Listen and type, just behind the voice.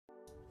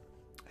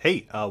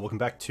Hey, welcome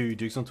back to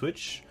Dukes on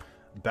Twitch.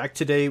 Back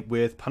today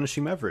with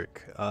Punishing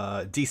Maverick.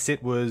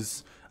 DCit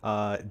was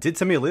did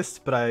send me a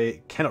list, but I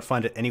cannot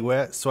find it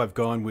anywhere, so I've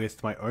gone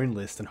with my own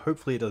list, and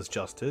hopefully it does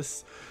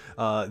justice.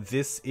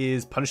 This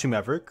is Punishing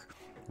Maverick,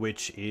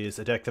 which is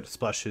a deck that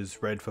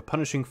splashes red for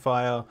Punishing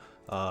Fire,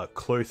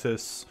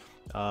 Clothis,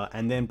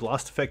 and then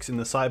blast effects in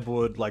the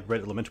sideboard like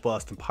Red Elemental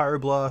Blast and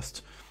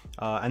Pyroblast.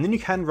 And then you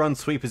can run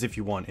sweepers if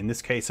you want. In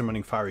this case, I'm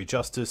running Fiery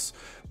Justice,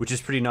 which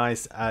is pretty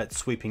nice at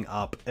sweeping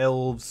up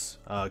elves,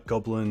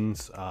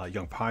 goblins,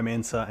 young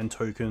pyromancer, and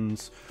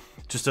tokens.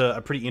 Just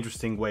a pretty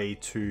interesting way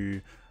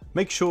to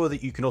make sure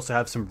that you can also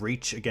have some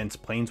reach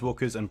against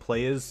planeswalkers and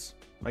players.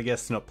 I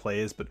guess not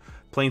players, but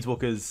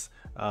planeswalkers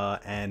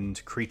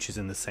and creatures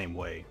in the same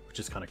way, which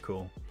is kind of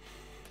cool.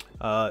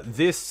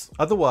 This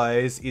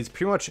otherwise is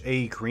pretty much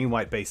a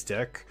green-white based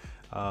deck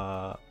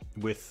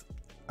with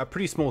a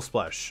pretty small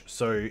splash.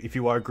 So if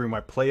you are a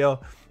green-white player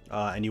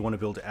and you want to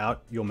build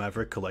out your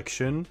Maverick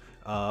collection,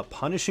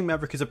 Punishing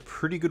Maverick is a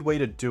pretty good way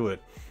to do it.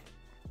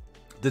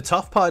 The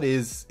tough part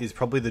is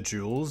probably the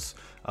jewels.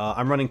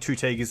 I'm running 2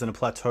 Taegers and a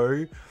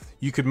Plateau.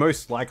 You could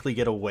most likely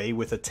get away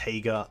with a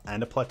Taeger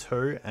and a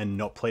Plateau and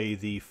not play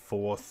the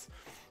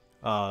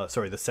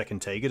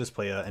second Taeger, just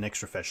play an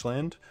extra fetch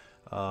land.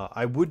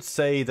 I would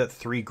say that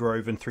 3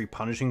 Grove and 3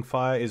 Punishing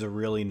Fire is a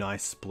really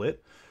nice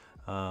split.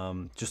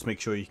 Just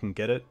make sure you can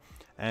get it.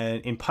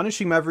 And in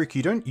Punishing Maverick,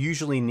 you don't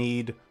usually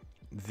need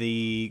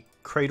the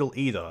Cradle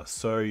either,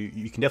 so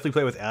you can definitely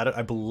play without it.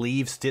 I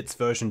believe Stit's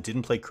version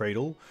didn't play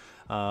Cradle.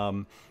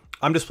 I'm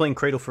just playing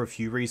Cradle for a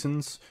few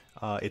reasons.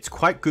 It's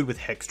quite good with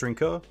Hex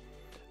Drinker,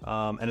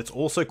 and it's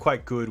also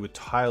quite good with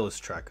Tireless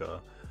Tracker,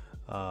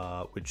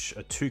 which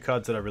are 2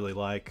 cards that I really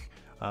like.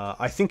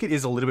 I think it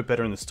is a little bit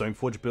better in the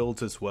Stoneforge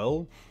builds as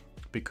well,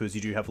 because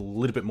you do have a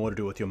little bit more to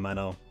do with your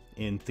mana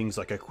in things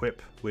like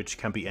Equip, which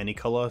can be any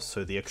color,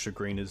 so the extra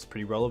green is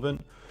pretty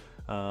relevant.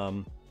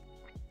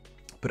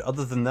 But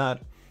other than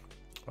that,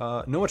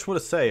 not much more to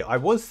say. I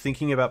was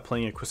thinking about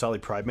playing a Qasali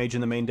Pride Mage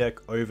in the main deck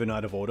over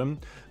Night of Autumn,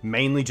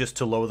 mainly just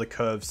to lower the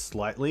curve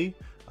slightly.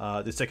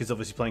 This deck is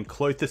obviously playing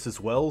Clothis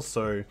as well,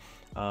 so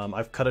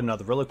I've cut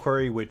another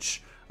Reliquary,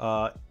 which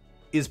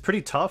is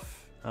pretty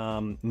tough.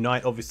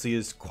 Knight obviously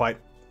is quite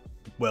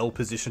well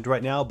positioned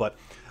right now, but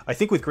I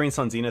think with Green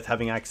Sun Zenith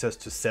having access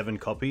to 7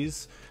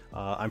 copies,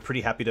 I'm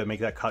pretty happy to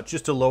make that cut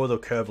just to lower the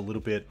curve a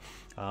little bit,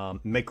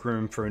 make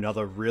room for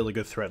another really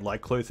good threat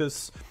like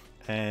Clothis,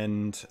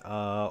 and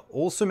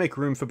also make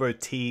room for both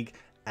Teeg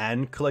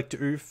and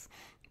Collector Oof,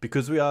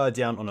 because we are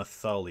down on a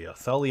Thalia.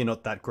 Thalia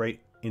not that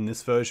great in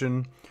this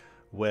version,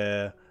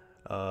 where,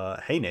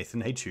 hey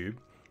Nathan, hey Tube,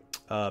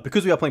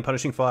 because we are playing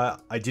Punishing Fire,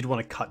 I did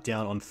want to cut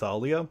down on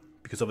Thalia,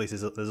 because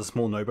obviously there's a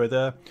small Nobo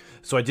there.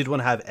 So I did want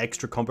to have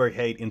extra combo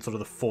hate in sort of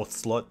the 4th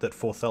slot that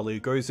 4th Thalia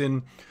goes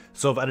in.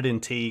 So I've added in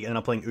Teeg, and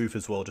I'm playing Oof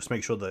as well, just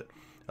make sure that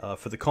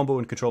for the combo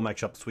and control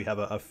matchups, we have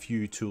a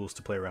few tools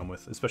to play around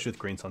with, especially with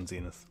Green Sun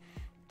Zenith.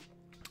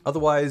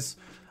 Otherwise,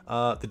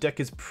 the deck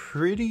is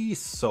pretty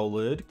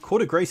solid.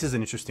 Court of Grace is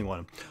an interesting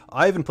one.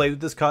 I haven't played with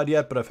this card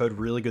yet, but I've heard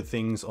really good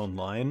things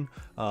online.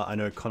 I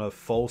know Connor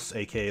False,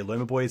 aka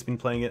Loma Boy, has been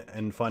playing it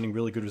and finding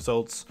really good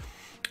results.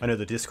 I know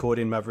the Discord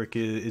in Maverick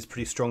is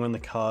pretty strong on the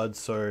card,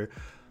 so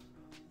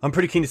I'm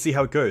pretty keen to see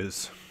how it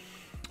goes.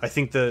 I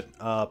think that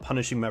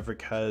Punishing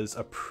Maverick has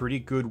a pretty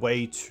good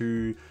way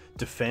to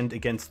defend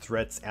against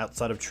threats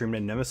outside of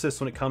Truman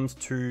Nemesis when it comes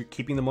to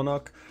keeping the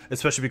Monarch,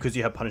 especially because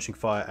you have Punishing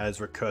Fire as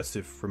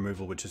recursive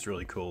removal, which is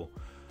really cool.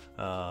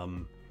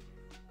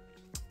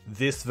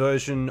 This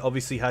version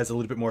obviously has a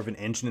little bit more of an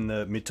engine in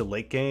the mid to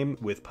late game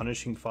with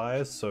Punishing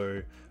Fire,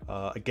 so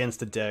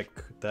against a deck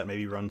that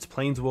maybe runs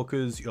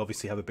Planeswalkers, you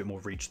obviously have a bit more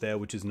reach there,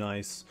 which is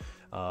nice.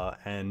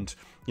 And,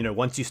 you know,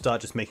 once you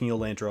start just making your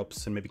land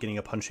drops and maybe getting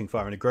a Punishing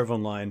Fire and a Grove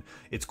online,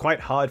 it's quite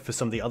hard for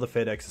some of the other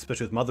fair decks,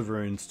 especially with Mother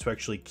Runes, to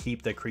actually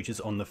keep their creatures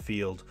on the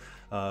field.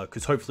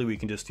 Because hopefully we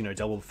can just, you know,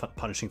 double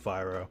Punishing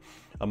Fire or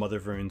a Mother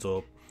Runes,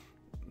 or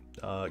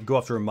go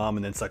after a Mom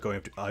and then start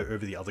going over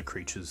the other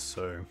creatures,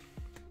 so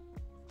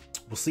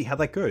we'll see how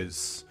that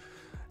goes.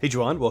 Hey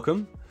Joanne,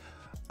 welcome.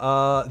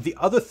 The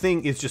other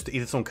thing is just the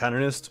Aethersworn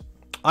Canonist.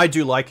 I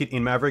do like it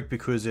in Maverick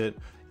because it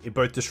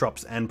both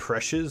disrupts and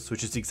pressures,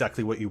 which is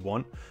exactly what you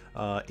want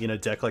in a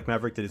deck like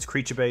Maverick that is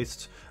creature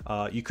based.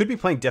 You could be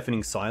playing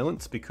Deafening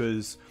Silence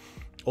because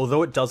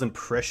although it doesn't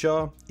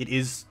pressure, it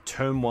is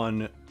turn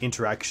 1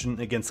 interaction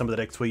against some of the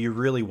decks where you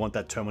really want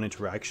that turn 1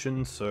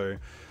 interaction, so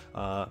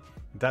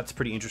that's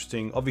pretty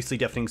interesting. Obviously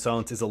Deafening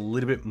Silence is a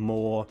little bit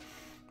more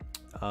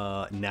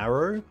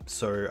narrow,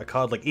 so a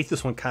card like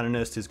Aethersworn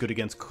Canonist is good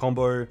against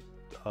combo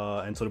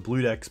and sort of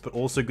blue decks, but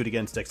also good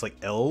against decks like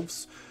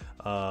Elves,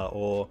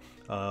 or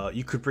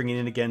you could bring it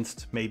in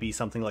against maybe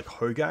something like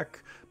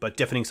Hogak, but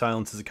Deafening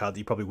Silence is a card that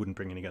you probably wouldn't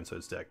bring in against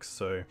those decks,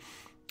 so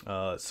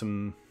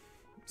some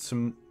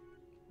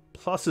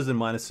pluses and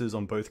minuses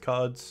on both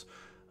cards,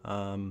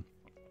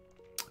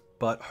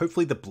 but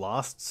hopefully the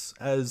Blasts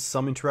as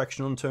some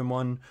interaction on turn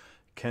 1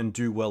 can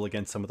do well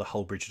against some of the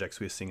Hull Bridge decks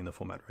we're seeing in the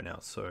format right now,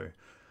 so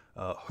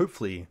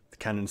hopefully the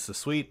Cannons are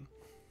sweet.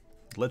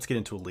 Let's get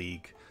into a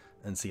league.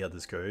 and see how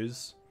this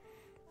goes.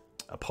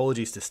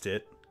 Apologies to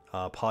Stit,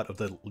 part of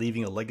the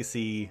leaving a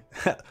legacy,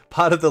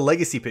 part of the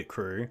legacy pit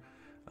crew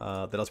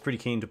that I was pretty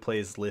keen to play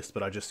his list,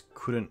 but I just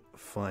couldn't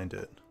find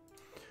it.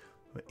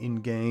 In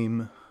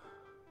game,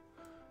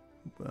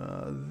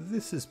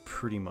 this is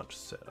pretty much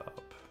set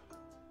up.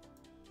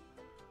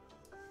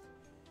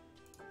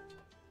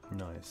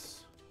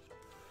 Nice.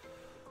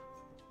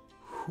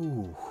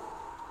 Whew.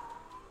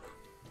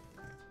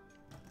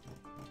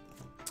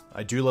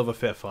 I do love a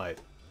fair fight.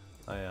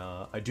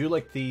 I do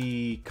like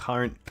the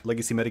current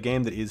Legacy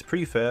metagame that is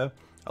pretty fair.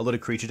 A lot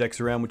of creature decks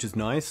around, which is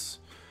nice.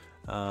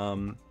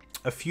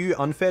 A few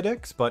unfair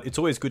decks, but it's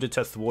always good to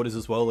test the waters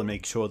as well and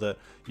make sure that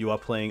you are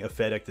playing a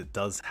fair deck that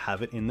does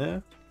have it in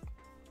there.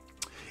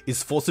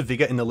 Is Force of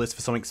Vigor in the list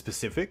for something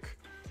specific?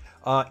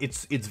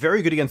 It's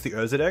very good against the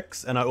Urza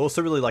decks, and I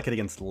also really like it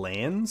against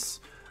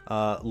lands.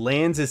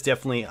 Lands is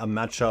definitely a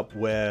matchup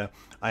where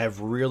I have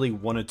really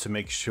wanted to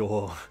make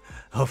sure,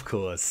 of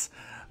course,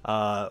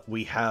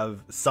 we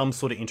have some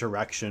sort of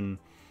interaction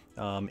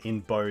in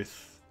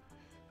both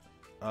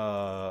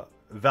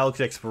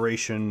Valakut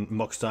Exploration,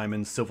 Mox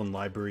Diamond, Sylvan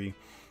Library.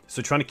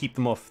 So trying to keep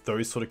them off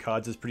those sort of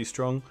cards is pretty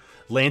strong.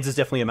 Lands is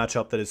definitely a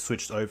matchup that has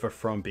switched over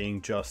from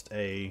being just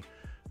a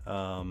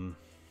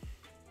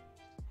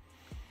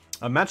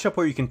matchup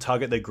where you can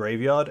target their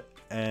graveyard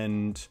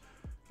and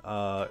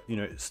you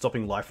know,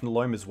 stopping life from the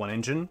loam is one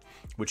engine,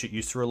 which it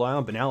used to rely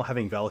on, but now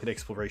having Valakut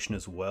Exploration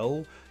as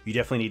well, you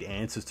definitely need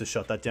answers to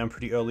shut that down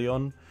pretty early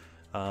on.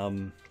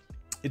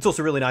 It's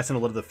also really nice in a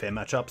lot of the fair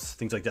matchups,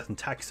 things like Death and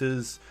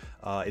Taxes.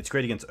 It's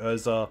great against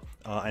Urza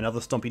and other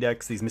stompy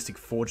decks, these Mystic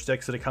Forge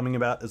decks that are coming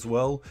about as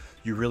well.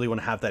 You really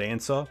want to have that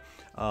answer.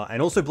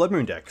 And also Blood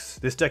Moon decks.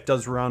 This deck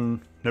does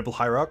run Noble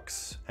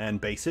Hierarchs and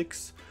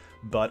Basics,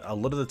 but a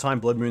lot of the time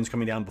Blood Moon's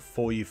coming down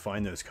before you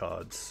find those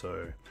cards,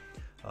 so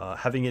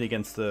having it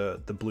against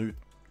the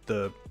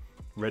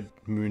Red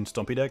Moon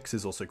stompy decks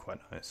is also quite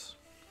nice.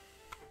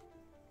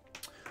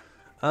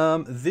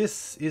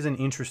 This is an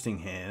interesting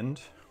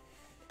hand.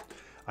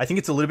 I think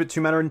it's a little bit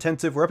too mana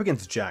intensive. We're up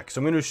against Jack, so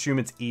I'm going to assume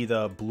it's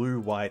either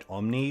blue-white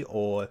Omni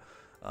or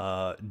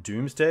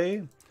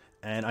Doomsday.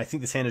 And I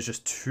think this hand is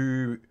just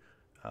too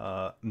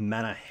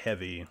mana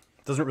heavy.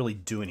 It doesn't really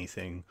do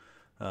anything.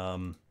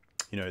 You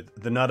know,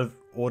 the Knight of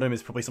Autumn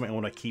is probably something I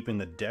want to keep in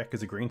the deck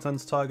as a Green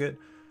Sun's target.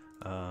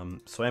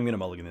 So I am going to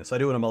mulligan this. I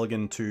do want to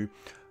mulligan to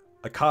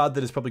a card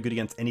that is probably good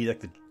against any deck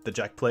that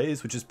Jack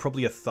plays, which is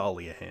probably a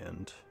Thalia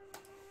hand.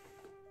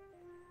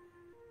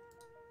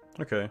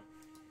 Okay.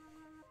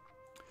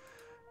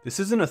 This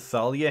isn't a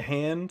Thalia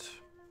hand,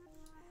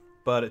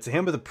 but it's a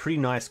hand with a pretty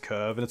nice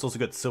curve, and it's also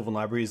got Sylvan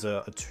Library as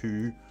a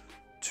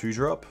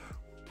 2-drop.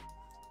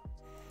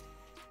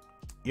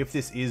 If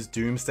this is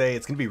Doomsday,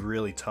 it's going to be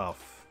really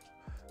tough.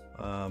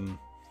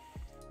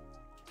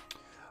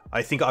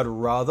 I think I'd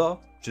rather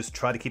just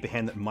try to keep a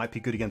hand that might be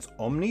good against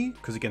Omni,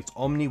 because against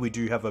Omni we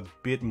do have a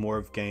bit more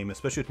of game,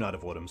 especially with Knight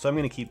of Autumn. So I'm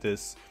going to keep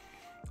this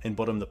and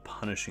bottom the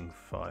Punishing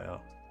Fire.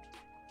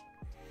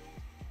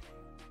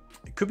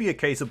 It could be a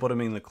case of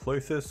bottoming the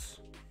Clothis,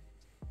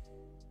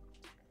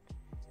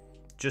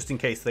 just in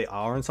case they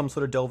are in some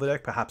sort of Delver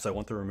deck. Perhaps I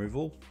want the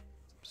removal.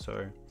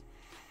 So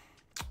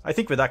I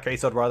think for that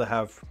case I'd rather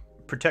have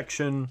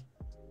protection,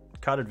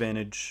 card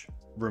advantage,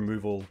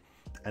 removal,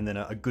 and then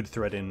a good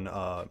threat in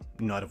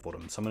Knight of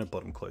Autumn. So I'm going to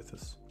bottom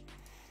Clothis.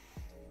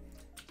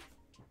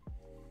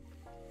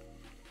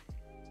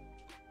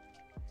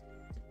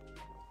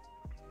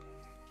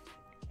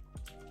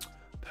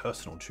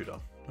 Personal tutor.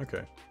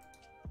 Okay.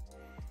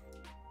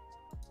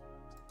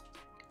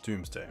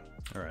 Doomsday.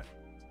 Alright.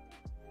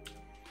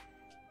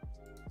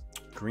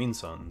 Green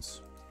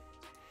Suns.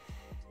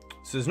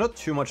 So there's not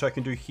too much I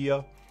can do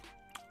here.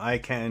 I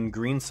can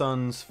Green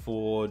Suns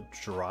for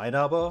Dryad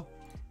Arbor.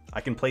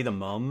 I can play the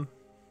Mum.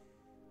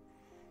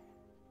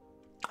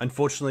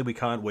 Unfortunately, we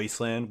can't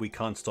Wasteland. We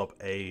can't stop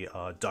a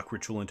Duck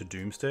Ritual into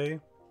Doomsday.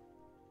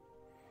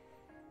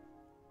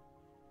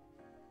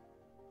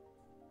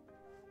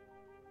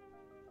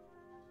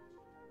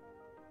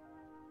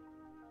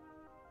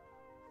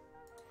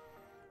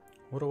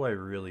 What do I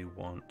really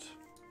want?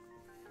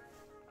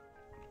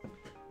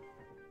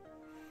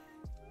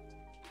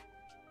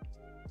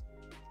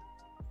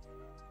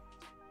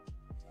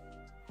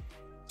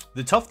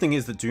 The tough thing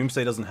is that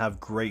Doomsday doesn't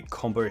have great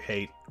combo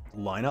hate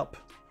lineup.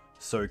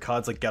 So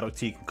cards like Gaddock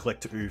Teeg and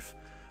Collector Oof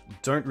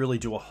don't really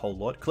do a whole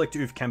lot. Collector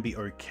Oof can be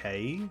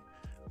okay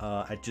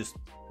at just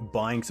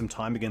buying some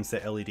time against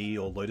their LED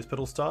or Lotus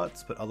Petal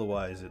starts, but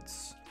otherwise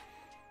it's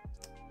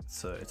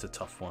a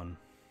tough one.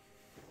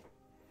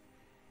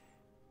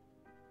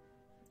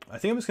 I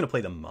think I'm just going to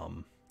play the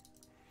Mum.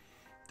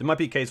 There might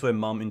be a case where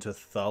Mum into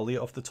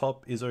Thalia off the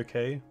top is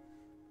okay.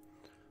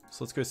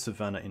 So let's go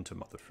Savannah into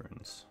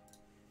Motherfrunes.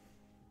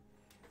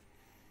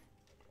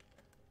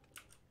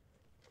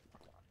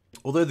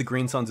 Although the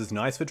Green Suns is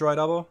nice for Dryad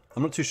Arbor,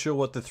 I'm not too sure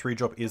what the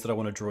 3-drop is that I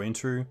want to draw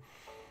into,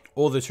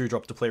 or the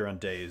 2-drop to play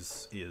around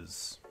Days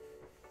is.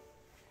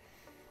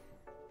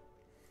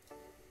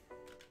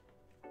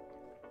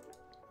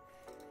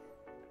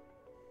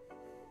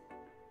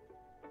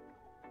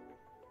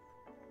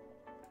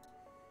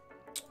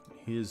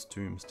 Here's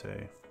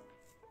Doomsday.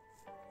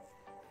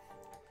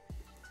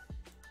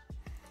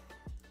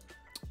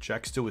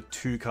 Jack still with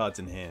 2 cards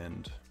in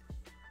hand.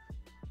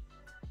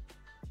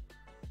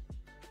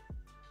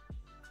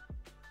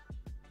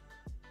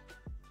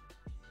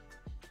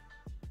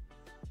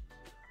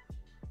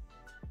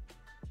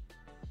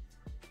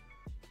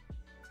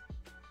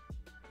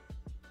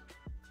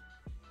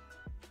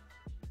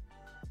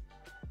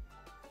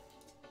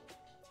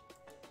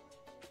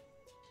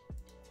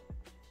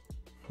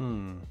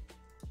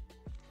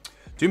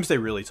 Doomsday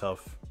really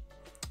tough.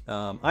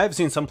 I have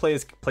seen some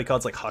players play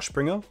cards like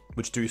Hushbringer,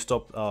 which do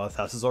stop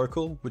Thassa's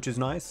Oracle, which is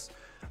nice.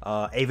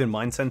 Even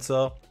Mind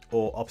Sensor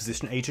or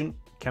Opposition Agent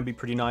can be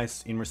pretty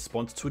nice in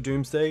response to a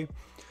Doomsday.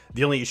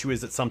 The only issue is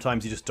that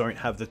sometimes you just don't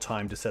have the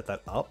time to set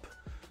that up,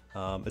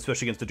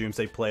 especially against a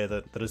Doomsday player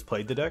that has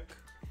played the deck.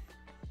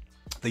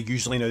 They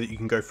usually know that you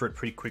can go for it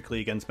pretty quickly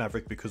against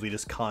Maverick because we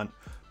just can't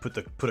put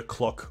a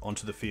clock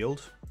onto the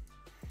field.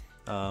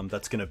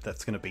 That's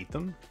gonna beat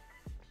them.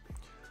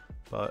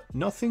 But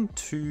nothing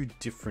too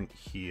different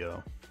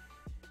here.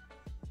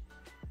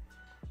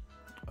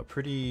 A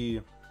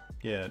pretty,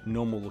 yeah,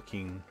 normal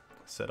looking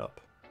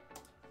setup.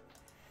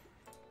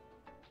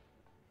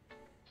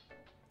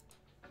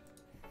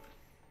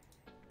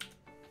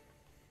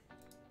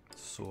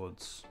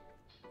 Swords.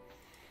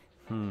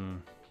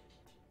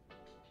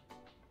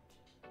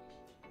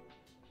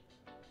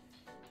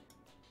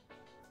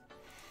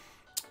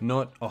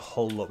 Not a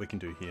whole lot we can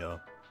do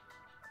here.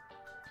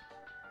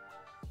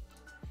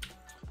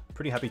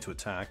 Pretty happy to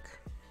attack.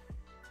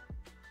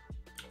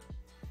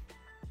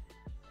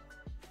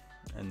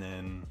 And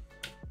then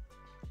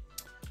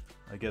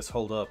I guess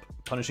hold up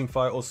Punishing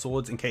Fire or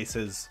Swords in case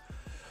there's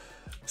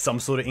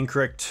some sort of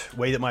incorrect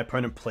way that my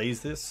opponent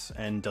plays this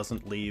and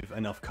doesn't leave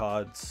enough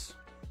cards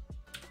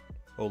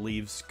or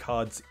leaves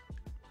cards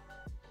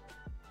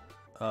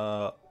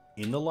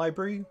in the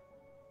library.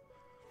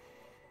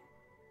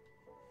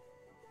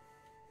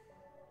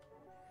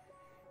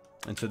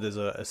 And so there's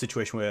a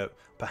situation where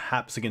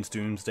perhaps against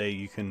Doomsday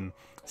you can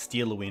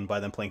steal a win by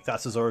them playing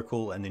Thassa's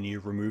Oracle and then you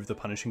remove the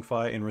Punishing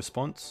Fire in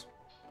response.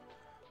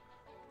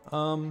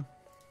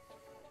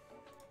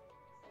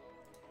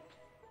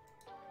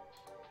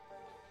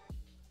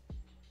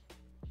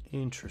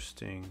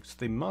 Interesting. So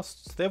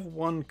they have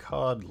 1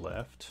 card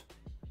left.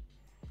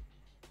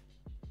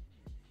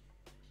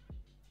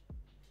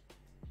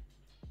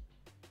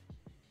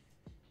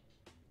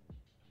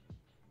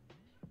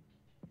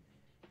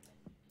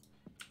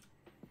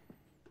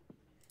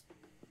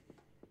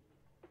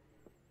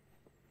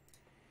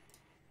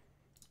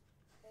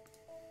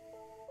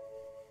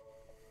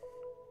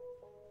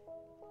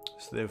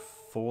 So they have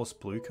force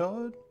blue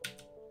card?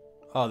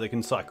 Oh, they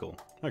can cycle.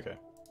 Okay.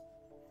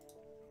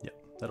 Yep,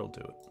 that'll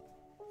do it.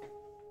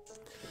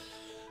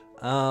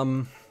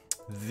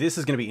 This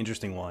is going to be an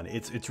interesting one.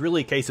 It's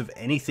really a case of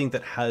anything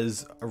that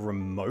has a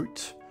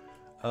remote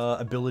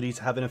ability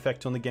to have an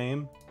effect on the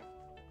game.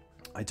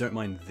 I don't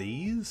mind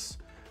these.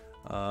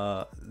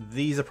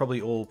 These are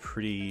probably all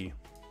pretty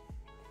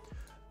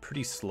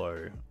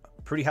slow.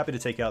 Pretty happy to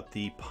take out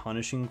the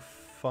Punishing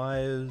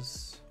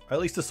Fires. Or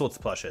at least the Swords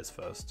Plowshares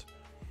first.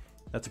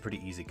 That's a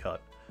pretty easy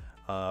cut.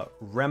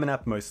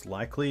 Ramanap most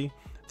likely.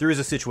 There is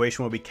a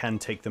situation where we can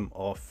take them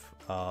off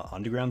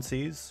Underground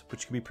Seas,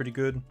 which can be pretty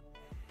good.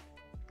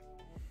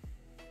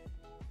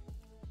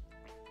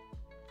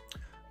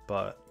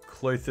 But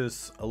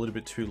Clothis a little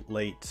bit too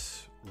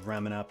late.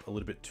 Ramanap a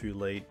little bit too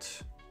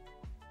late.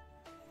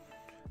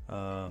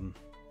 I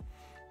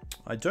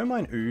don't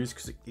mind Ooze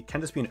because it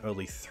can just be an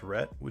early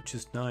threat, which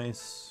is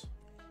nice.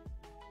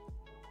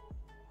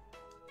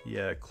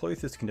 Yeah,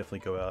 Clothis can definitely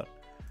go out.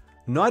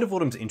 Knight of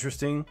Autumn's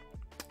interesting.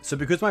 So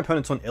because my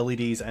opponent's on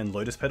LEDs and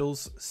Lotus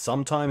Petals,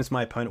 sometimes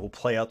my opponent will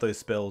play out those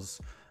spells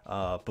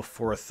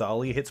before a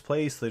Thalia hits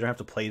play, so they don't have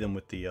to play them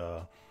with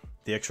the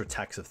extra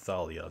tax of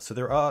Thalia. So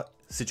there are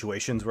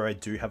situations where I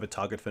do have a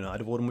target for Knight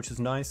of Autumn, which is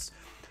nice.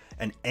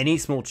 And any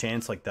small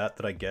chance like that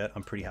I get,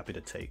 I'm pretty happy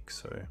to take.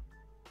 So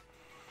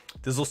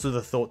there's also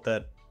the thought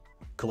that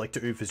Collector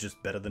Oof is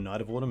just better than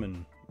Knight of Autumn,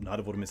 and Knight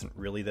of Autumn isn't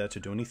really there to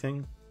do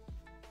anything.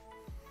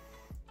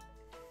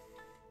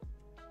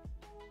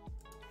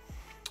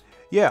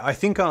 Yeah, I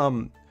think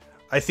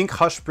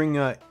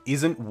Hushbringer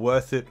isn't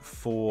worth it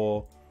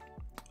for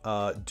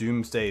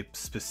Doomsday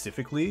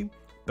specifically,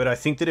 but I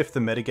think that if the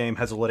metagame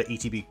has a lot of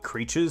ETB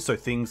creatures, so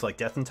things like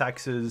Death and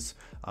Taxes,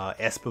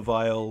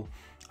 Espervile,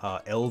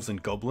 Elves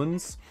and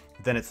Goblins,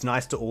 then it's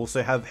nice to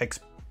also have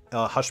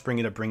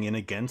Hushbringer to bring in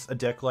against a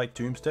deck like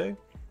Doomsday.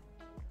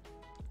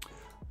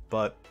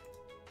 But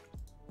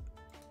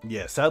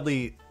yeah,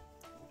 sadly,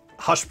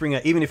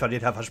 Hushbringer, even if I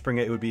did have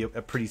Hushbringer, it would be a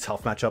pretty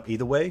tough matchup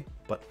either way,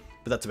 but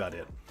that's about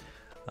it.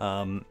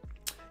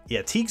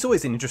 Yeah, Teeg's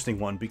always an interesting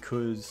one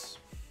because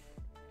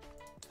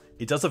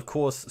it does, of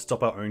course,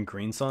 stop our own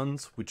Green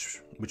Suns, which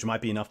might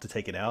be enough to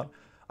take it out.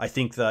 I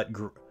think that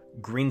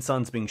Green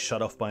Suns being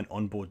shut off by an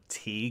onboard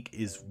Teeg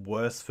is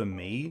worse for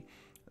me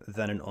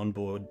than an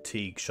onboard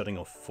Teeg shutting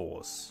off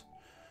Force.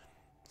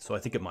 So I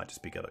think it might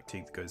just be Gaddock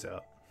Teeg that goes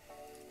out.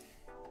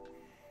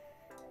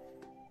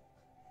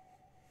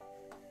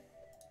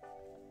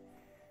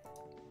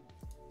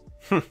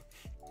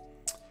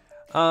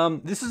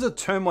 This is a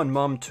turn 1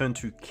 Mum, turn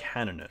 2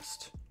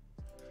 Canonist.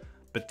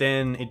 But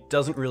then it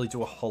doesn't really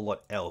do a whole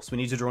lot else. We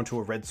need to draw into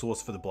a red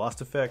source for the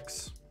blast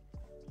effects.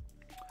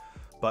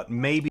 But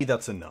maybe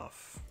that's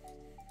enough.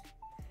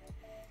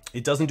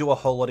 It doesn't do a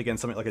whole lot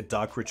against something like a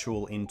Dark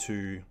Ritual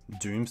into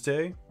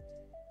Doomsday.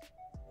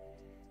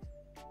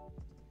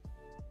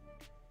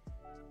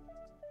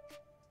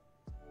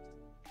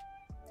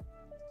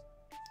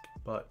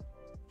 But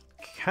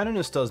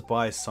Canonist does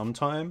buy some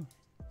time.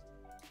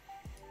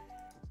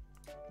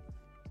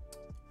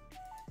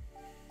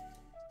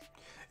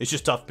 It's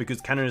just tough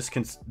because Canonist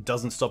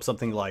doesn't stop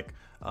something like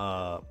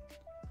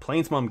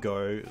Planesmum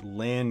go,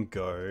 land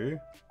go,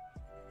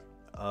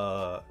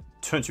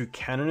 turn 2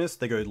 Canonist,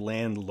 they go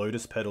land,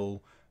 Lotus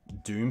Petal,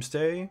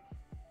 Doomsday,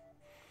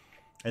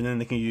 and then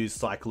they can use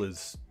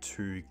Cyclers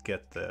to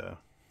get there.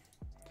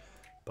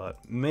 But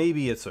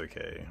maybe it's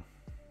okay.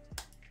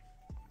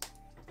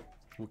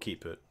 We'll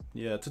keep it.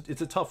 Yeah,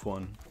 it's a tough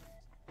one.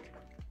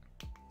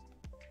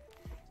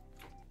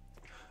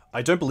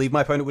 I don't believe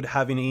my opponent would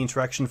have any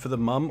interaction for the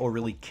Mum or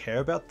really care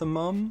about the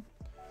Mum.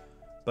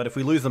 But if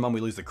we lose the Mum,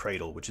 we lose the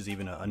Cradle, which is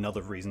even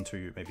another reason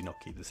to maybe not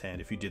keep this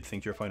hand if you did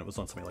think your opponent was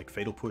on something like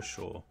Fatal Push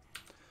or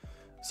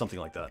something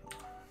like that.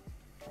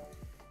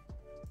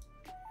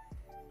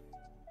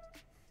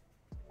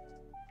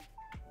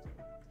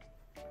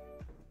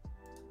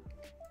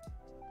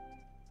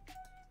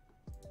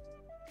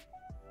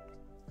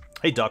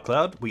 Hey, Dark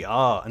Cloud, we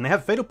are, and they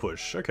have Fatal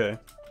Push, okay.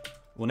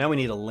 Well, now we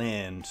need a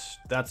land.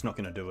 That's not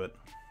going to do it.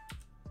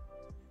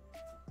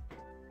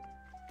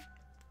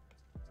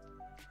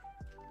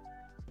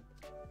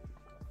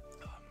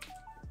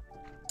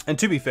 And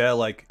to be fair,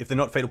 like, if they're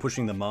not Fatal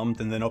Pushing the Mum,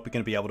 then they're not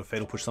going to be able to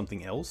Fatal Push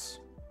something else.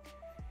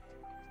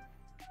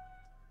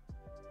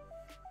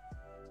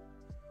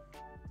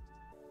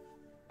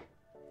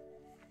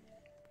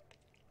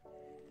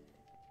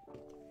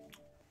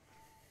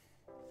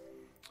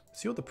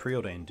 See what the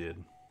Preordain did.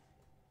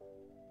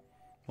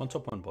 One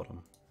top, one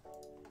bottom.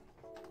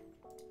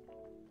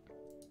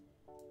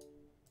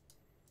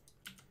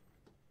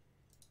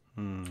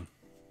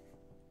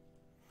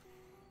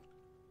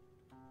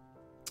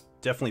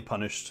 Definitely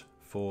punished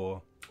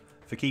for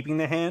keeping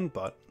their hand,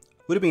 but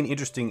would have been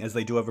interesting as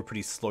they do have a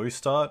pretty slow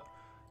start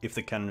if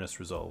the Canonist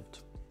resolved.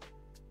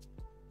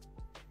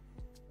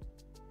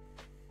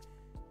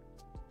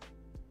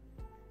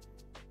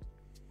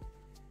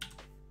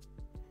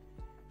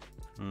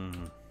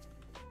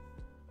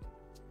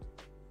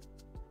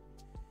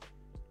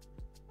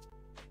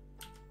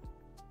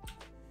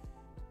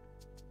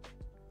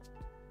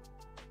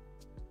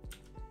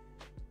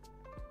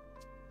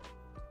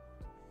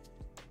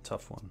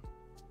 Tough one.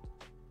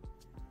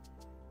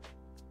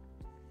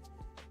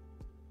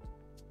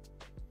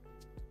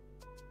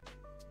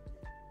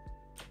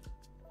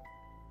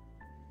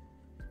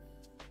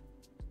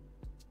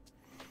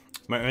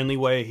 My only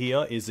way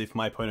here is if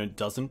my opponent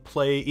doesn't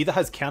play, either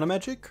has counter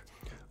magic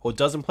or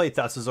doesn't play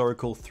Thassa's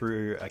Oracle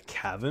through a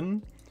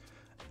Cavern,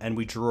 and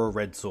we draw a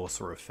red source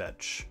or a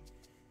fetch.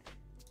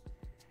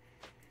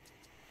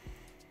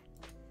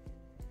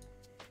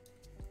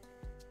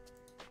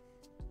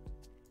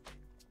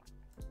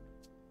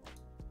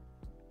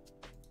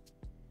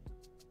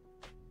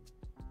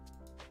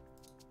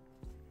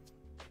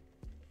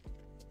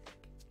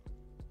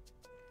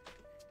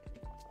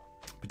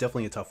 But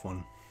definitely a tough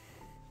one.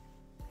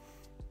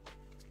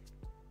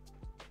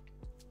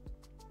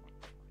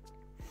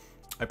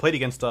 I played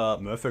against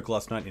Merfolk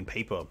last night in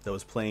paper that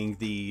was playing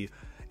the,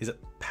 is it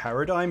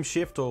Paradigm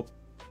Shift or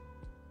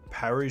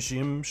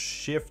Paragym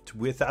Shift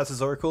with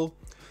Thassa's Oracle,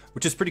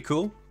 which is pretty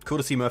cool. Cool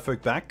to see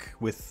Merfolk back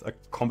with a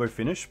combo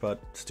finish,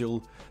 but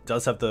still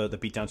does have the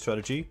beatdown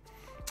strategy.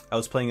 I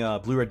was playing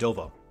Blue-Red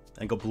Delver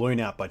and got blown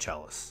out by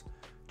Chalice.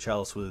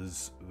 Chalice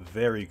was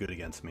very good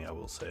against me, I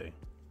will say.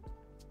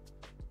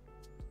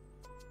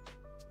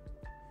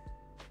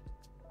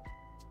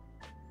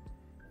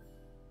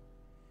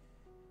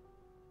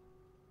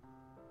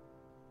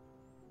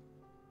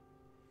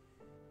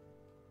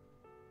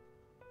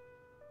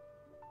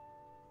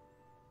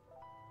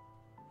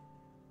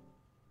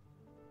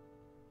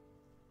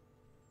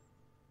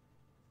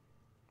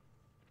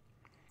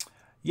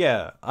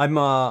 Yeah, I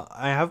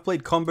have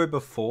played combo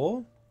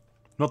before.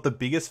 Not the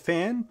biggest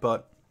fan,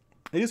 but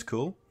it is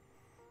cool.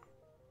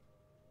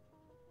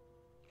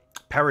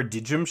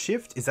 Paradigm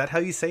Shift, is that how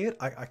you say it?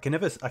 I can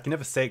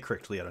never say it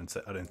correctly. I don't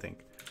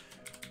think.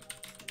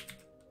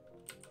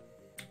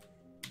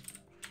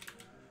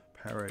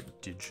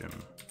 Paradigm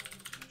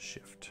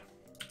Shift.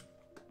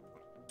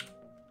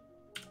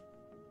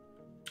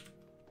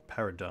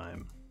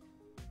 Paradigm.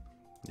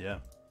 Yeah.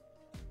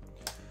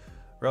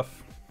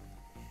 Rough.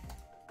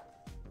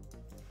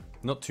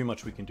 Not too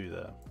much we can do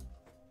there.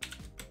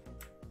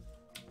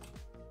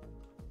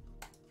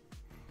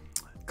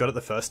 Got it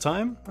the first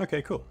time?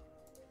 Okay, cool.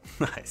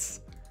 Nice.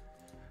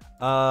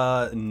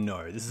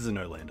 No, this is a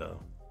no-lander.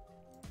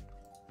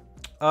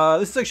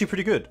 This is actually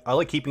pretty good. I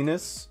like keeping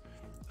this.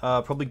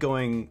 Probably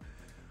going...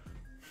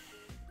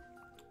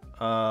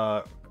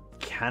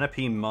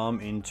 Canopy Mum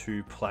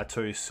into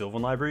Plateau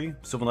Sylvan Library.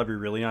 Sylvan Library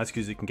really nice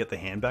because you can get the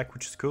hand back,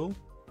 which is cool.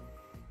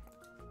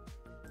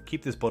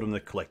 Keep this bottom to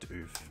collect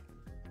oof.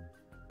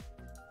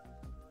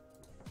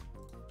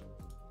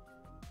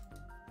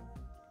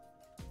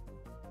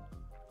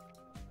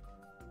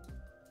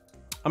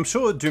 I'm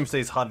sure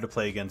Doomsday is harder to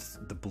play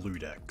against the blue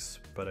decks,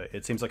 but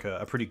it seems like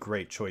a pretty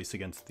great choice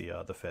against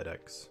the fair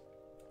decks.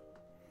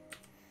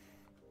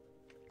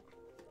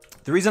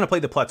 The reason I play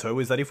the Plateau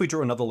is that if we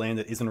draw another land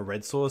that isn't a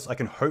red source, I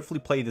can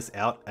hopefully play this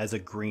out as a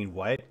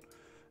green-white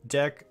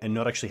deck and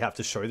not actually have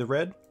to show the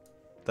red.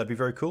 That'd be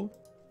very cool.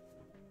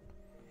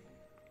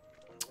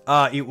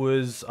 It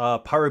was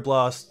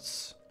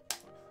Pyroblasts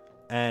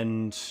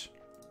and...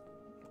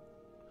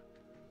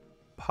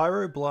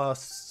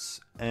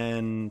 Pyroblasts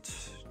and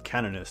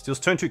Canonist. It was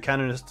turn 2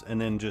 Canonist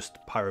and then just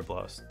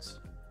Pyroblasts.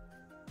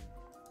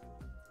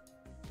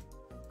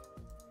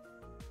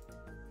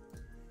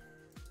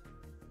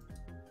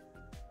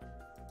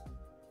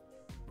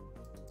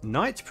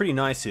 Knight's pretty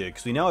nice here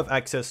because we now have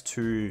access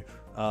to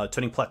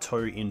turning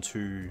Plateau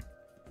into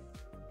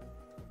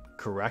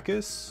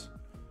Karakas.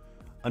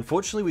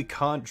 Unfortunately, we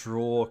can't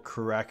draw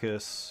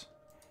Karakas.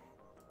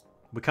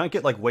 We can't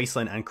get like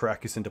Wasteland and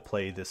Karakas into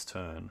play this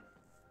turn.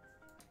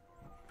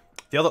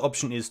 The other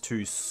option is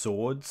to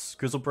Swords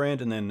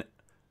Grizzlebrand and then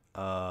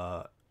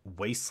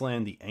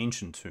Wasteland the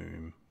Ancient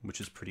Tomb,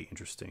 which is pretty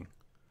interesting.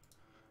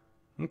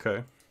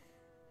 Okay.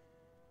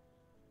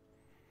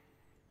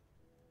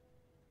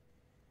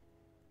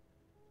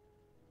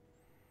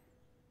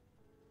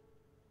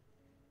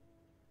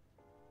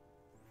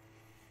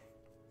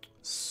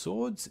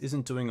 Swords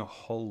isn't doing a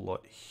whole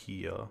lot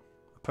here.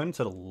 Opponent's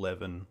at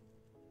 11.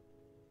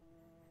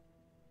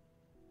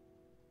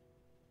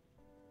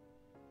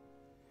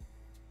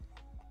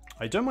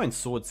 I don't mind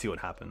Swords, see what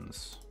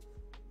happens.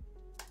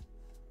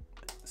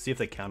 See if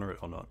they counter it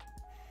or not.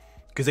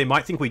 Because they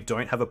might think we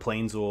don't have a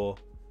Plains or...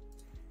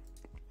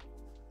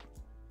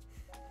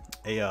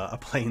 a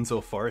Plains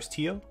or Forest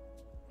here.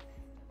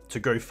 To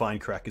go find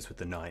Karakas with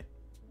the Knight.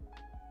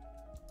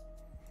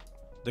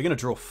 They're going to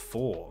draw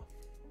 4.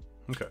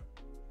 Okay.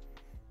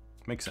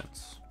 Makes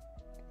sense.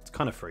 It's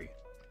kind of free.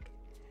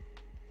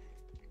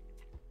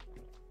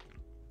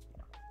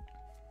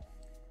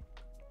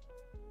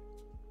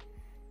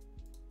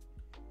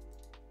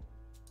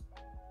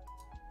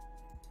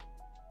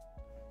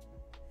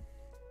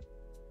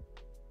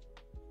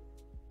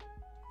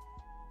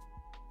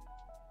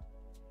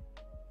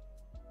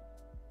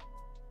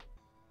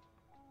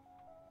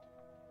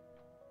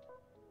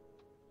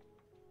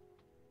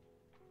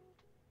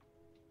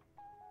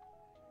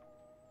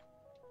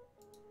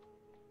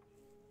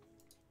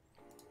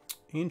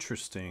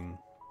 Interesting.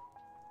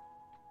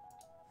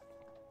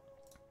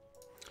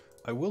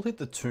 I will hit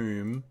the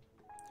tomb,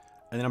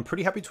 and then I'm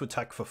pretty happy to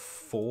attack for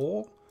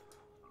 4,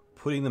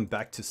 putting them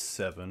back to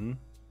 7.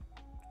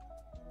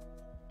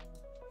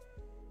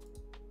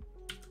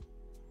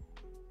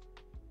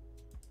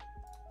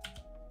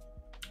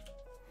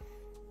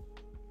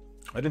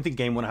 I don't think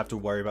game 1 have to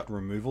worry about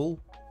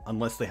removal,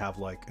 unless they have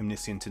like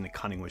Omniscient in the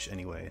Cunning Wish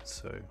anyway,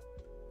 so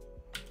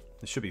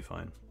this should be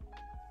fine.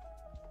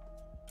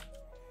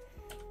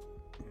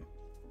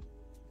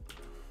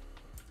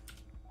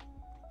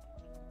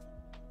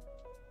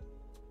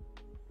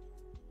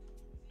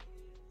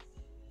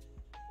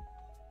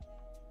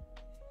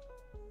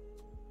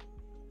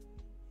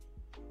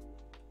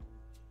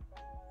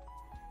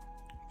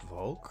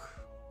 Volk?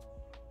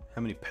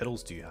 How many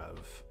petals do you have?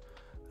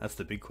 That's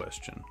the big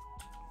question.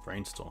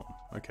 Brainstorm.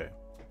 Okay.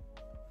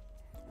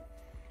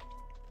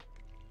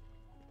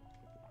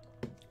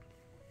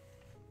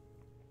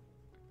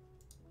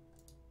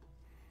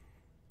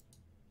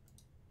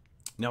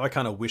 Now I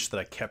kind of wish that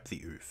I kept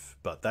the oof,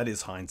 but that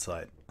is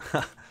hindsight.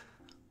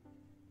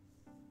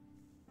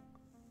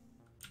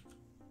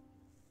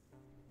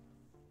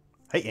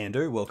 Hey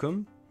Ando,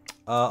 welcome.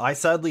 I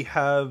sadly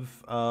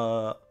have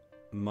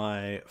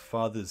my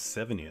father's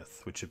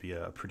 70th, which would be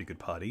a pretty good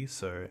party,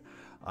 so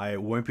I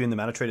won't be in the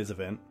Mana Traders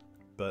event,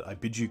 but I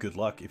bid you good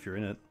luck if you're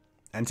in it,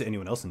 and to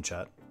anyone else in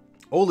chat,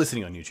 or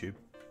listening on YouTube.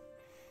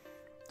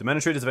 The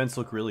Mana Traders events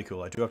look really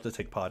cool. I do have to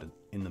take part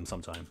in them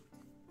sometime.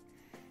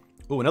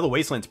 Oh, another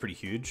Wasteland's pretty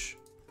huge.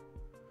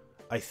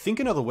 I think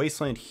another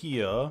Wasteland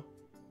here...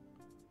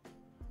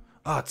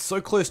 Ah, it's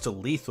so close to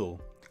lethal,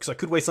 because I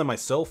could Wasteland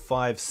myself,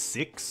 5,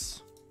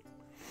 6...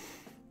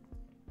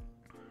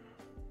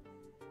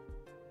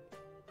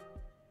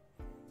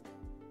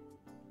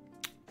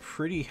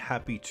 Pretty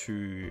happy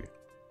to...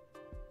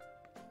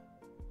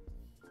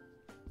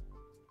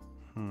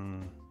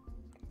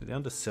 They're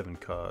down to 7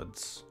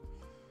 cards.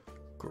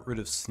 Got rid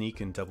of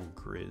Sneak and Double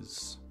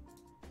Grizz.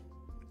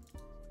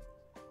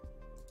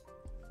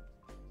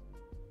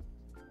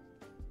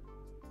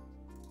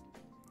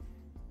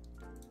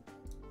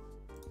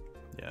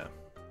 Yeah.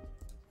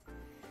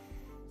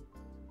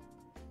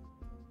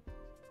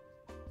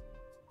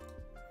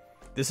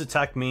 This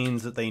attack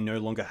means that they no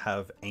longer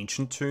have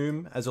Ancient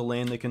Tomb as a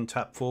land they can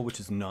tap for, which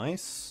is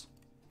nice.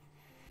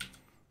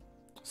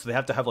 So they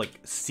have to have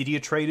like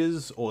Cydia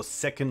Traders or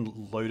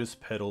second Lotus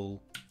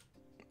Petal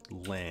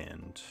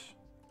land.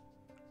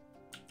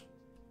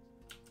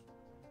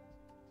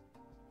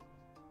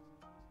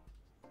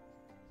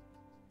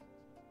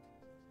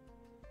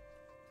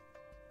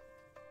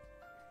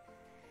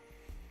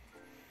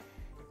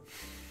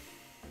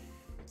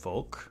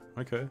 Volk,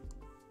 okay.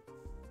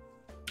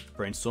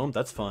 Brainstorm,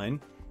 that's fine.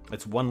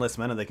 It's one less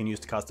mana they can use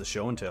to cast a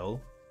Show and Tell.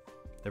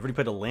 They've already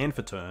played a land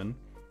for turn.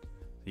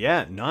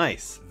 Yeah,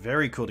 nice.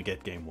 Very cool to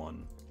get game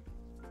 1.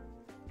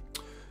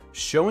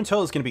 Show and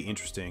Tell is going to be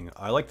interesting.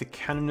 I like the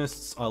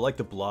Canonists, I like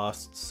the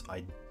Blasts,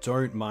 I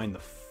don't mind the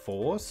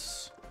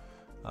Force.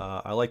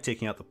 I like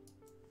taking out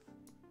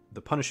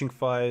the Punishing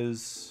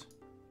Fires.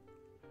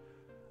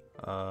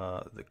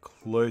 The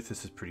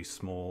Clothis is pretty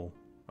small,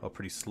 or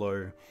pretty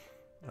slow.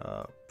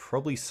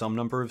 Probably some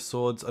number of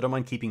swords. I don't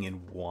mind keeping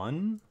in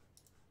 1.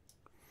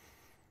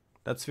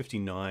 That's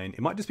 59.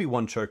 It might just be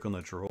 1 choke on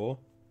the draw.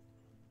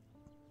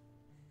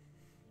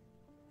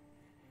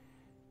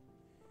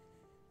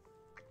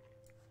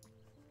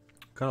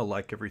 Kind of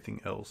like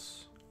everything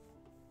else.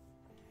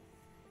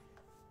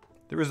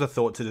 There is a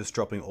thought to just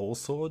dropping all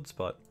swords,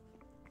 but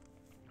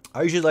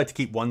I usually like to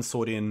keep 1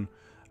 sword in,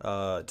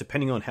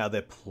 depending on how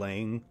they're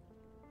playing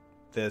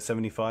their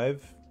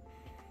 75.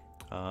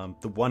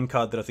 The one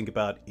card that I think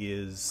about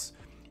is,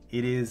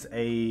 it is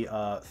a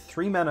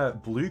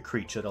 3-mana blue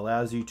creature that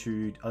allows you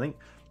to, I think,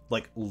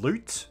 like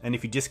loot, and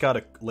if you discard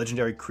a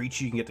legendary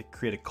creature, you can get to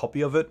create a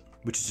copy of it,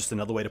 which is just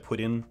another way to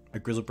put in a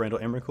Grizzlebrand or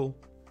Emrakul.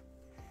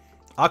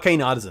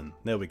 Arcane Artisan,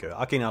 there we go.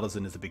 Arcane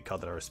Artisan is a big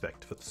card that I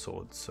respect for the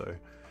swords, so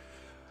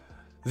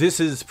this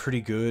is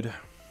pretty good.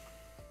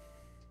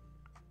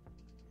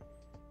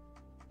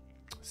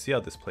 See how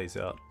this plays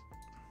out.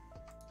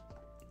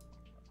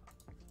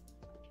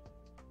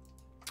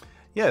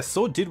 Yeah,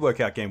 Sword did work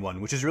out game 1,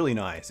 which is really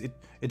nice.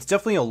 It's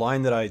definitely a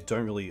line that I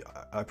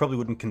probably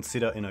wouldn't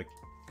consider in a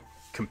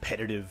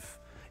competitive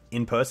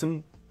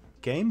in-person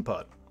game,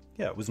 but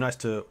yeah, it was nice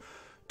to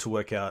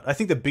work out. I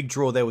think the big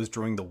draw there was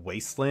drawing the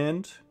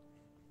Wasteland.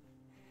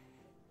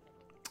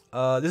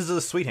 This is a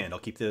sweet hand, I'll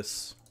keep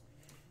this.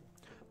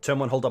 Turn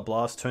 1 hold up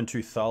Blast, turn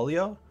 2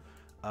 Thalia,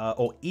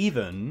 or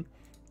even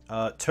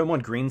turn 1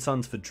 Green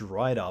Suns for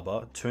Dried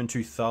Arbor, turn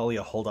 2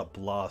 Thalia hold up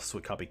Blast so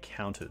it can't be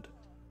countered.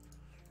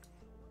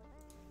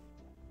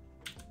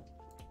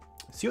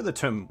 See what the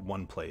turn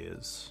 1 play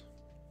is.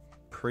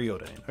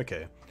 Preordain.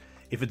 Okay.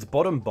 If it's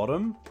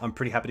bottom, I'm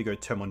pretty happy to go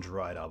turn 1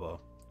 Dried Arbor.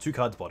 2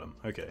 cards bottom.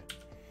 Okay.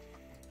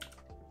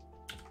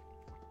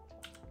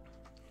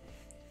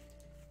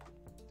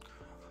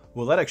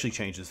 Well, that actually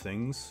changes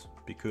things,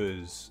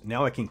 because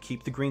now I can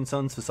keep the Green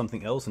Suns for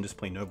something else and just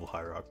play Noble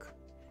Hierarch.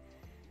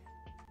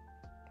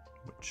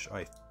 Which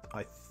I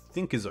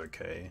think is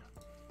okay.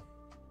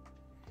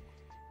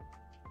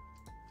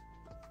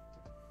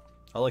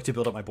 I like to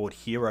build up my board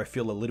here where I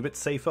feel a little bit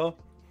safer.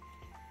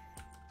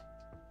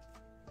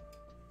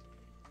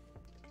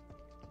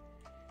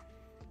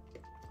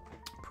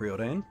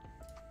 Preordain.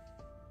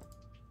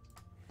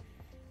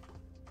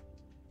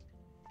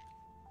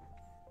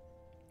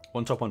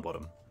 One top, one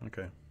bottom.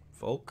 Okay.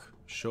 Volk.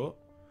 Sure.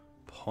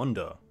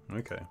 Ponder.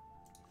 Okay.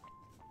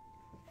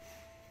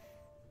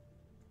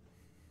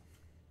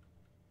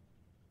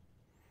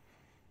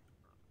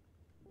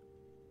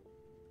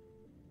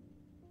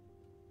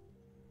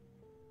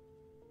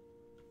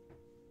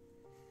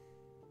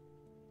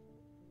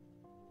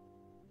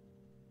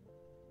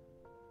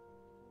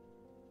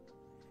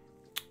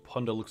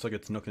 Ponder looks like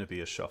it's not going to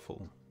be a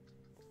shuffle.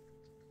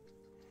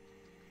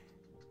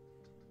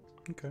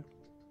 Okay.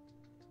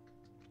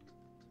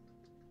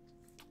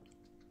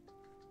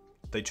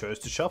 They chose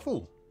to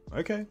shuffle.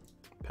 Okay.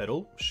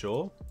 Pedal,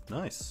 sure.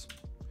 Nice.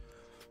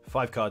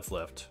 5 cards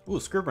left. Ooh,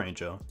 Scrib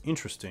Ranger.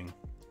 Interesting.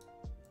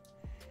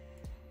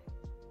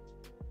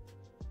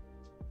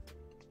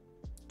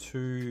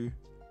 2.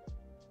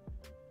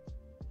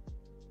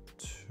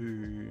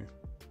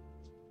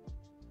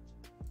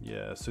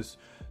 Yeah, so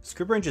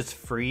Scrib Ranger is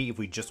free if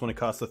we just want to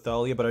cast the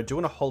Thalia, but I do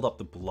want to hold up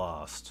the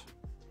Blast.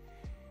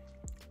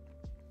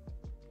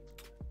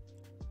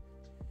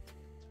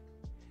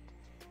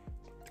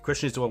 The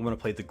question is, do I want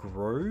to play the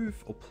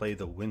Grove or play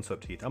the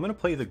Windswept Heath? I'm going to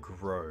play the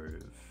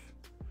Grove.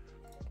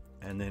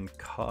 And then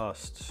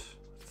cast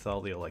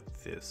Thalia like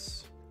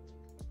this.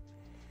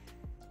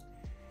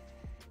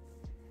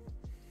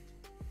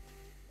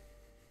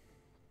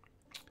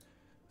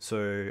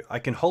 So I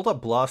can hold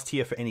up Blast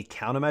here for any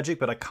counter magic,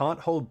 but I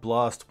can't hold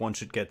Blast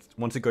once it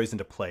goes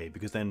into play,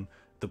 because then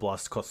the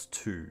Blast costs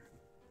 2.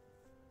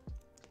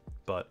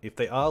 But if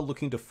they are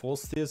looking to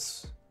force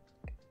this,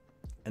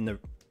 and the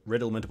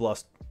Red Elemental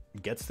Blast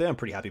gets there, I'm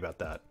pretty happy about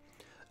that.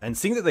 And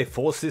seeing that they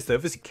force this, they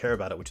obviously care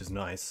about it, which is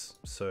nice.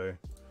 So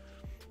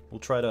we'll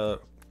try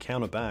to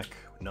counter back.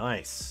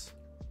 Nice.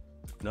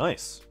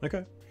 Nice.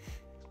 Okay.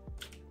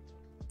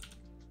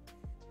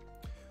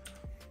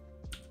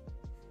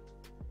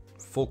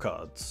 Four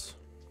cards.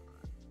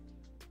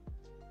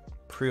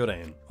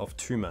 Preordain of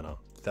 2 mana.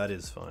 That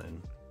is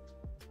fine.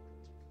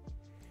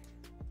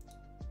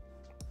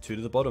 2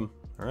 to the bottom.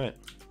 Alright.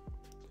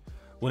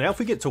 Well, now if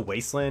we get to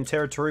Wasteland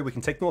territory, we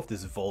can take them off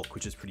this Volk,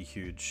 which is pretty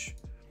huge.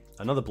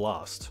 Another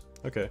Blast.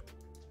 Okay.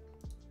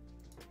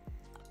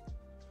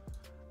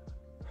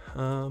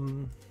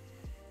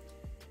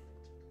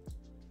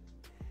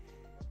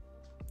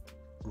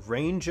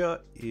 Ranger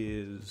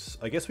is...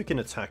 I guess we can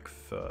attack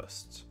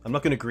first. I'm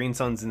not going to Green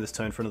Suns in this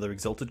turn for another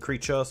Exalted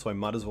creature, so I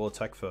might as well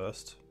attack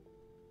first.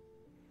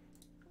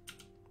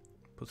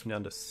 Puts him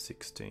down to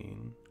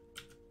 16.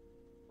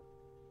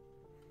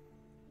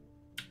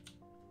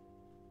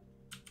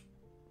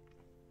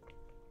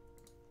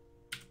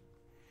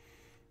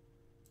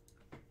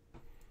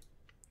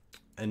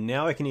 And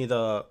now I can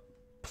either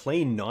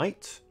play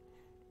Knight,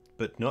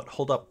 but not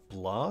hold up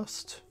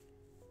Blast.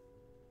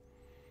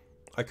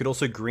 I could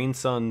also Green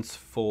Suns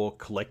for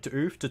Collector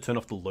Oof to turn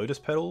off the Lotus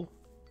Petal,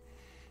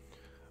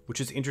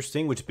 which is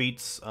interesting, which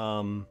beats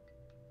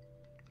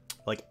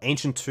like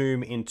Ancient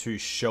Tomb into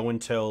Show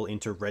and Tell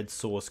into Red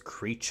Source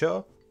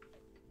Creature.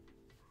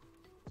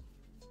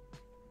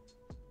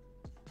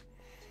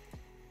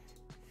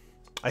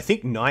 I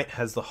think Knight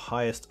has the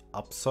highest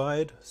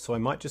upside, so I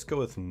might just go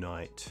with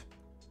Knight.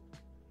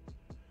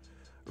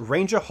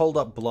 Ranger Hold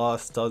Up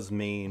Blast does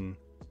mean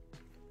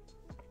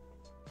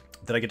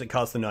that I get to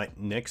cast the Knight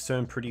next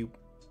turn pretty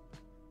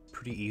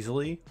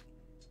easily.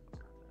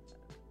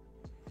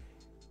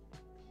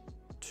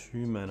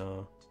 2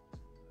 mana,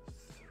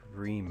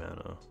 3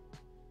 mana.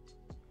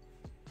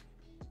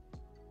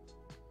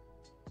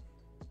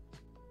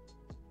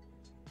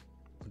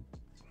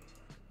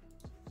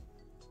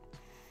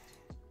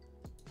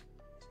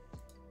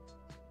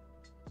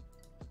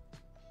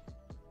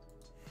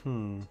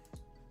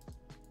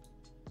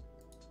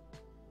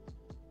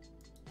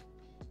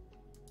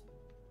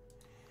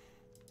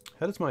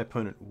 How does my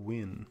opponent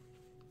win?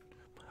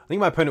 I think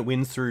my opponent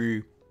wins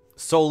through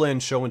Soul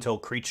Land Show and Tell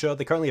creature.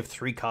 They currently have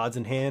 3 cards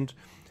in hand,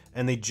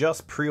 and they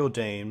just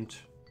preordained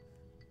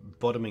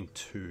bottoming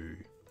 2.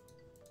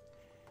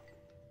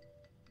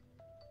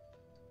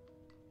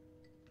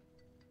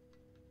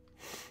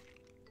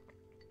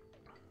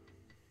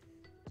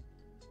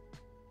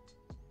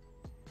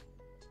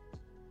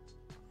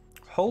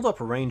 Hold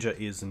Up Ranger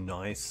is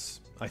nice.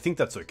 I think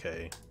that's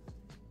okay.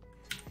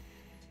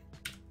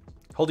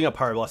 Holding up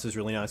Pyroblast is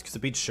really nice because it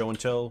beats Show and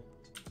Tell.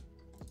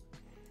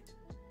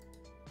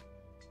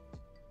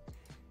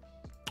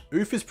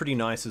 Oof is pretty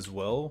nice as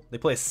well. They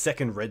play a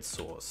second red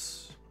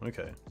source.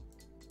 Okay.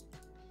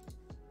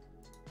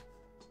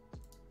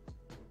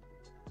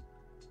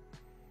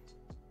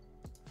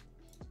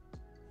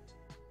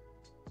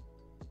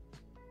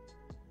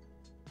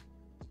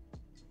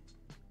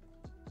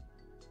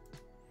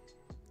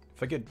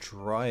 If I get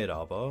Dryad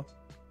Arbor,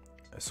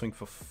 I swing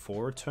for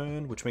 4 a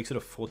turn, which makes it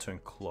a 4-turn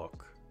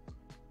clock.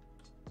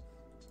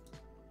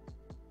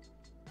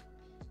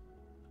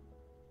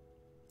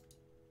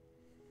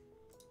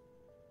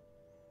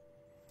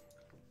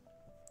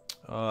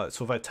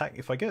 So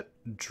if I get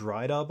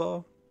Dryad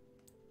Arbor,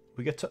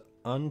 we get to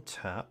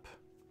untap,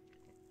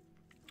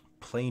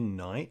 play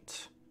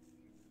Knight,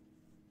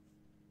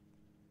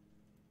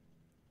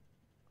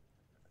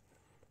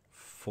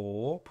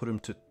 4, put him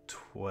to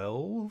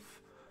 12,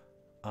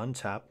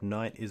 untap,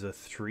 Knight is a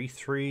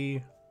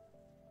 3/3.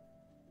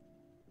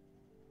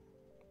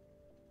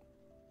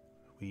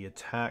 We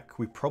attack,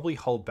 we probably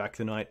hold back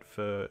the Knight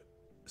for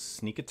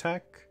sneak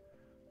attack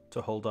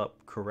to hold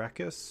up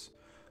Caracas.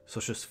 So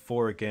it's just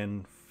 4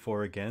 again,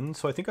 4 again.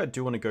 So I think I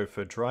do want to go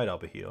for Dryad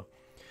Arbor here.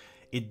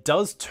 It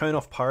does turn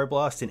off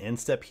Pyroblast in end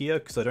step here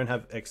because I don't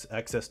have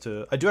access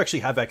to... I do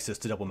actually have access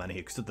to double mana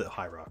here because of the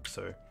Hierarch,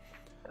 so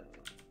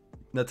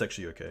that's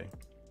actually okay.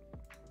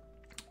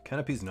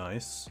 Canopy's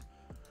nice.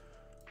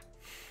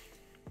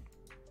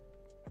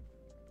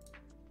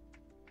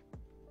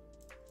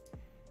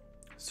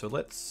 So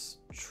let's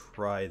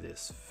try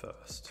this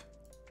first.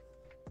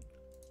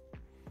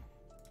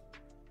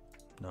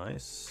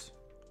 Nice.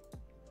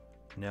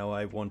 Now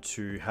I want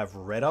to have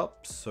red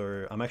up,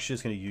 so I'm actually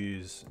just going to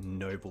use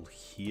Noble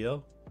here.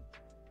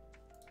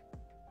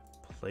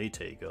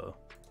 Playtaker.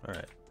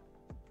 Alright.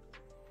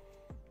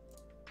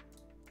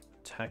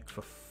 Attack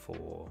for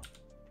 4.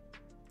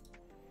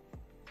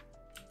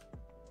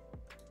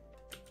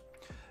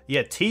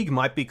 Yeah, Teeg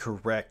might be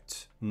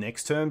correct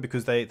next turn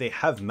because they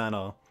have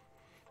mana.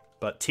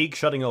 But Teeg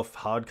shutting off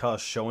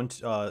hardcast show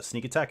and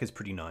sneak attack is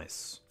pretty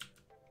nice.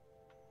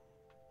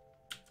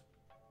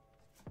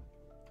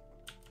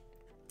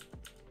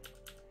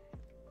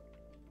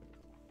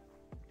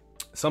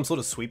 Some sort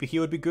of sweeper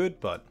here would be good,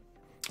 but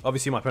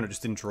obviously my opponent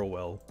just didn't draw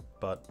well.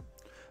 But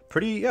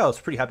I was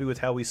pretty happy with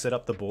how we set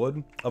up the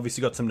board.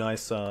 Obviously got some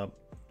nice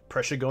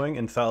pressure going,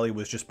 and Thalia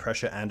was just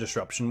pressure and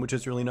disruption, which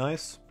is really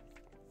nice.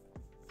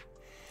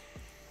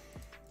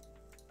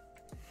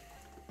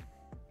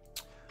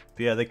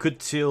 But yeah, they could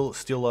steal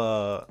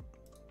a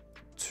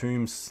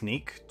Tomb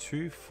Sneak.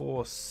 2,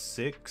 4,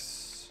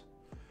 6.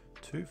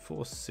 2,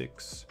 4,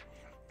 6.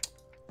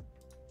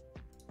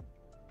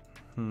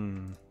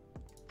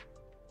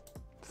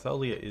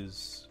 Thalia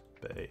is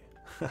Bay.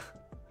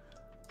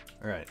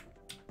 Alright.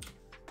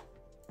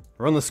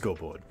 We're on the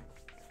scoreboard.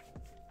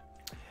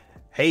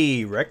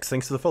 Hey Rex,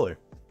 thanks for the follow.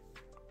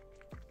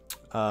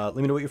 Let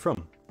me know where you're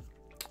from.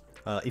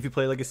 If you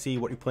play Legacy,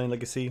 what you play in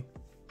Legacy.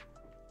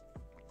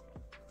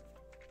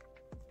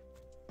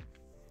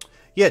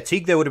 Yeah,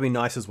 Teeg there would have been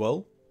nice as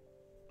well.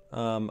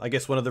 I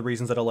guess one of the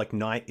reasons that I like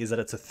Knight is that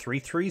it's a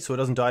 3/3, so it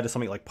doesn't die to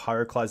something like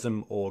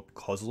Pyroclasm or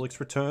Kozilek's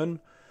Return,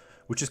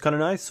 which is kind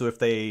of nice. So if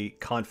they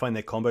can't find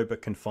their combo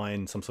but can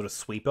find some sort of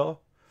sweeper,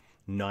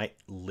 Knight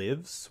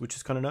lives, which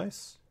is kind of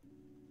nice.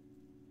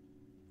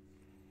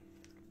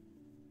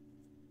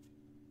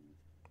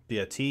 But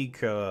yeah,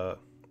 Teeg,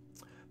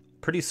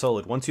 pretty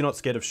solid. Once you're not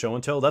scared of show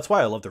and tell, that's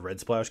why I love the red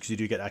splash, because you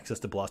do get access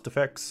to blast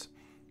effects.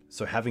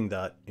 So having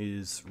that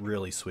is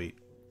really sweet.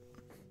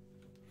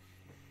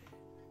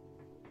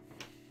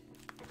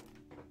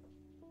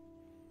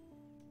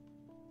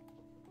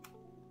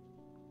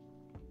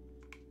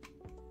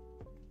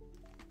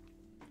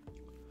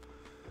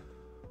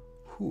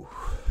 Whew.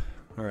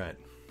 All right.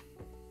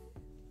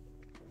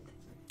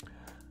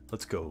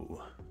 Let's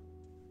go.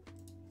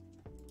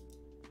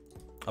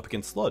 Up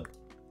against Slod.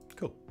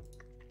 Cool.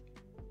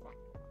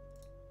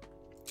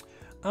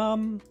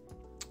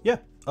 Yeah,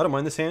 I don't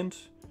mind this hand.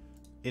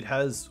 It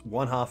has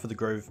one half of the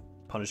Grove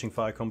Punishing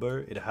Fire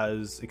combo. It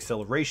has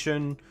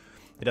acceleration.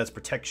 It has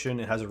protection.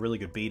 It has a really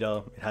good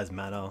beater. It has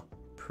mana.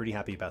 Pretty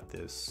happy about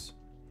this.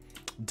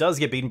 Does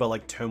get beaten by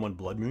like turn 1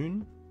 Blood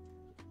Moon.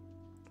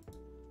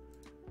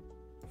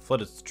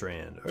 Flooded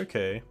Strand.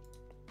 Okay.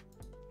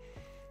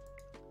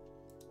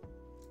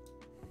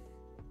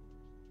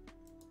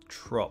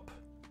 Trop.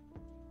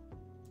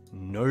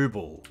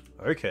 Noble.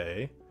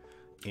 Okay.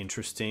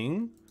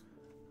 Interesting.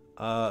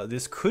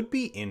 This could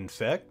be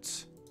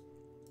Infect.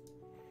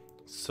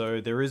 So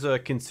there is a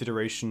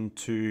consideration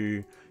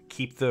to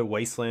keep the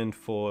Wasteland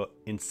for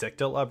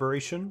Insectile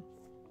Aberration.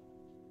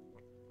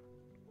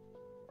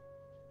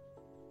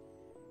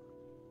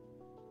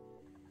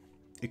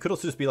 It could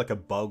also just be like a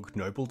bug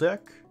Noble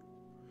deck.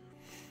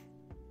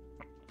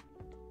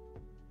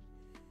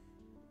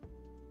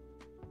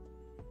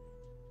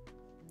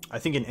 I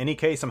think in any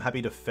case, I'm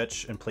happy to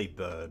fetch and play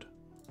Bird,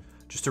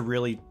 just to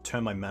really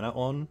turn my mana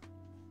on.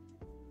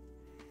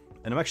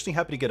 And I'm actually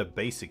happy to get a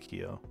basic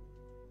here.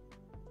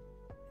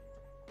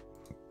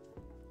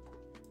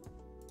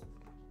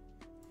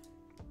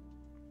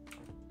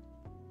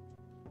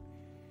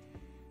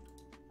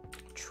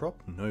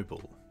 Trop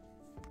Noble.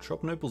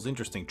 Trop Noble's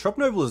interesting. Trop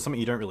Noble is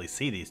something you don't really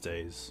see these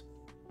days.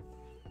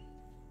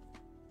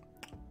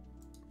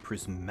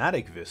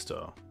 Prismatic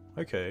Vista.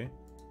 Okay.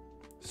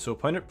 So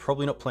opponent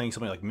probably not playing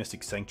something like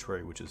Mystic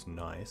Sanctuary, which is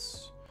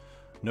nice.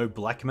 No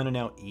black mana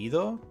now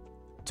either.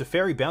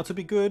 Teferi Bounce would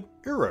be good.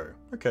 Uro.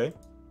 Okay.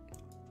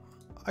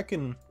 I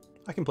can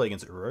play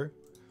against Uro.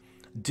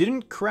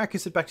 Didn't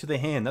Caracas it back to their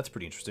hand. That's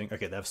pretty interesting.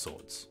 Okay, they have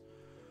swords.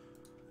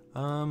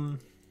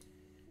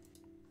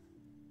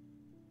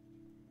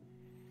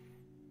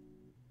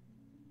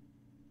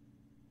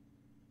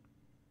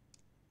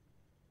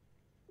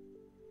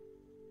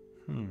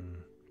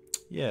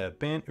 Yeah,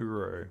 ban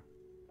Uro.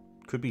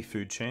 Could be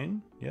Food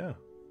Chain. Yeah.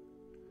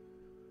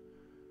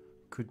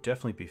 Could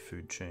definitely be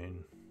Food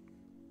Chain.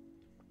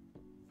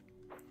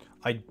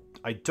 I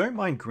don't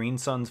mind Green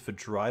Suns for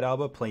Dried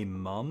Arbor. Play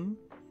Mum.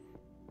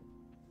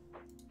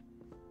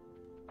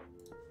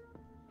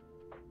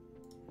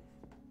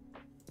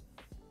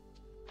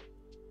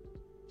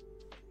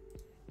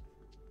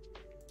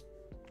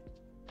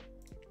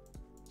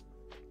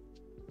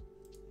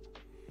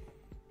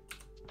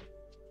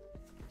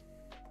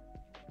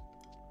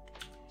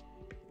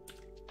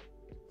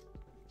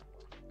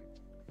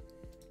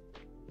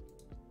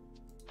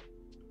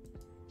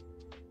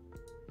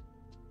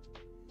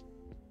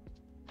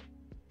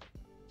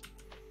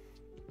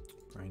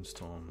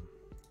 Brainstorm.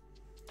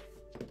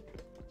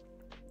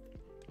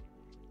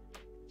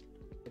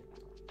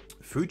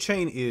 Food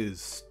Chain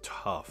is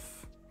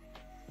tough.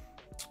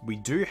 We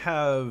do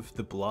have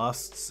the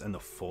Blasts and the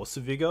Force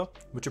of Vigor,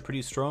 which are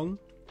pretty strong.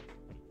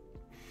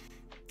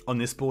 On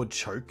this board,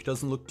 Choke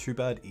doesn't look too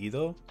bad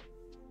either.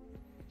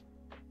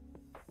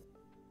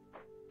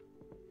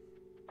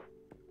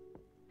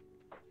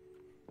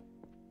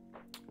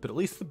 But at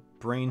least the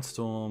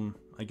Brainstorm,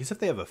 I guess if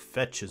they have a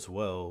fetch as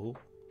well,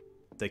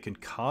 they can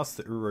cast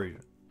the Uro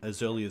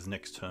as early as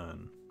next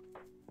turn.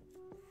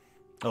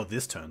 Oh,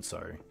 this turn,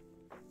 sorry.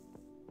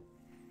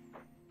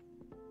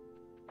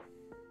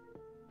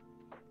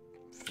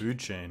 Food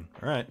Chain.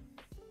 Alright.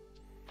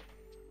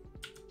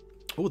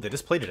 Oh, they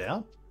just played it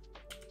out?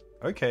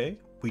 Okay.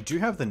 We do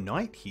have the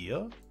Knight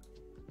here.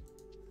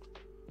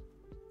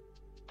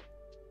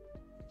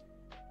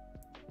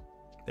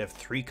 They have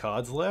 3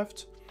 cards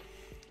left.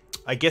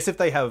 I guess if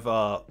they have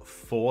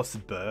Force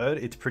Bird,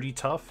 it's pretty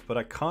tough, but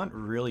I can't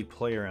really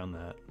play around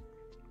that.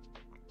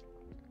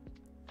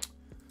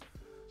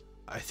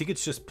 I think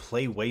it's just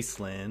play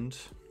Wasteland,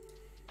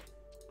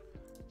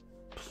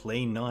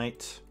 play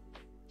Knight.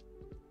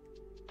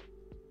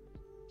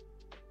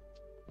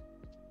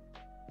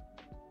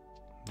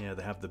 Yeah,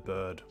 they have the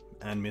Bird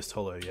and Mist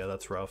Hollow. Yeah,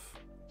 that's rough.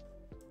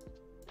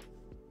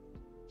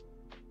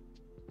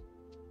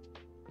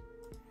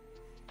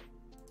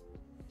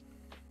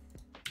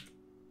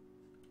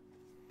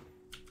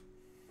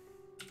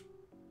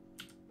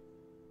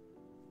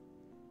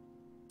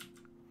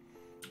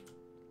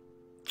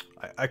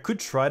 I could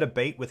try to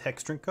bait with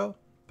Hex Drinker,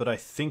 but I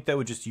think they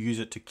would just use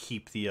it to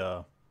keep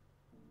the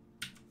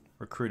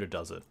Recruiter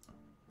does it.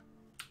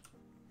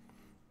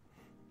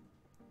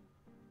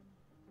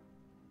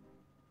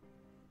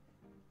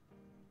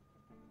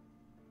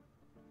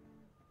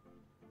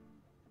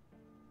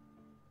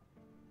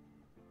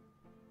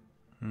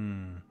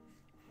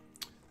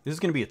 This is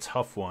going to be a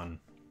tough one.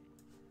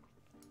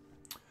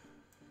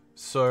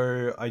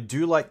 So I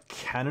do like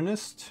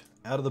Canonist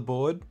out of the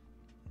board.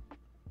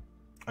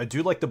 I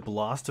do like the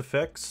blast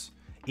effects,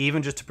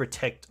 even just to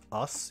protect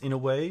us in a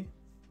way.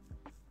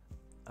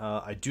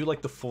 I do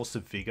like the Force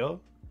of Vigor,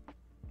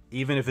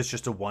 even if it's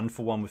just a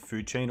 1-for-1 with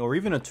Food Chain, or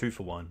even a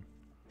 2-for-1.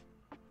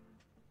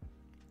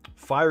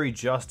 Fiery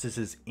Justice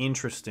is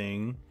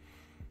interesting,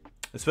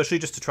 especially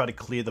just to try to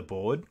clear the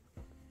board.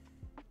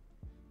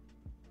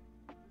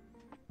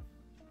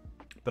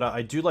 But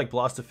I do like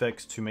blast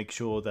effects to make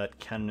sure that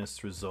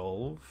Canonists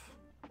resolve.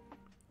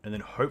 And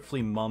then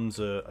hopefully mums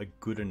are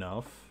good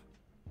enough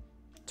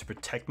to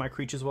protect my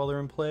creatures while they're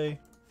in play.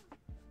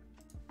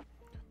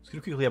 Just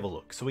gonna quickly have a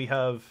look. So we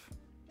have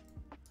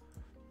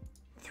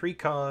 3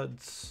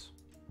 cards.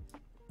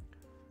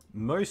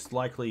 Most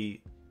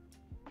likely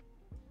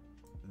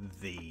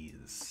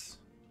these.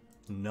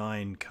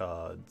 9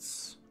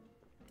 cards.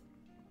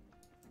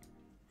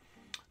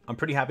 I'm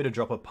pretty happy to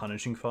drop a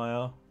Punishing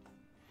Fire.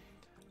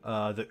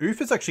 The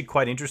Oof is actually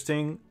quite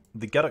interesting.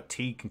 The Gaddock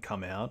Teeg can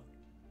come out.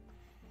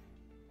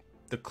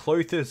 The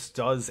Clothis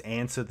does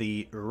answer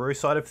the Uro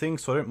side of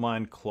things, so I don't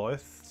mind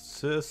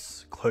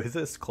Clothis.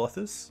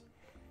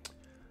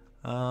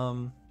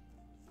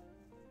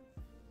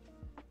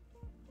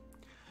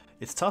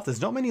 It's tough.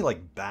 There's not many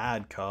like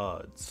bad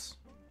cards.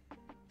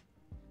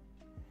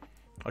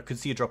 I could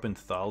see a drop in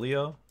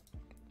Thalia,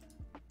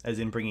 as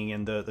in bringing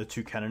in the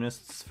 2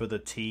 Canonists for the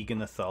Teeg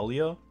and the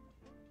Thalia.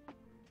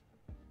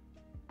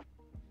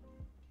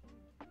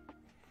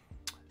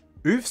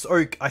 Oof's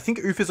okay. I think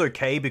Oof is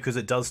okay because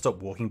it does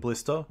stop Walking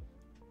Blister.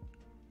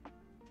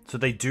 So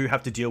they do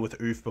have to deal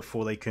with Oof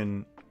before they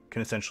can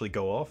essentially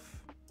go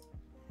off.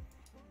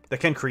 They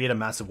can create a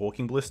massive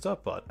Walking Blister,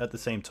 but at the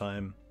same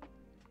time,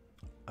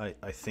 I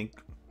think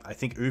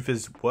Oof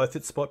is worth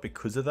its spot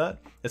because of that.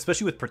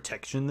 Especially with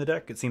protection in the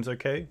deck, it seems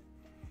okay.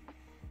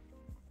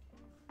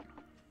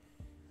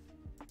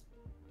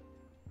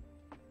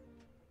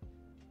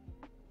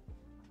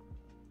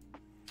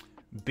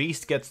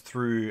 Beast gets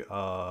through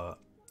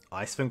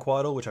Icewind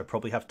Quietal, which I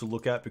probably have to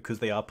look at because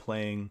they are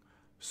playing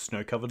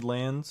snow-covered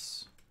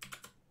lands.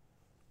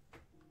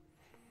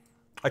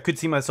 I could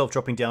see myself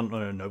dropping down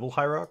on a Noble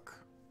Hierarch.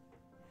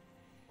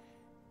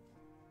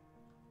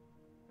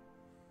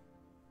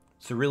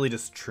 So really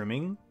just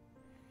trimming.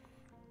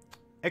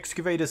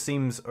 Excavator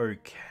seems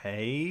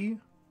okay.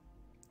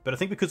 But I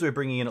think because we're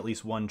bringing in at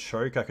least 1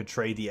 choke, I could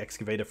trade the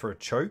Excavator for a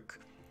choke.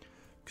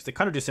 Because they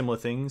kind of do similar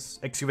things.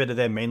 Excavator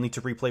there mainly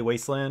to replay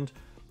Wasteland.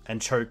 And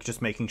choke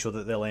just making sure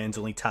that their lands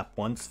only tap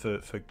once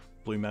for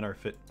blue mana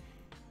if it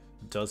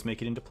does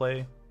make it into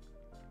play.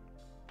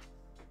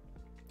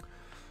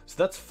 So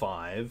that's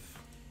 5.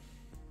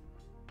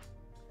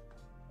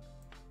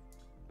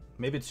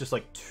 Maybe it's just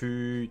like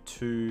 2,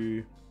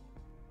 2.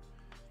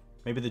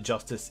 Maybe the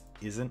Justice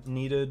isn't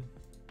needed.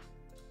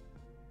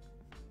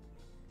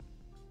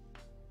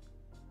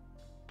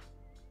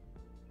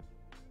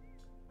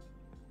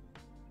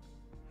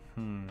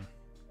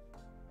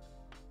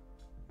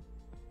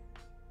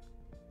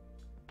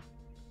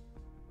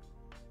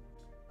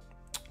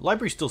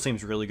 Library still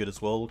seems really good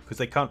as well, because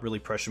they can't really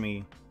pressure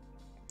me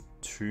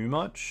too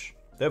much.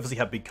 They obviously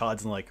have big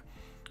cards in like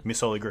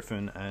Miss Holy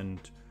Griffin and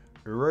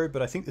Uro,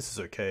 but I think this is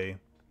okay.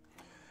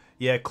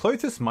 Yeah,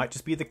 Clothis might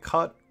just be the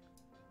cut,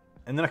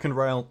 and then I can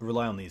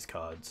rely on these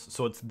cards.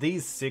 So it's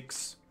these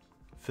 6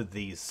 for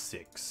these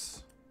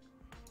 6.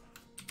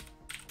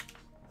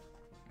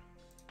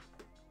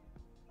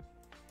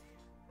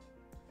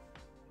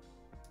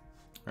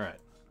 Alright.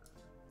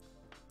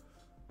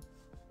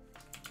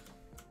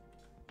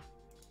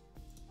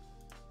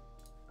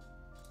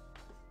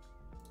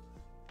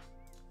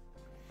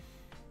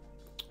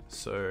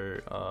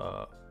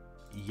 So,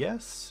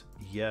 yes,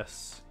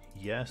 yes,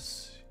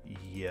 yes,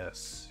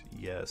 yes,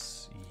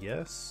 yes,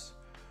 yes.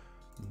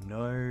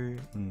 No,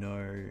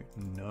 no,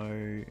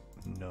 no,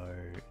 no,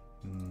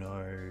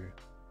 no.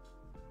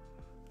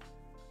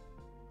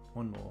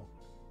 One more.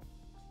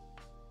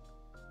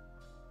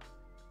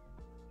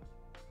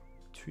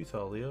 2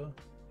 Thalia.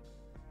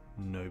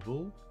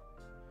 Noble.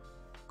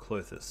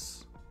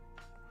 Clothis.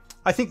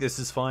 I think this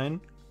is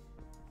fine.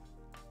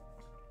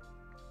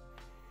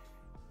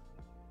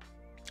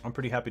 I'm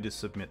pretty happy to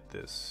submit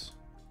this.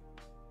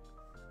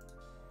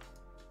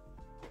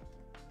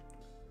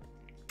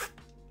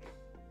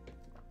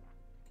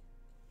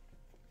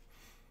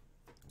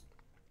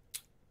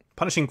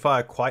 Punishing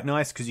Fire, quite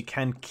nice, because you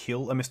can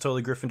kill a Mist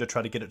Holy Griffin to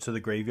try to get it to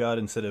the graveyard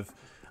instead of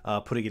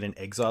putting it in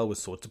exile with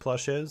Swords to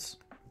Plowshares.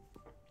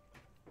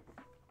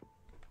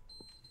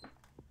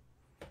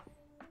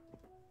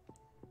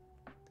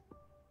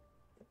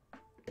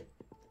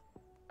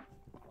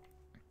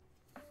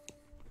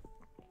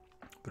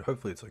 But but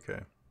hopefully it's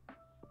okay.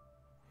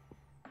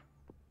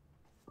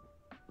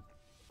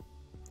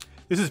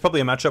 This is probably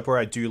a matchup where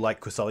I do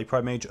like Qasali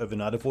Pride Mage over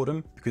Knight of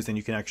Autumn, because then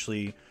you can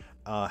actually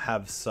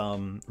have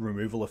some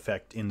removal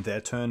effect in their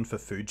turn for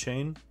Food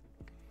Chain.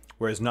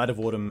 Whereas Knight of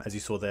Autumn, as you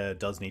saw there,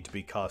 does need to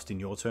be cast in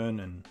your turn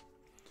and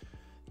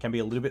can be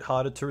a little bit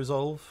harder to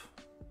resolve.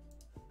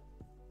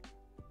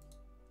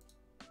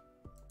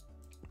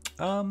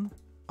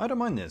 I don't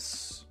mind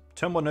this.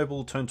 Turn 1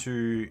 Noble, turn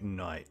 2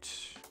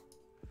 Knight.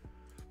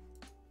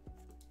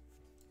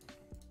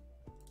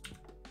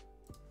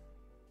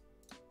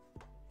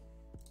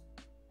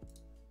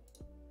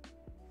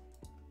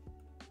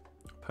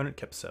 Opponent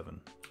kept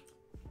 7.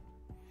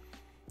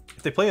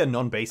 If they play a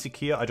non-basic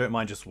here, I don't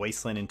mind just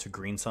Wasteland into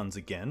Green Suns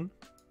again.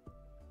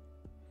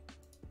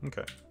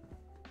 Okay.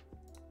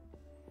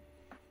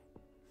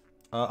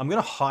 I'm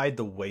going to hide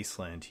the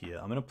Wasteland here.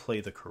 I'm going to play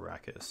the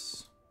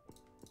Caracas.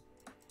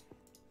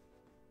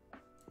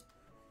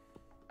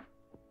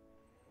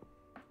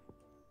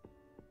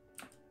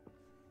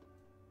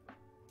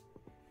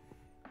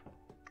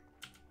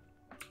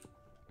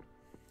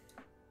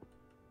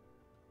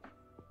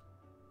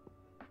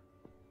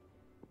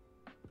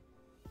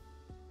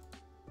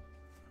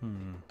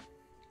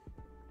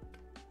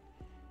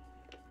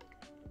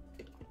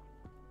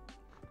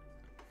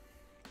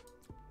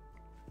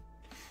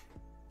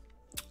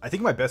 I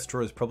think my best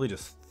draw is probably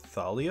just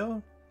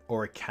Thalia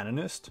or a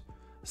Canonist,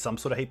 some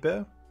sort of hate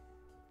bear.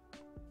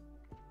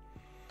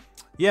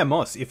 Yeah,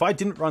 Moss. If I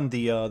didn't run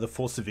the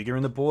Force of Vigor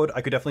in the board,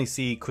 I could definitely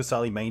see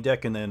Qasali main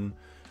deck and then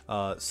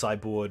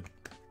sideboard.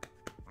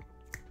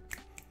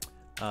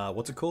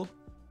 What's it called?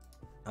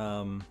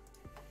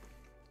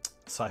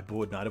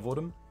 Sideboard Knight of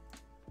Autumn.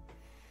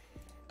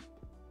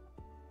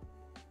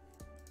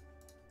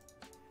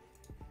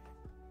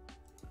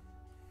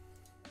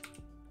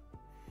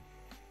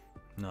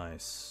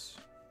 Nice.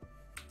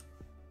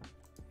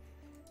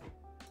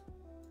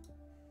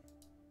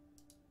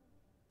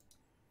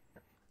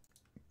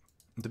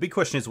 The big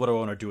question is what do I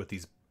want to do with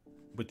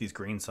these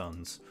Green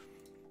Suns?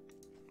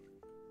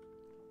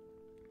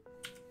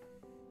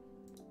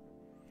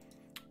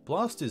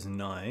 Blast is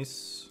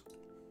nice.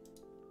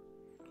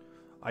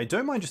 I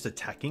don't mind just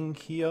attacking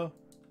here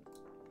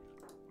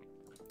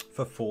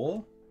for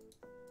 4.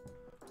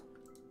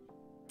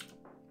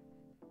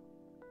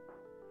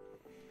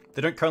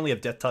 They don't currently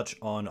have Death Touch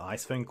on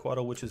Ice Fang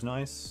Quaddle, which is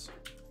nice.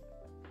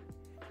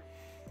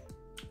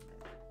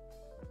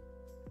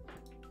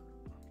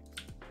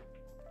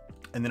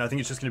 And then I think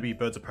it's just going to be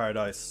Birds of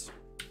Paradise,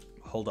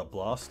 Hold Up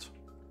Blast.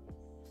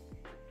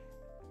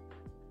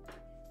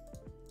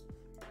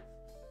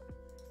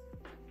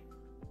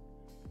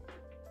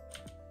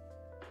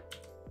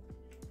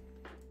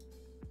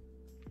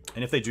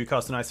 And if they do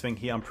cast an Ice Fang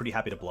here, I'm pretty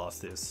happy to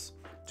blast this.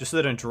 Just so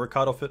they don't draw a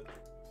card off it.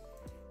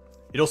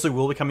 It also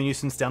will become a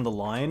nuisance down the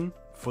line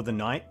for the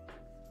Knight.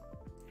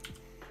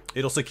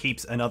 It also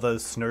keeps another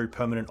Snow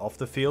permanent off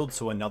the field,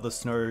 so another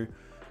Snow,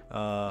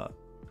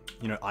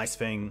 you know, Ice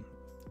Fang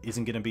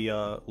isn't going to be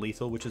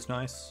lethal, which is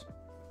nice.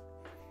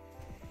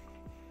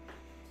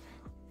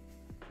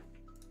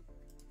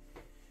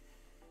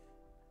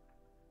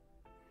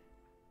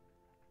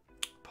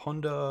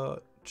 Ponder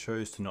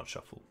chose to not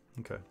shuffle.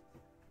 Okay.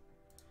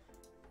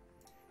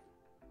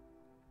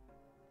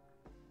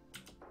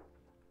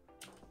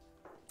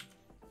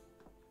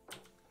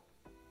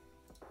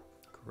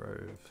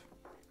 Grove.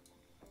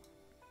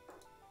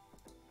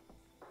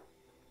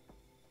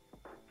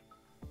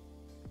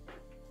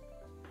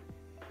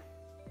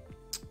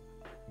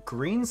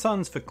 Green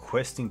Suns for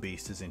Questing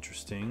Beast is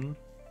interesting.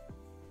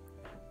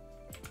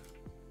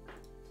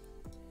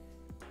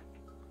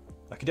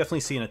 I could definitely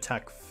see an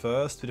attack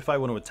first, but if I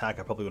want to attack,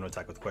 I probably want to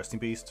attack with Questing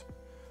Beast.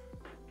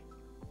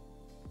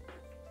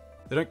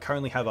 They don't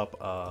currently have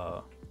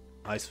up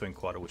Ice Fang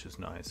Quaddle, which is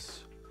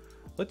nice.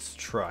 Let's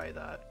try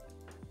that.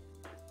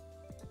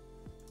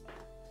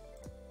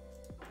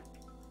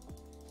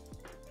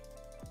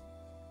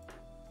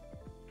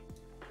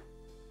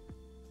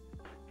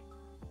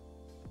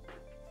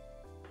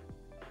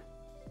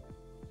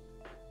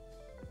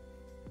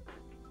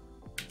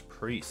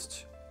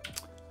 Priest.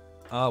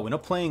 We're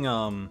not playing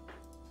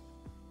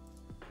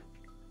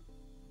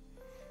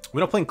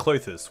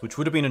Clothis, which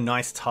would have been a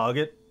nice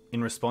target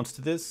in response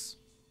to this.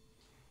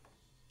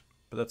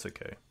 But that's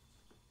okay.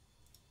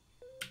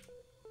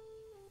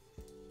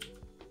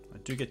 I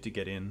do get to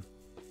get in.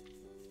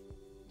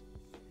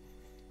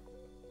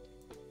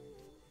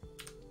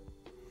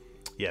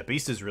 Yeah,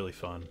 Beast is really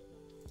fun.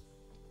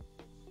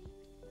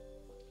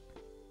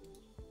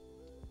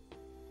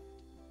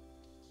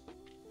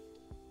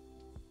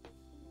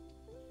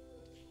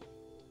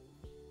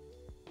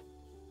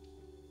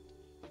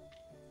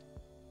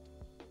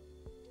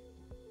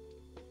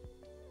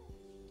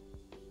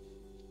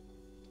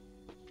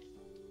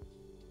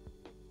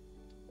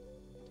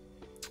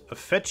 A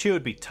fetch here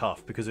would be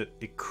tough because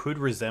it could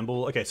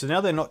resemble... Okay, so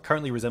now they're not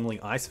currently resembling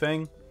Ice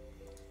Fang,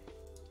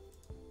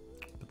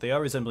 but they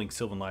are resembling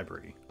Sylvan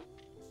Library.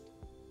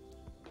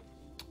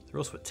 They're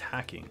also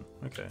attacking.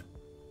 Okay.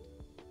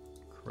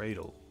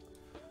 Cradle.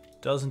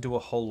 Doesn't do a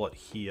whole lot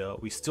here.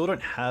 We still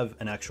don't have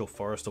an actual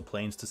forest or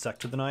plains to sack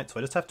to the night, so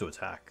I just have to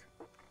attack.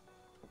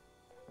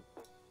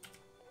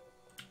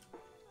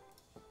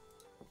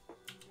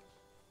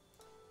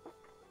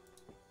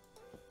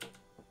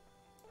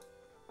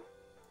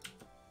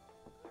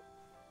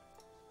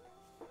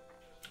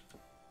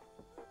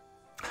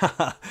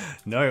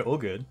 No, all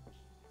good.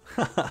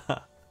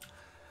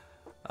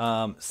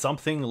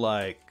 Something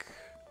like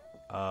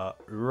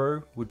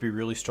Uro would be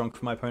really strong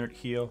for my opponent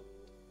here,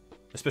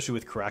 especially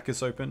with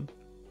Caracas open.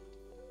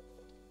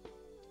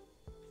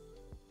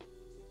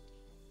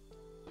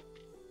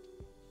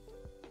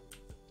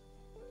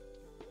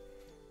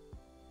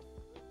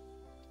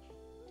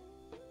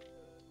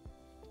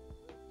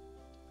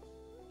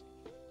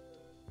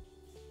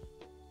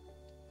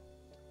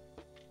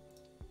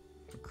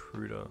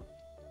 Recruiter.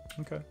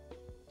 Okay.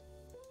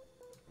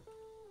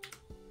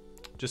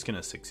 Just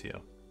gonna 6 here.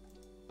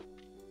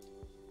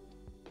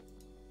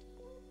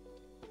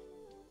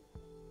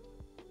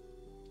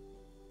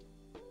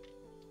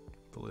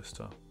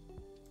 Ballista.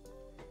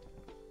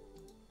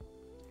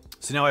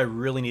 So now I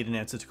really need an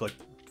answer to collect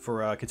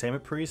for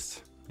Containment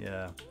Priest.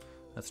 Yeah,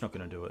 that's not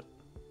gonna do it.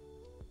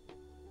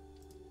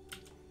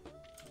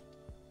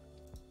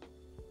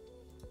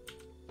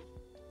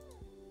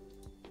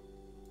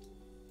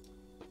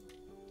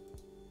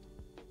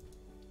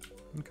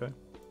 Okay.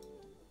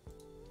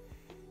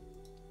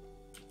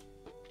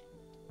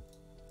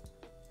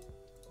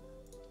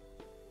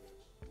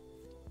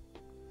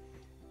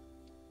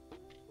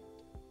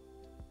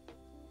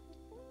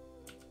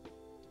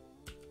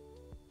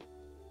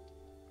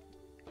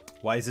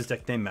 Why is this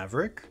deck named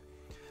Maverick?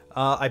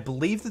 I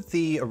believe that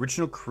the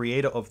original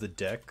creator of the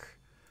deck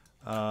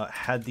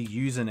had the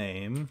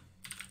username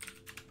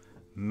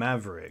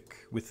Maverick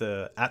with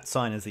the @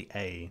 sign as the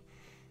A.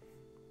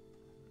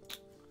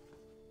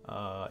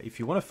 If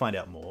you want to find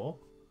out more,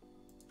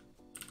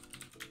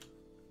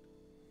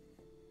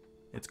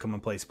 it's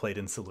commonplace played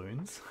in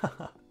saloons.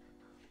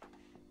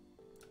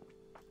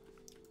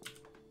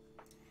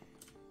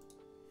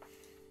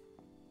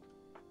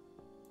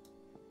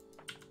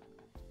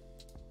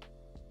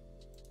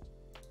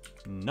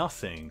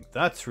 Nothing.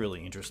 That's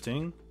really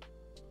interesting.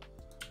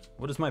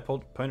 What is my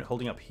opponent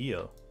holding up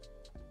here?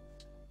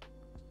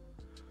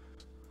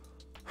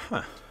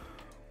 Huh.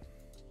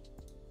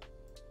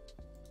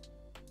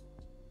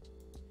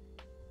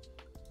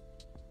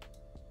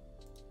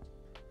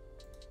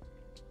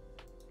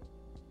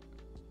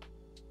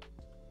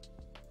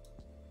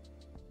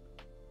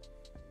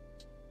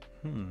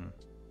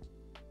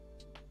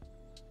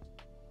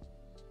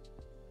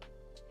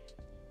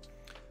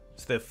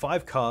 So there are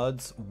 5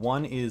 cards.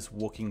 One is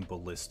Walking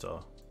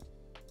Ballista.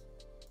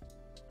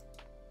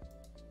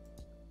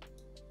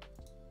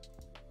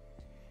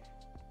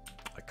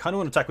 I kind of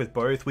want to attack with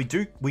both. We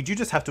do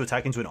just have to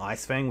attack into an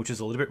Ice Fang, which is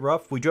a little bit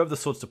rough. We do have the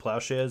Swords to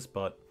Plowshares,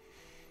 but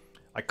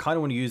I kind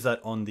of want to use that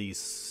on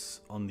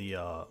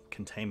the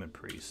Containment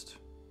Priest.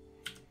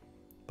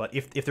 But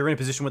if they're in a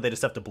position where they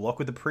just have to block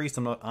with the Priest,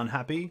 I'm not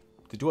unhappy.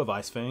 They do have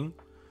Ice Fang.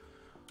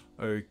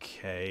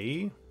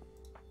 Okay.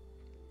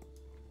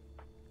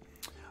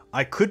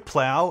 I could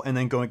plow and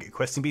then go and get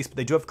Questing Beast, but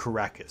they do have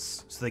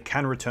Caracas, so they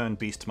can return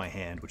Beast to my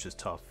hand, which is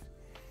tough.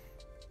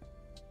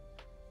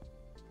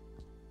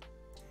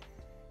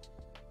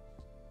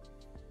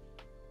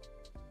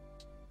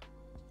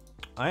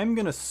 I am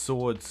going to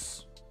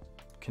Swords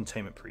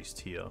Containment Priest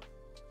here.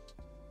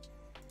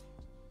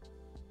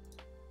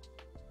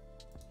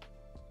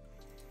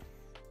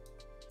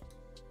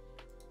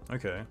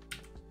 Okay.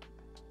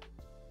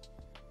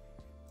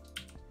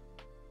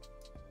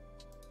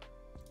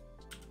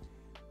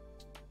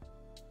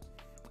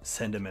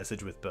 Send a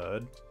message with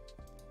bird.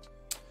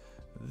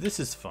 This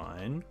is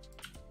fine.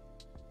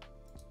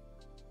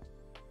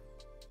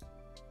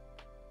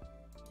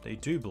 They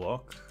do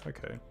block.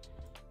 Okay.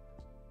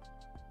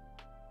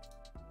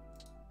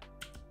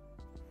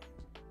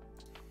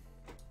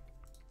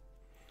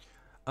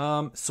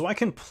 So I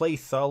can play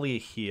Thalia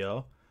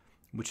here,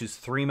 which is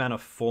 3 mana,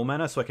 4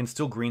 mana, so I can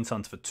still Green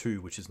Suns for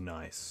 2, which is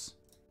nice.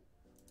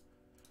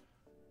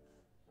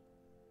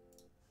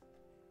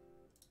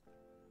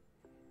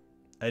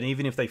 And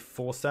even if they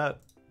force that,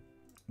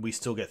 we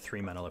still get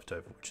 3 mana left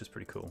over, which is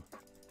pretty cool.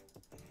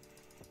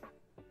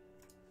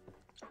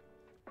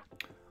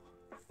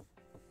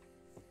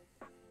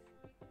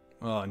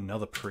 Oh,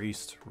 another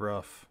Priest.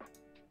 Rough.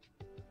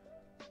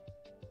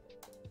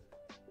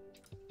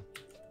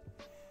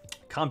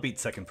 Can't beat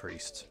second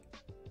Priest.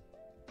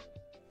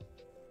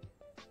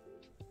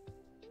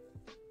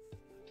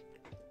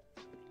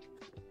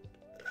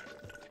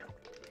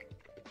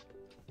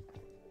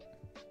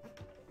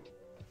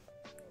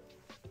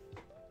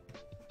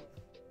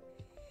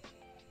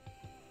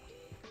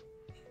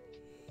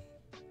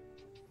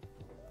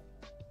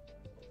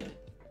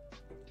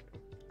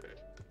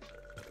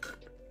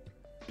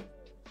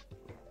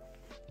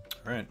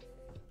 All right.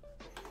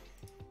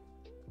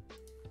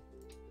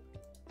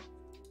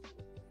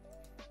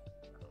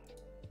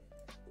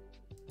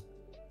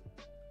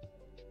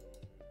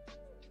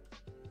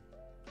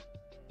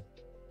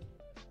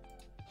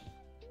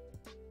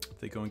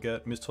 They go and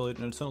get Mist-Toilet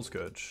and Eternal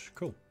Scourge.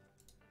 Cool.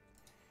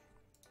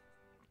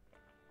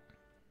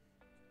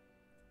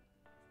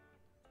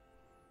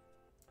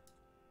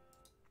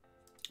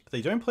 But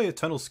they don't play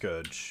Eternal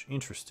Scourge.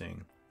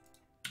 Interesting.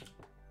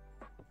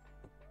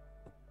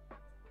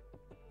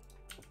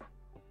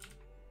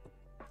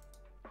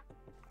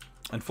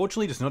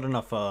 Unfortunately, there's not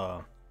enough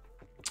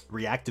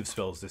reactive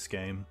spells this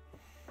game.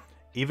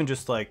 Even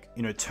just like,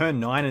 you know, turn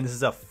 9 and this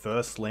is our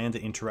first land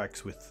that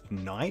interacts with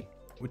Night,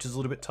 which is a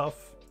little bit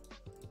tough.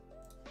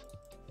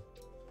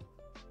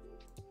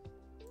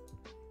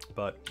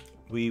 But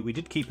we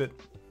did keep it.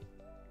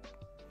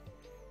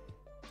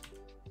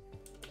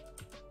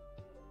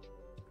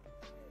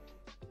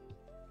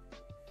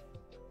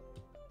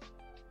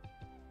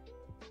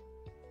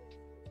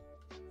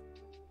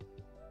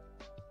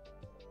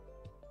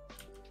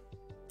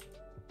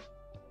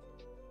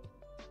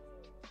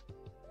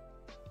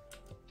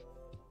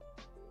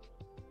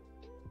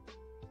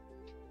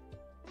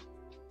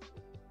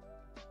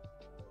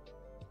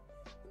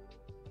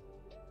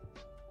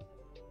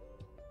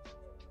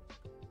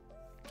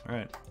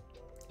 Alright,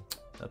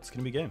 that's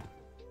gonna be game.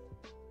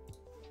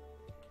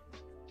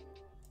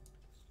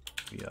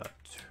 We are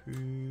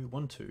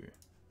 2-1-2.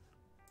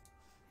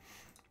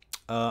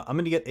 I'm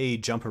gonna get a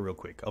jumper real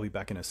quick. I'll be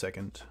back in a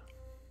second.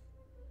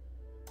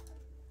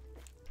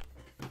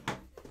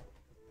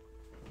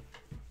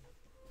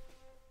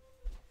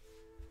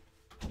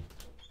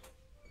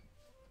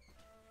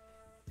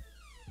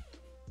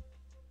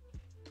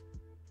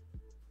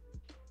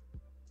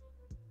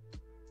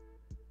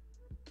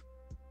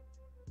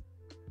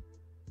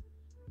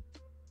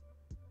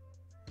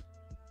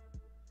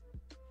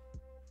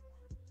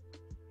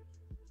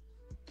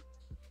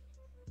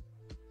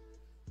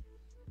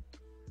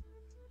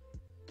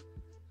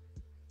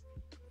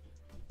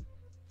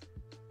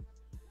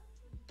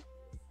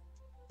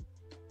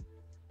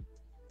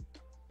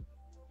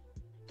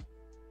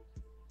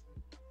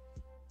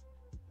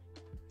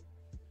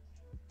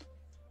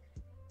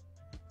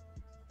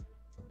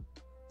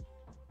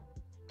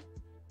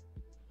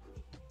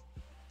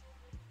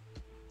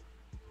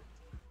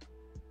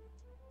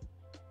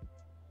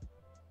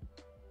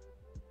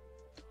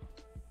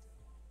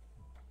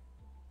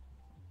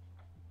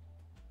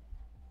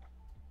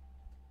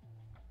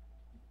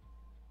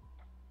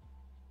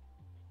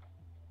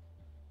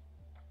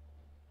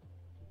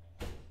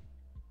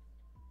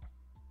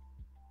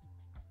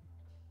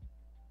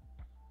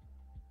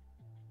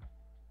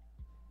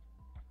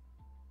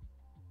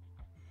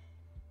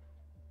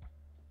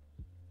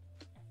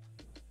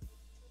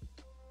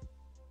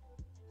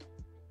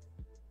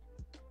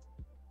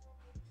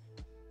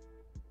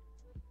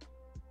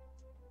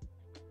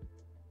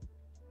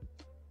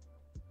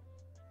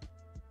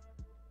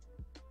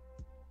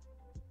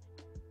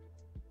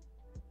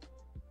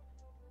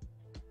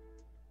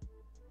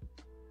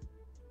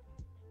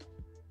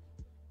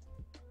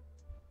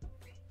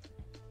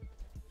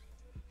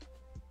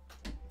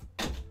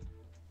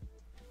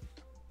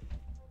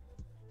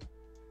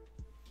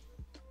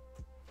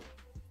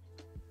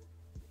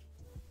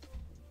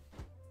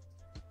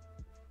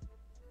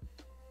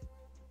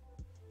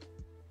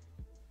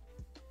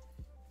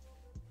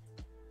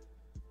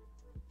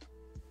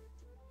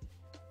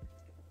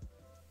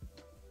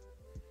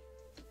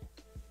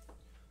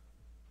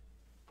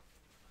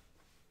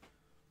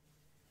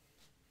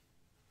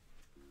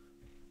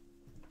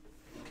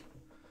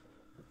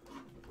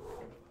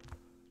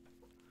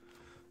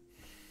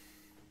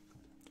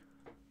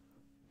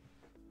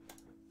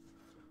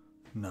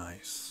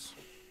 Nice.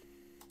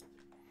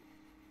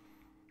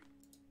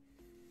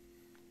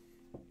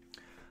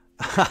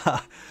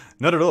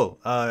 Not at all.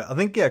 I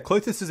think, yeah,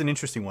 Clothis is an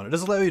interesting one. It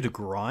does allow you to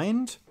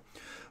grind,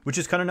 which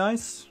is kind of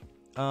nice.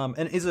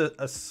 And is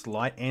a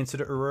slight answer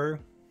to Uro.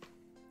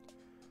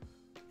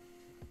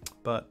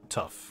 But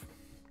tough.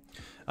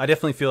 I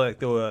definitely feel like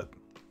there were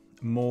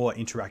more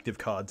interactive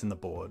cards in the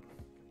board.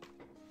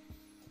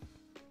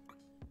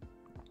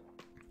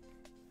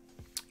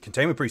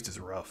 Containment Priest is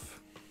rough.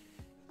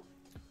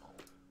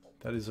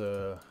 That is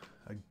a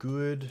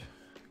good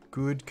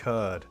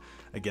card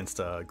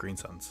against Green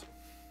Suns.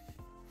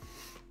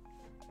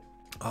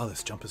 Oh,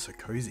 this jumper's so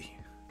cozy.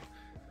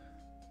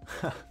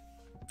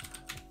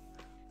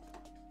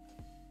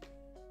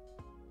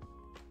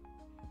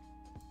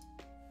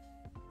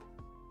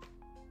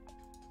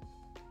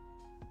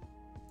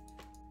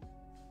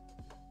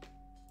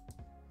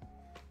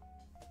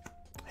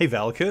 Hey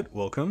Valakut,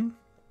 welcome.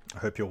 I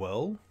hope you're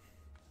well.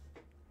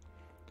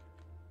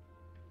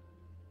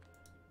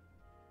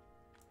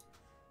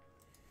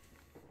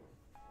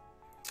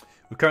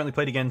 We currently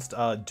played against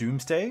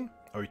Doomsday,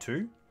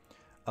 0-2.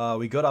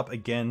 We got up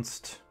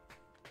against...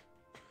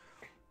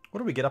 What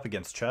did we get up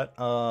against, chat?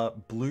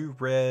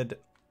 Blue-Red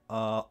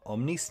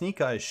Omni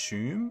Sneak, I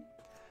assume.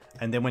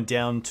 And then went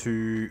down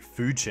to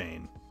Food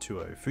Chain,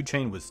 2-0. Food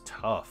Chain was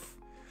tough.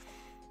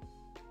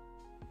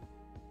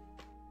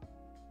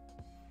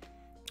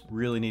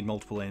 Really need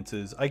multiple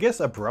answers. I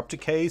guess Abrupt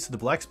Decay, so the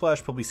Black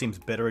Splash probably seems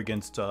better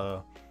against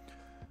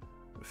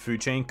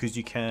food chain because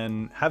you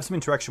can have some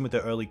interaction with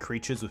the early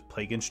creatures with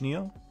Plague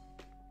Engineer.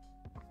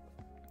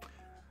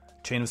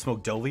 Chain of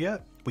Smoke Delver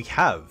yet? We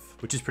have,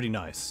 which is pretty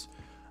nice.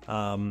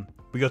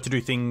 We got to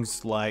do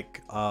things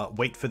like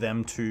wait for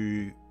them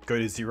to go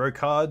to 0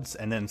 cards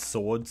and then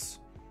swords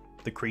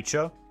the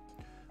creature,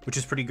 which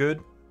is pretty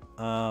good.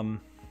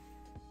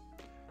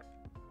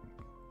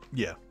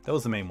 Yeah, that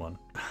was the main one.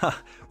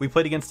 We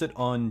played against it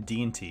on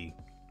D&T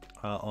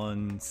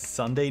on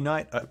Sunday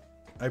night,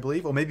 I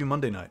believe, or maybe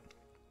Monday night.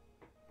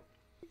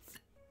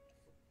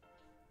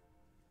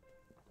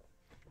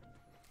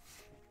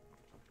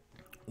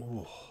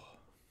 Ooh.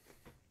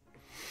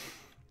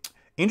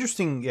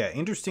 Interesting, yeah,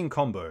 interesting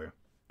combo.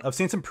 I've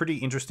seen some pretty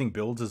interesting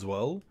builds as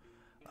well.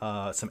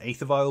 Some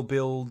Aether Vial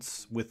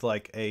builds with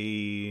like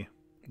a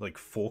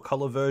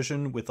 4-color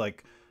version with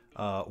like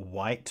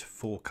white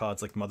for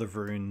cards like Mother of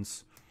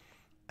Runes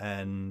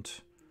and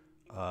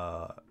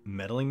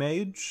Meddling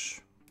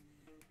Mage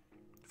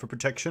for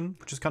protection,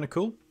 which is kind of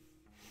cool.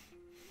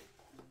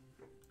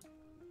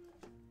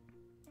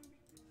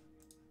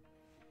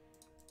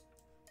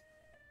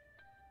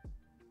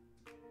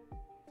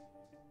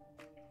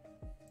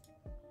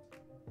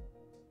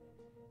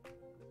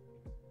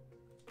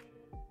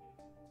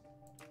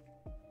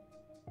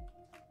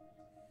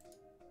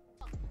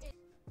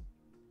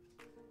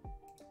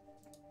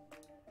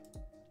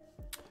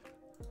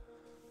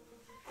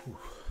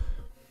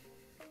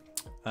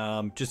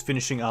 Just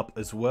finishing up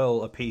as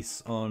well a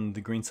piece on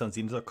the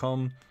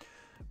greensunzenith.com,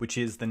 which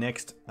is the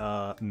next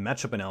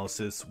matchup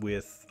analysis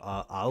with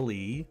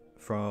Ali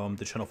from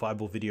the Channel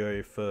Fireball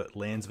video for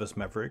Lands vs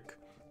Maverick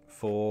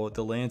for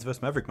the Lands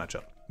vs Maverick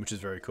matchup, which is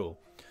very cool.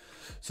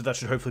 So that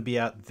should hopefully be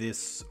out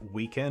this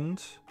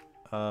weekend,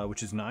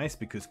 which is nice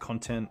because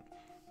content,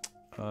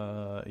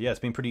 yeah, it's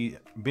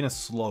been a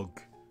slog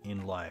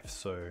in life.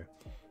 So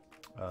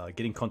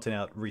getting content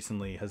out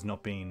recently has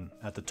not been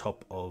at the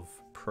top of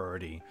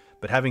priority,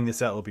 but having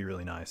this out will be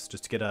really nice,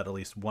 just to get out at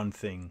least one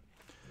thing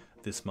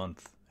this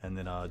month, and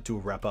then do a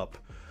wrap up,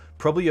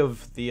 probably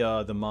of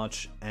the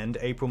March and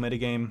April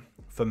metagame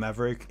for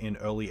Maverick in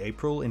early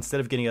April, instead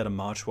of getting out a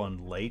March one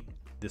late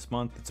this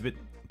month. It's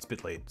a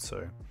bit late,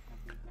 so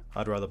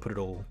I'd rather put it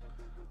all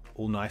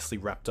nicely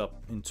wrapped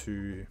up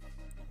into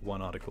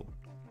one article.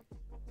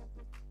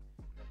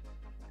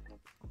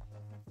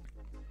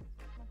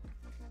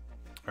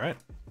 All right,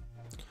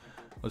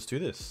 let's do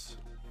this.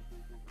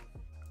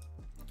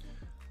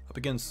 Up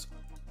against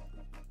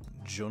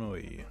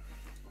Jonoi.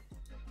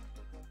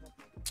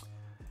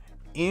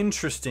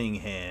 Interesting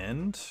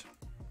hand.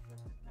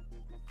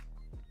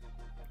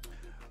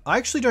 I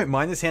actually don't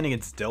mind this hand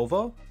against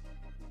Delver.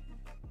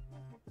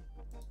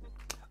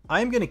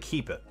 I am going to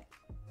keep it.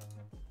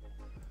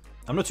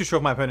 I'm not too sure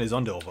if my opponent is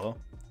on Delver,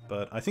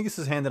 but I think this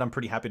is a hand that I'm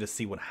pretty happy to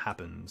see what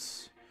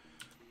happens.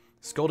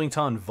 Scalding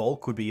Tarn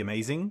Volk would be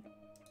amazing.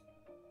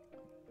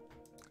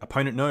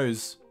 Opponent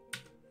knows.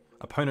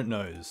 Opponent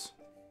knows.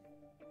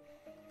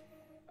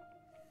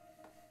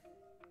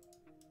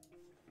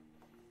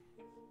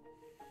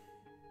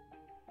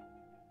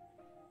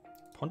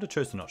 Ponder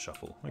chose to not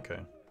shuffle. Okay.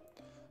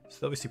 So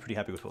they're obviously pretty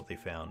happy with what they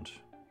found.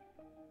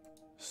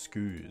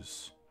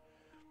 Scoos.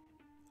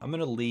 I'm going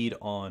to lead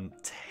on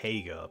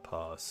Taiga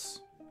pass.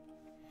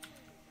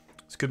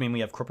 This could mean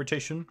we have crop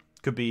rotation.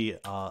 Could be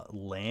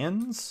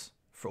lands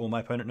for all my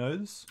opponent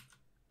knows.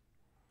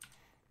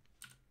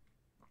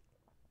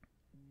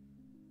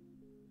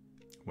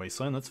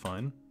 Wasteland, that's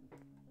fine.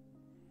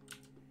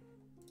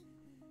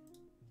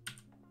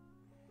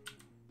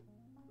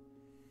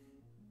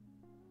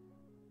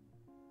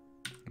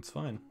 It's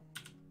fine.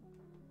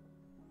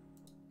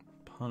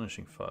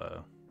 Punishing Fire.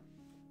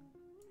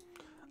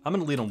 I'm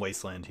going to lead on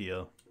Wasteland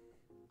here.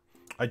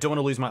 I don't want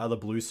to lose my other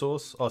blue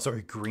source. Oh,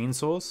 sorry, green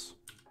source.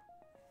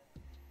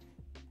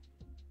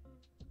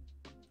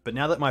 But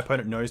now that my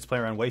opponent knows to play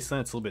around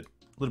Wasteland, it's a little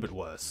bit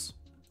worse.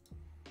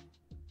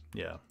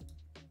 Yeah.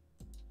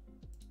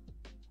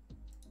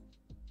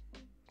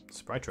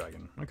 Sprite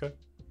Dragon, okay.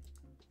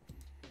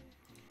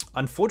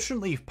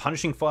 Unfortunately,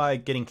 Punishing Fire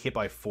getting hit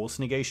by Force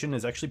Negation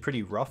is actually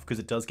pretty rough because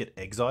it does get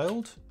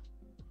exiled.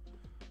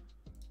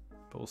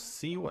 But we'll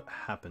see what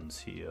happens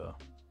here.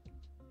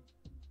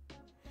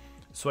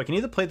 So I can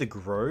either play the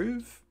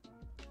Grove,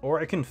 or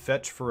I can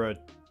fetch for a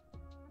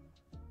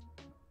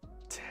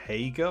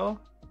Taiga.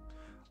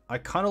 I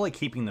kind of like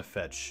keeping the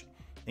fetch,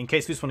 in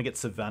case we just want to get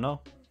Savannah.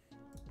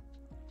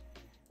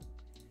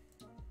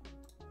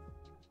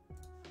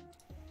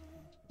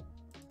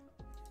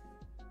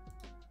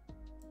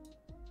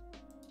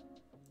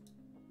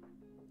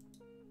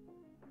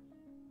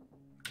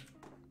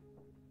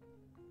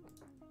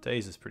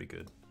 Daze is pretty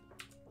good.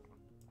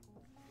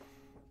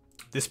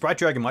 This Sprite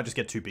Dragon might just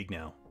get too big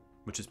now,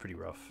 which is pretty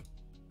rough.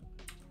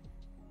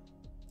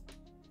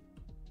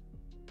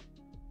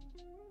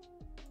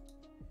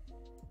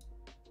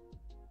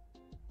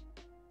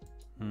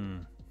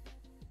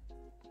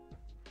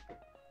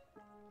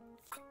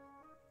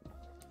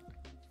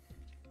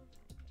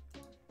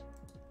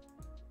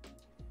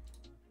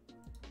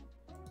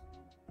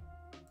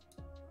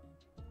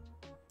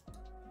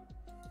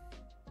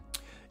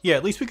 Yeah,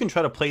 at least we can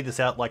try to play this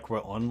out like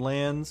we're on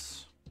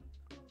lands.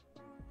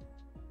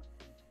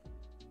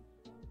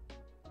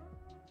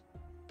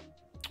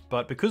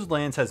 But because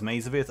lands has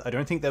Mazavith, I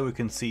don't think they would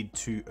concede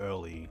too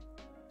early.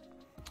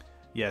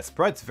 Yeah,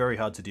 Sprite's very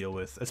hard to deal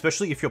with,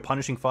 especially if you're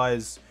punishing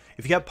fires.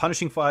 If you have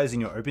punishing fires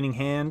in your opening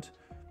hand,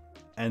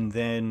 and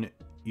then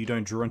you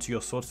don't draw into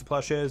your swords to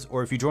plowshares,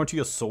 or if you draw into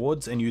your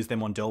swords and use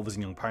them on delvers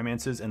and young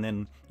pyromancers, and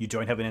then you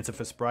don't have an answer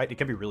for Sprite, it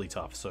can be really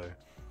tough. So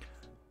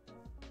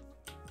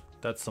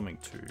that's something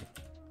to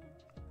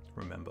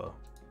remember.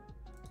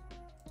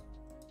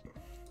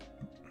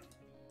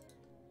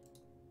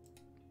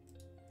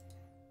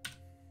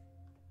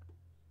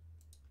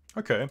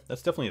 Okay,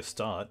 that's definitely a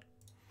start.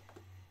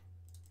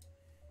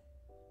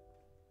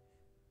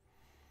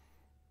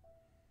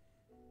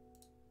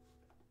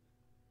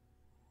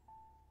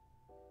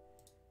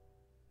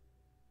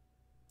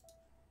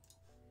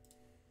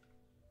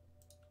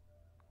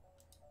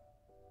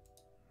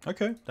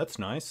 Okay, that's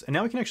nice. And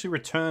now we can actually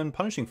return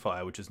Punishing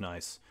Fire, which is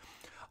nice.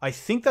 I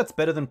think that's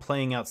better than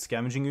playing out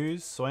Scavenging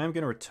Ooze, so I am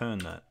going to return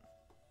that.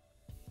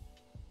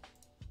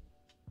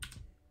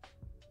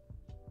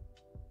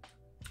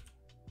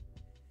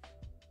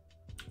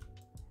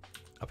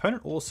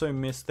 Opponent also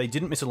missed... They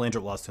didn't miss a land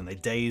drop last turn. They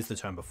dazed the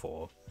turn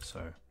before,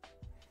 so...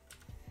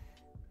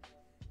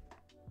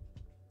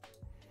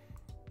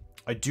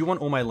 I do want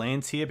all my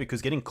lands here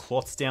because getting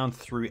cloths down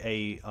through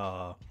a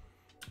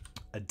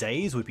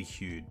daze would be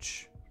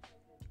huge.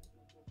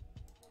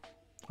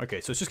 Okay,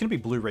 so it's just going to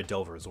be blue-red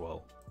Delver as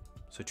well.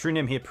 So True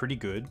Name here, pretty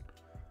good.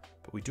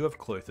 But we do have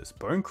Clothis.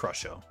 Bone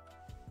Crusher.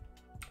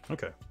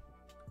 Okay.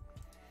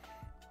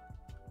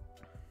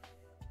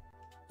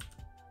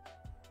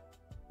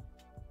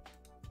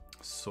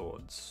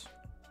 Swords.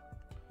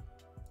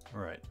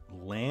 Alright,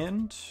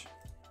 land.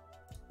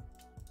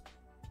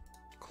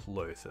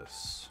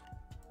 Clothis.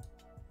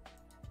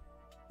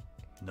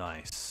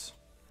 Nice.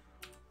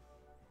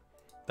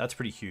 That's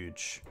pretty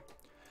huge.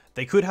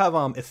 They could have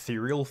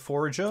Ethereal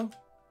Forager,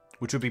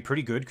 which would be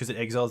pretty good because it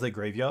exiles their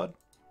graveyard.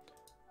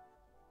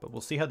 But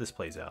we'll see how this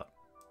plays out.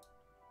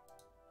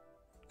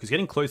 Because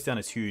getting close down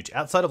is huge.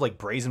 Outside of like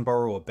Brazen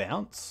Borrow or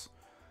Bounce,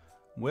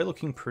 we're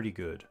looking pretty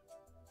good.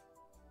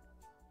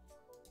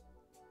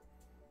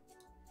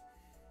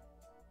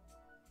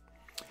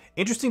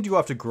 Interesting to go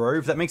after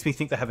Grove. That makes me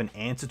think they have an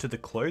answer to the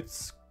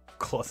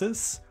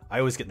Clothis. I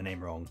always get the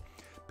name wrong.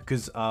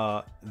 Because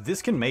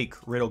this can make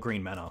red or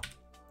green mana.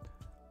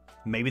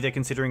 Maybe they're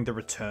considering the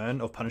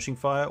return of Punishing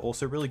Fire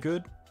also really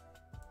good.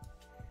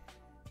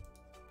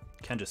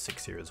 Can just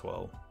 6 here as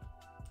well.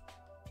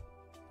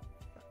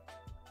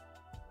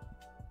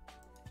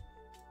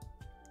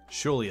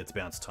 Surely it's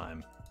bounce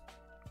time.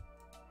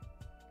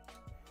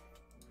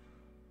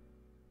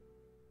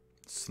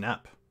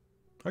 Snap.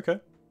 Okay.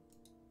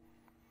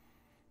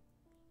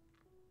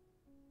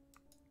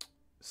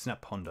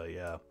 Snap Ponder,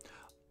 yeah.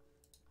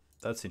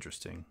 That's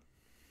interesting.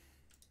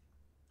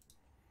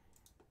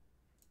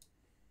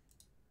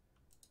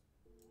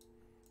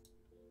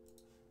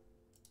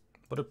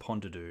 What did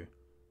Ponder do?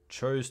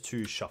 Chose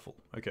to shuffle.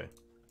 Okay.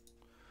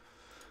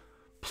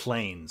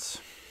 Plains.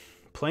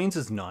 Plains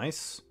is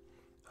nice.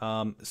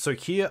 So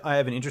here I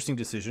have an interesting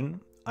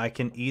decision. I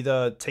can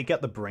either take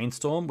out the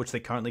Brainstorm, which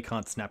they currently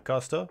can't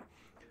Snapcaster.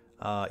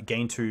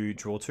 Gain 2,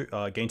 draw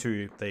 2. Gain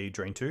 2, they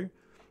drain 2.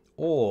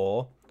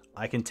 Or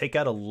I can take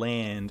out a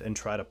land and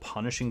try to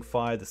Punishing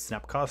Fire the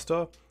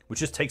Snapcaster, which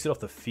just takes it off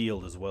the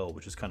field as well,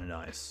 which is kind of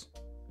nice.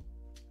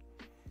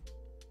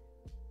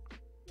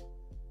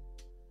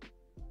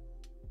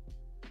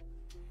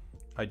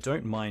 I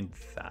don't mind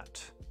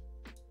that.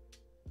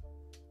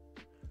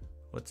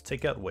 Let's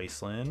take out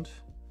Wasteland.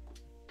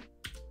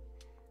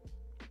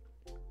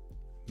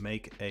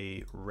 Make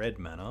a red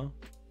mana.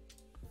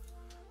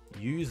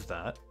 Use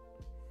that.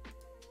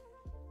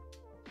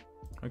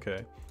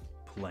 Okay.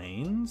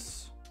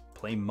 Plains.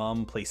 Play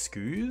Mum, play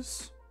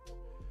Skoos.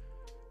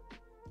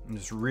 And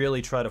just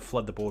really try to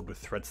flood the board with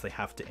threats they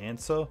have to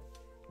answer.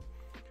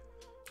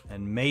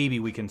 And maybe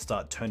we can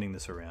start turning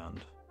this around.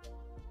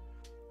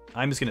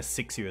 I'm just going to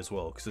 6 here as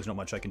well, because there's not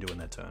much I can do in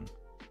that turn.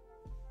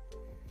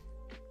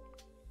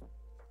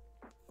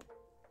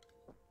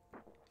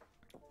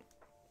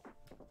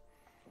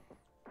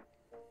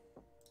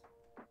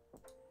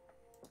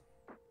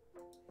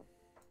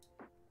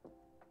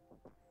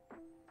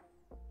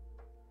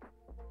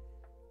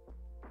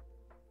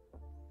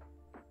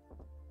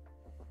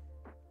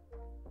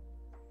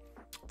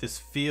 This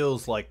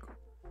feels like...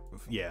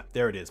 Yeah,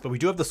 there it is. But we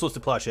do have the Swords to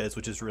Plowshares,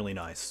 which is really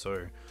nice,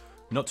 so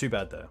not too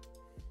bad there.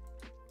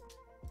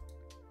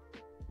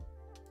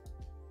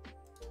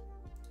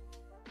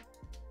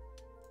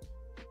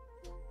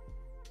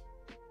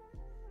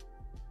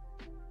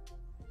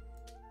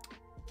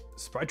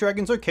 Sprite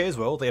Dragon's okay as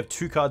well. They have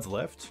 2 cards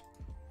left.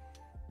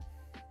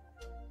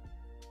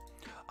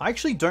 I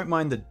actually don't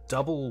mind the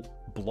double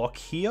block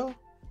here.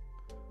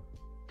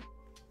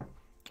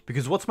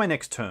 Because what's my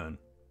next turn?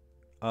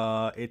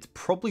 It's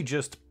probably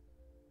just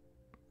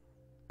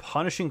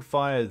Punishing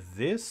Fire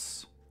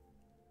this.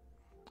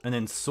 And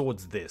then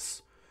Swords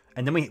this.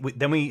 And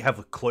then we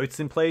have Cloths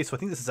in play, so I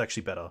think this is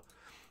actually better.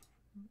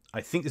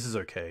 I think this is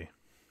okay.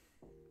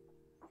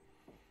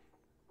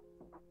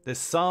 There's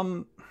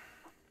some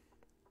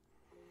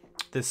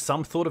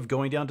thought of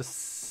going down to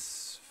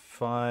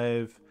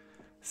 5,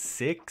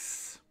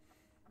 6.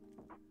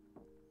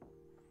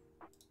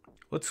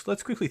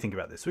 Let's quickly think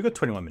about this. We've got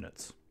 21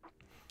 minutes.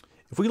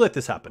 If we let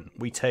this happen,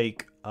 we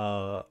take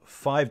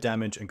 5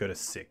 damage and go to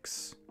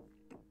 6.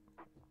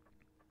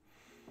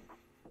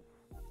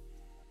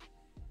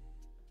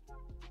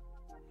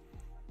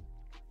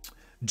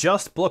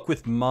 Just block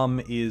with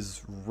Mum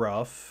is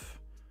rough.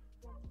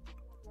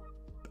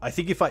 I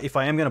think if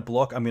I am going to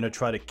block, I'm going to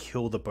try to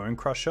kill the Bone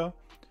Crusher.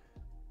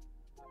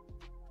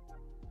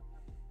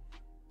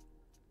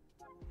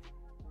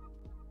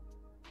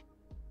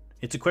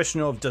 It's a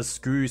question of, does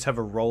Skoos have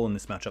a role in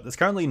this matchup? There's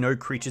currently no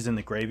creatures in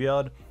the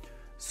graveyard,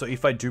 so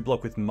if I do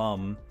block with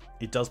Mum,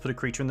 it does put a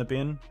creature in the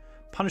bin.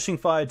 Punishing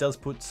Fire does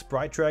put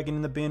Sprite Dragon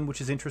in the bin,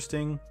 which is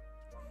interesting.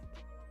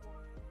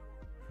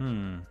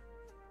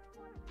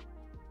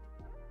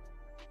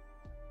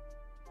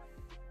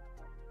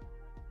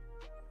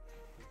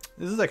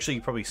 This is actually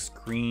probably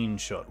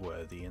screenshot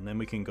worthy, and then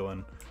we can go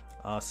and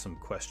ask some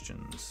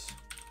questions.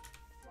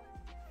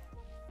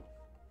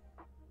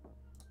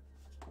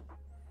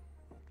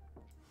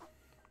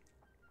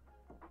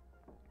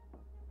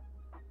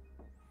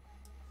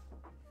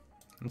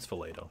 It's for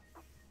later.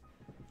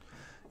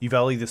 You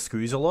value the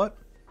Skoos a lot?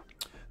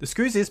 The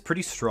Skoos is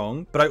pretty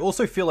strong, but I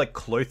also feel like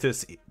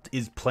Clothis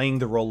is playing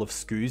the role of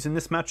Skoos in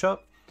this matchup.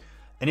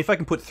 And if I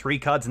can put 3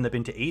 cards in the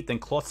bin to eat, then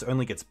Cloths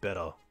only gets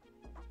better.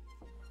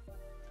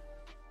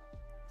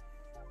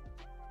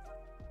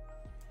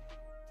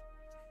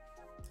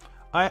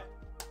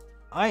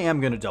 I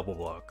am going to double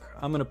block.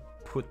 I'm going to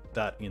put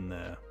that in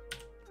there.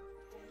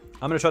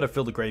 I'm going to try to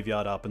fill the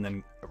graveyard up and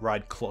then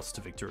ride Cloths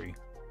to victory.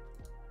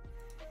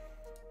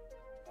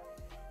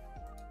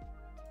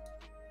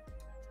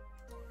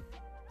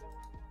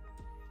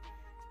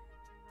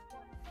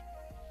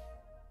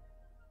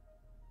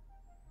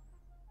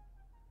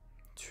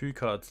 Two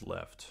cards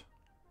left.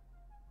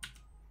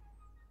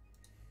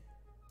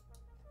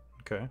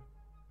 Okay.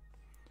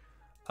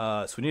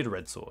 So we need a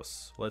red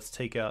source. Let's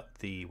take out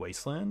the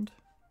Wasteland.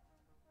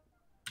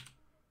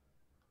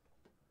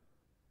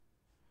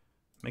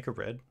 Make a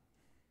red.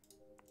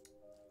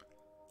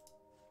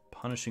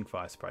 Punishing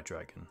Fire, Sprite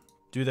Dragon.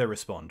 Do they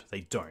respond?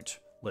 They don't.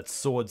 Let's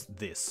swords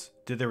this.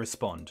 Do they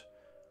respond?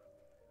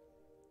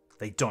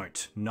 They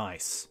don't.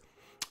 Nice.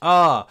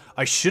 Ah,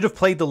 I should have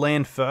played the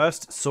land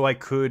first so I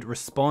could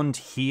respond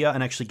here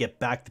and actually get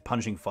back the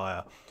Punishing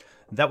Fire.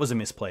 That was a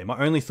misplay. My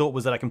only thought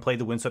was that I can play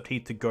the Windswept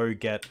Heath to go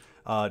get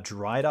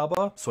Dryad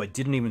Arbor, so I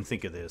didn't even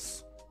think of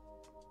this.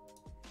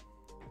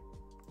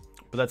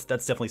 But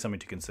that's definitely something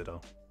to consider.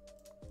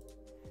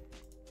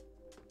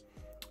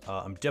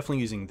 I'm definitely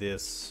using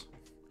this.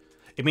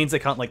 It means they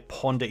can't like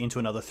ponder into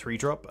another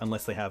 3-drop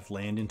unless they have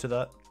land into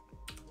that.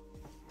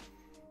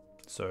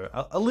 So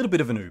a little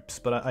bit of an oops,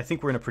 but I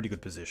think we're in a pretty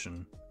good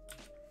position.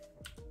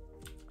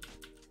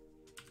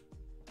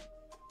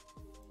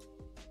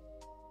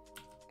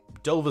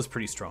 Delver's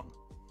pretty strong.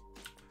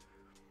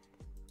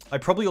 I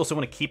probably also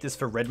want to keep this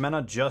for red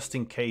mana just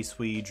in case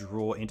we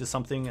draw into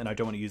something, and I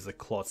don't want to use the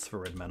Cloths for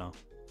red mana.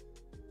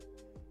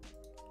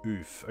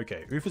 Oof.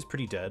 Okay, Oof is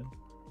pretty dead.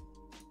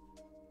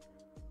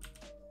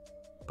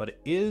 But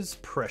it is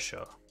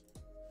pressure.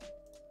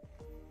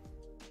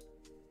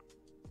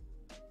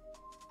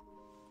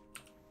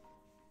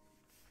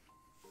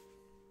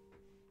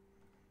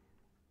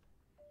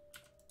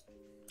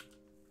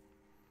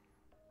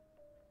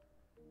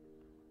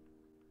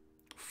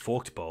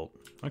 Forked Bolt.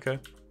 Okay.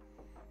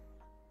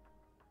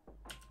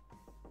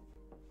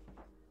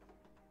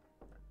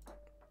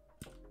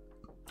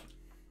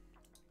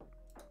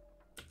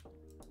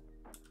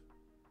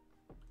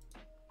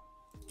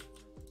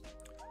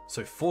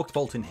 So Forked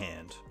Bolt in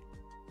hand.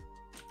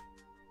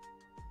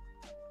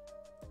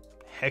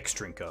 Hex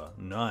Drinker.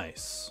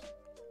 Nice.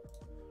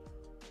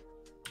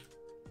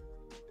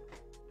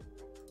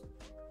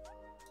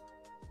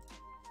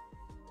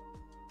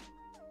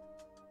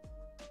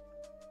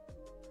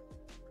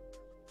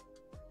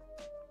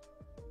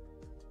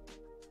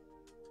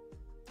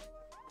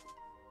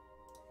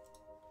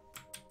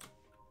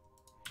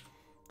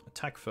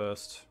 Attack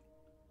first.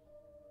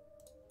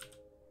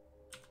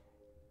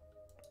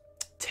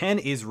 10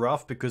 is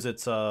rough because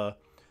it's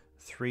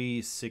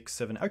 3, 6,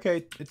 7.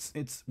 Okay,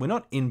 it's we're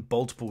not in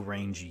boltable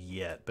range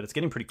yet, but it's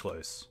getting pretty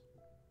close.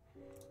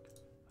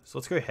 So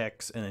let's go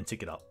Hex and then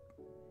tick it up.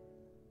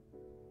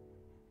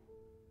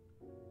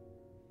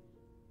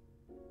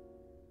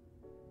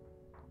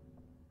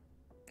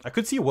 I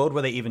could see a world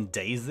where they even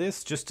daze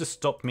this just to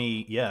stop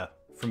me, yeah,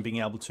 from being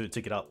able to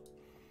tick it up.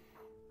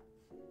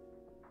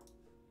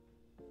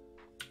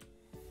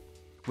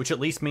 Which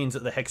at least means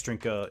that the Hex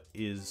Drinker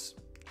is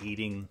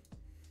eating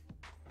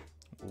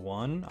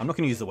 1. I'm not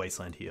going to use the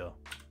Wasteland here.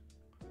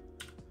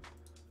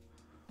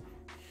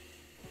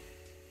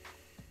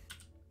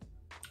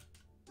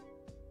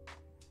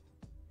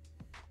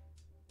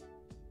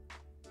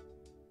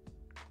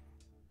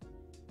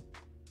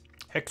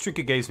 Hex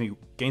Drinker gains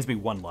me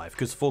 1 life,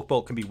 because Fork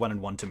Bolt can be 1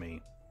 and 1 to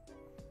me.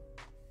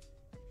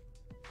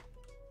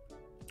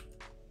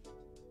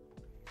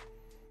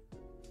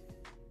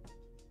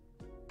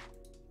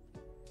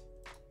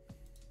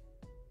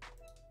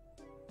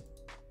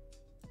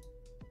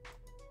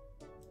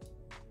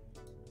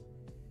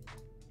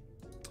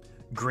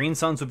 Green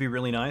Suns would be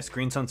really nice.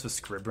 Green Suns for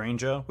Scrib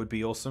Ranger would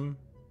be awesome.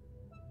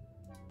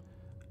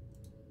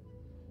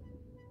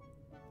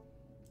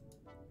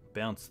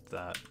 Bounce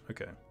that.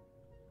 Okay.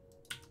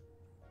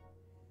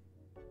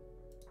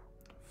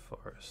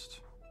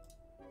 Forest.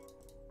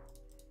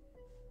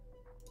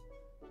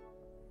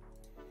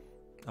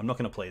 I'm not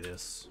going to play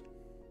this.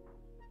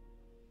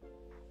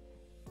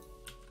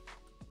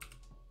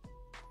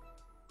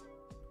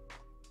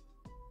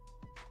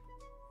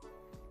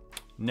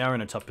 Now we're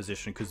in a tough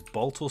position because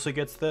Bolt also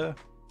gets there.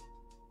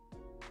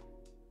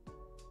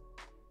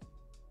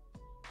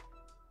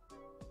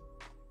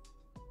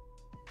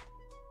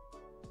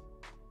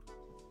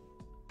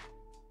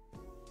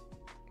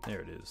 There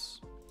it is.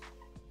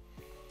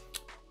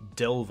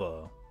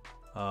 Delver.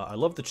 I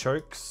love the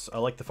chokes. I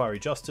like the Fiery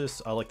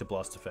Justice. I like the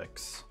blast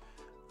effects.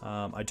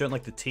 I don't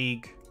like the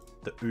Teeg,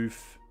 the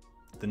Oof,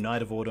 the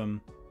Night of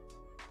Autumn,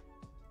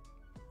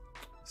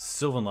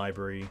 Sylvan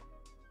Library.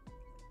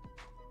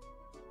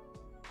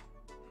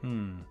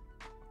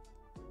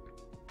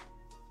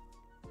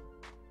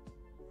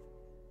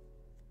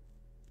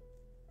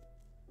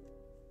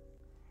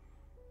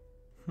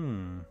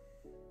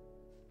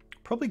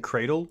 Probably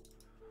Cradle.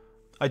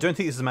 I don't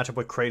think this is a matchup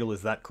where Cradle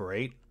is that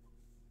great.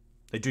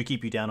 They do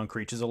keep you down on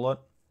creatures a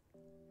lot.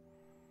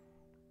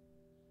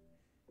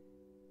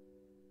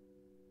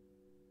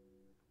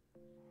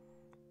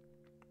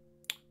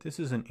 This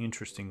is an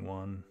interesting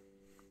one.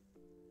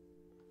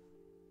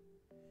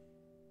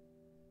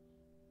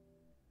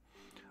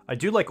 I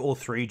do like all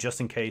 3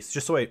 just in case,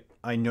 just so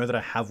I know that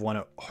I have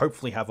one,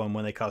 hopefully have one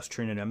when they cast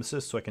True Name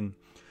Nemesis, so I can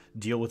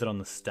deal with it on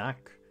the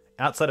stack.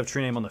 Outside of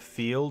True Name on the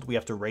field, we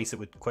have to race it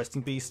with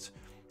Questing Beast,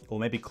 or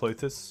maybe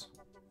Clothis.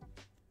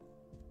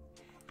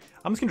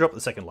 I'm just going to drop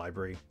the second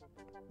Library.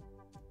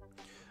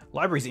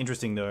 Library's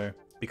interesting though,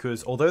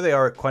 because although they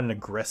are quite an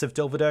aggressive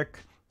Delver deck,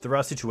 there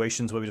are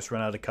situations where we just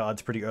run out of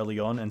cards pretty early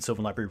on, and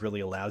Sylvan Library really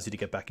allows you to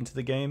get back into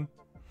the game.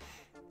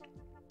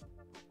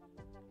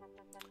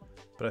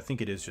 But I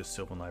think it is just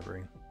Sylvan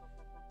Library.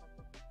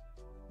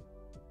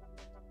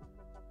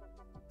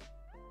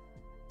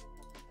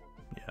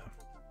 Yeah.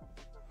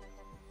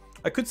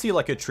 I could see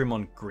like a trim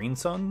on Green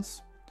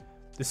Suns.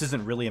 This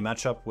isn't really a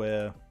matchup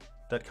where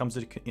that comes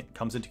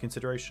into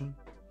consideration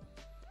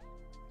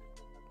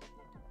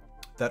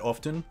that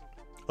often.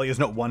 Like there's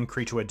not one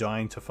creature we're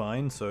dying to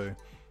find, so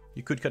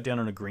you could cut down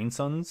on a Green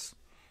Suns.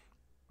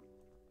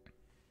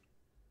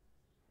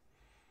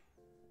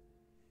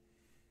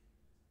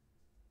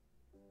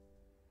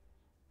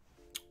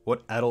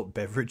 What adult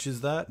beverage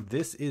is that?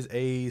 This is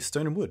a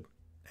Stone and Wood,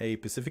 a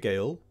Pacific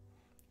Ale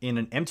in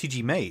an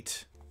MTG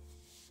Mate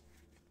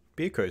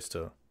beer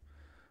coaster.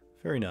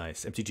 Very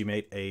nice. MTG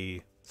Mate,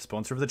 a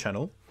sponsor of the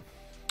channel,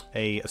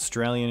 a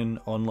Australian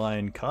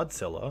online card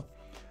seller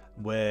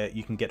where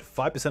you can get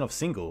 5% off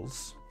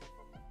singles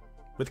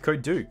with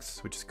code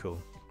Dukes, which is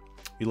cool.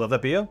 You love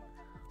that beer?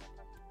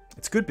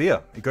 It's good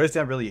beer. It goes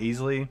down really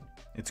easily.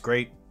 It's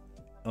great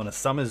on a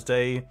summer's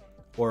day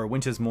or a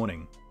winter's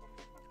morning,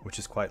 which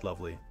is quite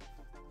lovely.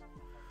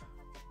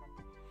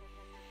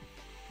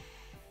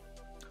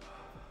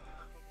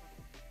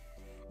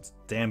 It's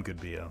damn good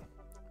beer.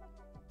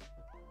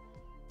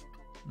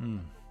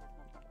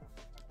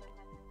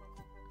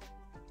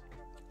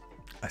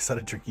 I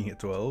started drinking at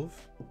 12.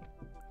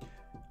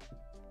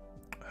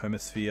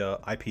 Hemisphere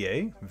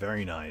IPA,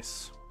 very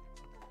nice.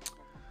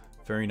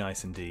 Very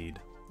nice indeed.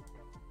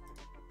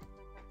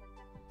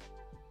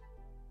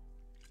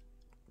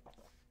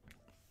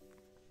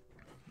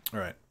 All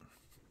right.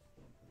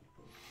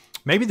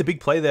 Maybe the big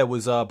play there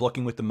was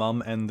blocking with the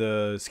Mum and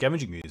the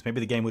Scavenging Ooze. Maybe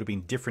the game would have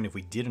been different if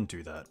we didn't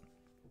do that.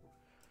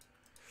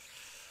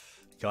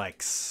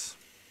 Yikes.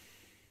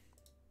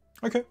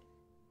 Okay.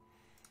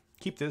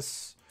 Keep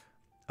this.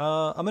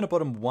 I'm going to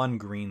bottom 1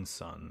 Green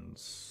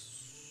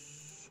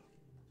Suns.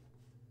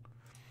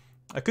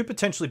 I could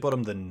potentially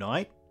bottom the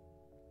Knight.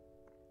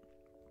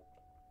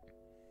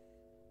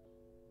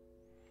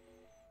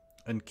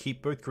 And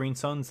keep both Green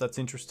Suns. That's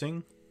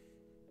interesting.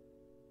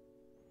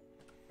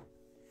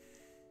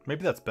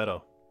 Maybe that's better.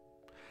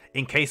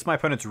 In case my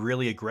opponent's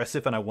really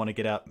aggressive and I want to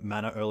get out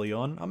mana early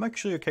on, I'm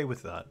actually okay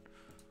with that.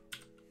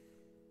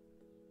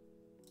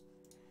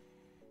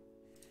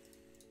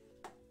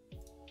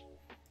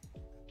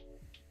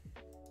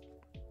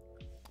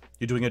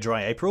 You're doing a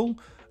dry April?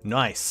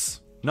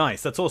 Nice.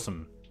 Nice. That's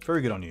awesome.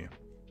 Very good on you.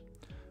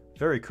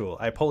 Very cool.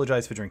 I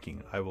apologize for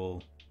drinking. I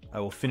will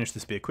finish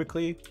this beer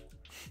quickly.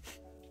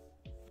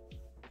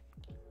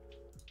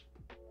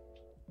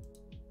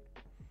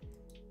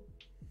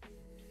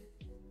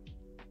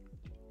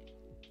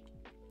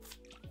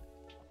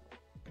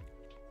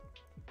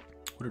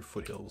 Wooded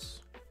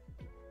Foothills.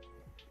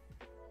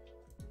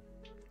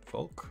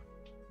 Folk.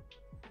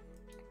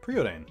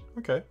 Preordain.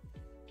 Okay.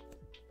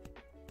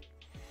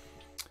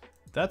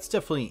 That's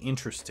definitely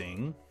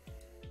interesting.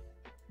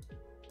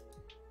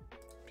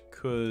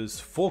 Because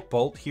Fork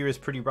Bolt here is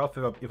pretty rough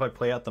if I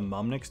play out the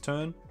Mum next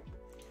turn.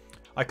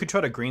 I could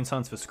try to Green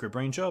Suns for Scrib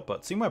Ranger,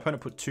 but seeing my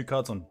opponent put 2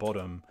 cards on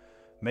bottom,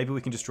 maybe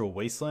we can just draw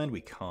Wasteland?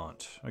 We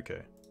can't.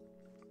 Okay.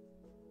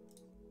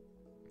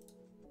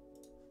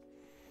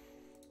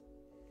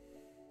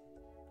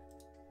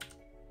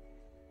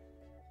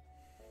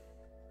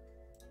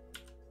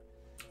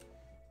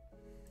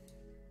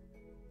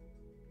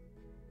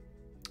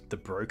 The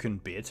Broken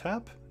Beer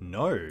Tap?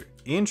 No.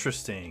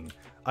 Interesting.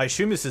 I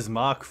assume this is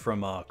Mark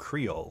from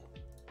Creole.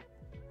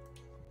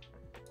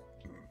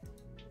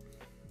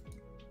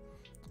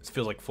 This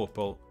feels like Fork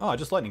Bolt. Oh,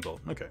 just Lightning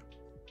Bolt. Okay.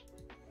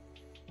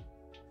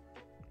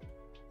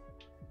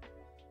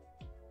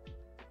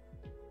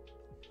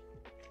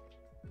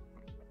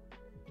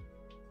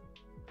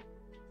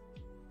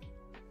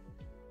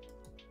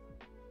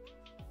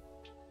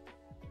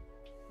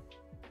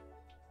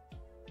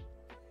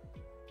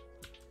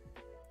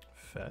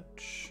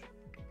 Fetch.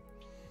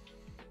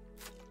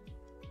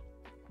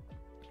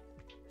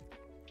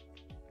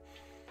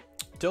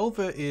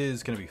 Delver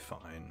is going to be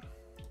fine.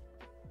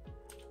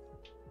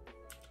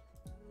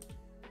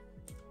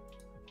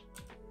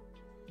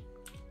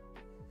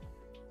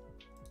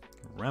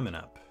 Ramen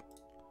up.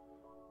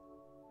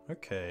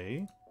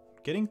 Okay.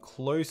 Getting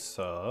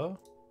closer.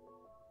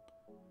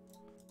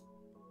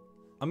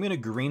 I'm going to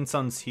Green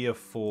Suns here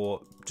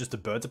for just a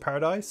Birds of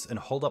Paradise and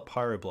hold up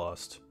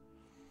Pyroblast.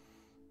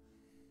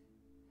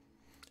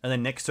 And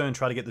then next turn,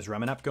 try to get this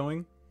Ramen app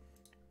going.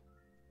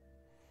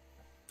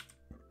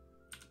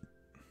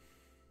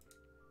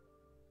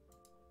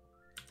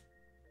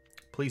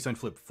 Please don't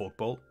flip Fork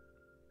Bolt.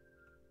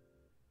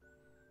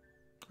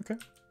 Okay.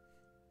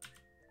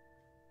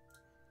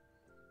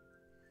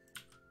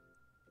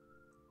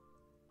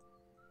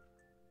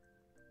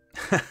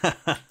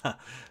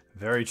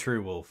 Very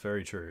true, Wolf.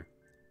 Very true.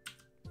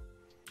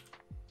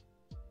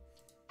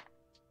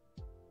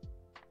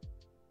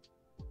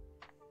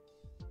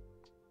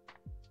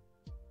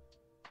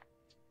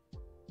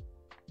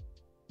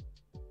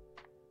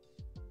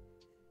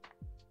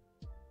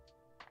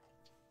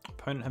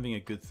 Opponent having a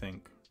good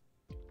think.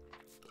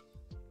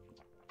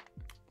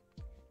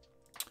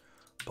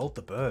 Bolt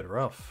the bird,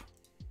 rough.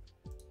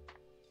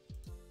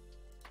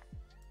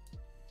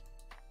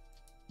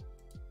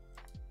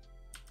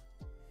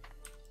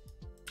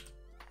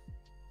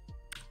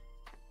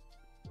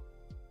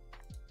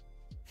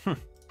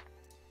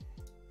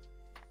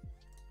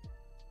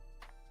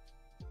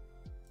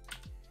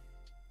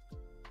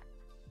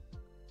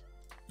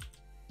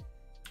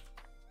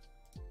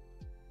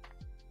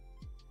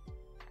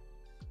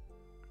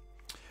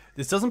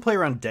 This doesn't play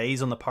around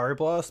days on the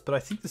Pyroblast, but I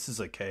think this is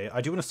okay.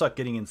 I do want to start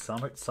getting in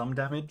some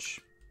damage.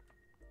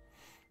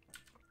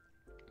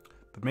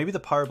 But maybe the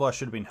Pyroblast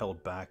should have been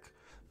held back.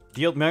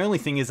 My only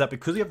thing is that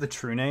because we have the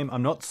True Name,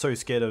 I'm not so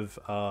scared of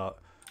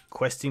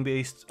Questing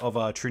Beast,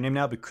 of True Name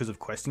now because of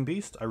Questing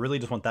Beast. I really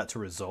just want that to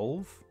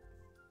resolve.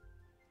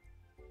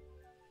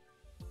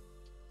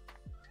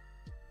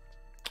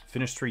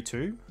 Finish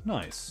 3-2.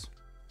 Nice.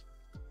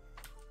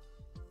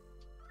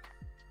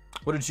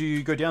 What did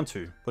you go down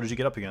to? What did you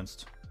get up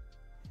against?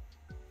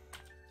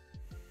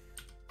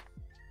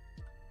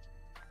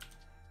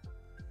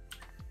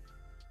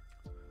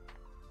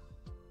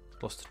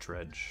 Lost to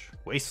Dredge.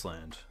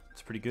 Wasteland.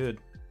 It's pretty good.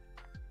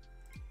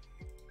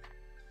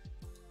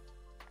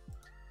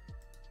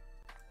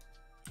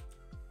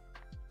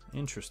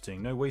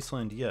 Interesting. No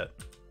Wasteland yet.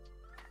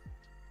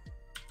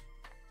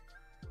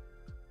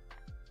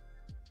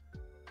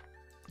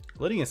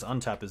 Letting us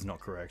untap is not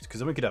correct,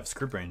 because then we could have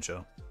Scrib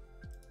Ranger.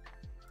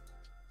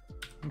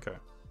 Okay.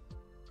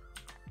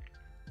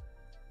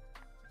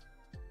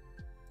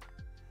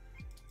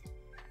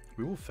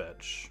 We will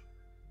fetch.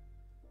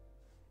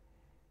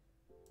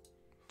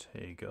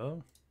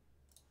 Tega.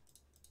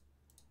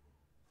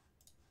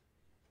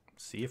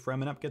 See if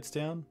Ramen Up gets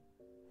down.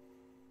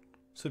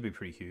 This would be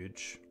pretty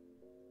huge.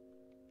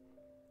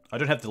 I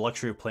don't have the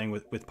luxury of playing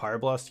with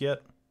Pyroblast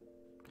yet.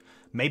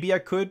 Maybe I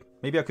could.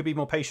 Maybe I could be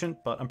more patient,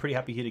 but I'm pretty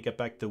happy here to get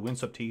back the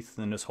Windswept Teeth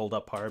and just hold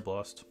up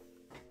Pyroblast.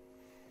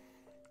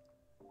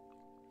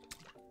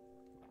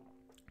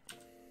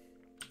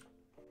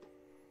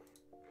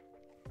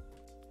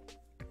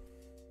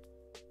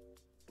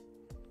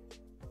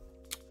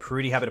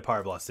 Pretty happy to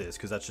Pyroblast this,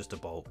 because that's just a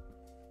bolt.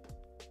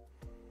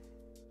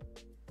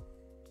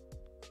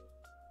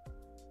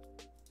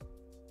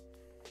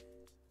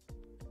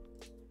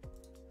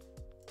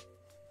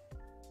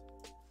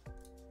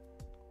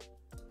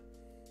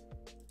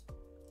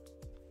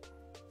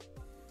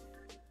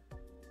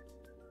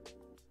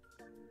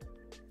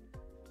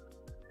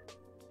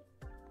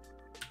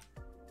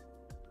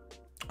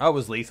 Oh, it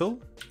was lethal?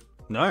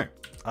 No,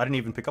 I didn't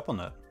even pick up on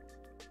that.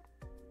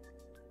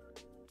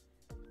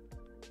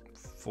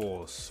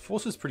 Force.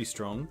 Force is pretty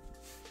strong.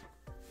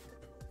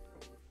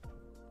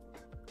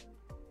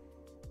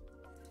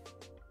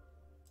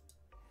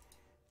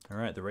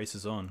 Alright, the race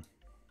is on.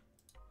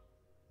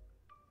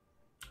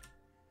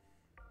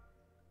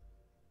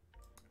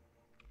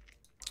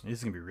 This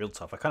is going to be real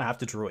tough. I kind of have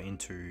to draw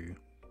into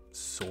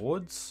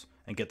swords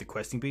and get the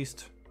questing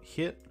beast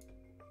hit.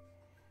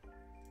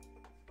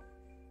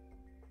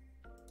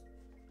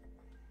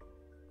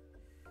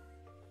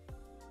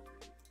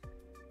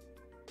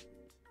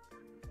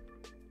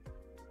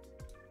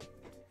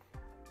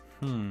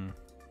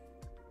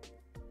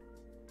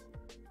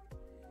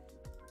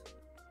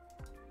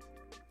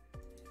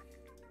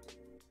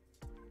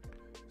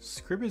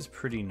 Scrib is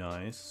pretty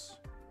nice.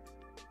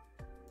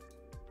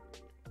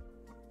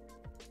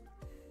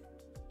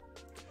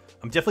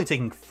 I'm definitely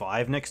taking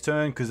 5 next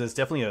turn because there's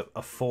definitely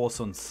a force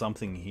on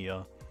something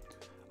here.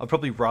 I'd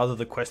probably rather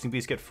the questing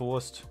beast get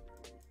forced.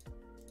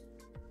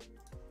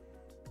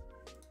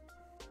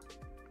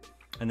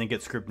 And then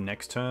get Scrib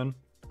next turn.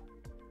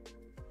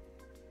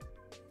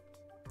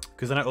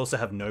 Because then I also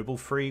have Noble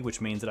free, which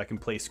means that I can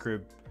play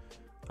Scrib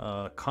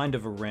kind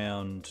of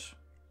around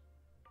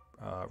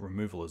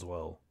removal as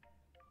well.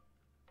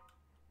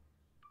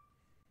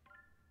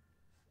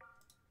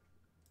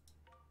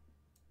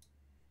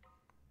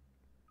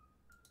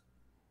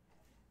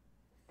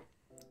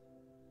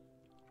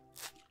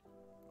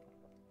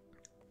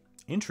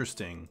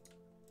 Interesting.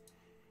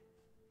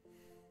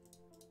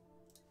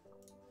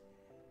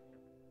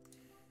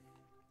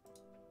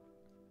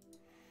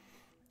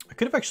 I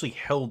could have actually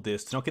held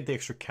this to not get the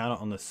extra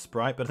counter on the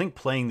sprite, but I think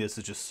playing this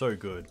is just so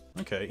good.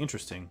 Okay,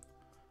 interesting.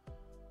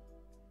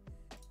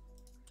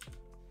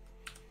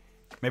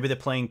 Maybe they're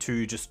playing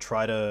to just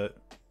try to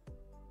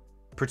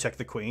protect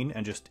the queen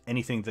and just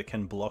anything that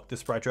can block the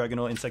sprite dragon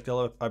or insect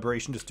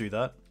aberration, just do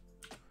that.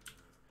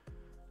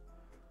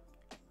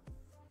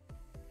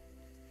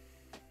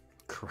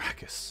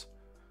 Caracas.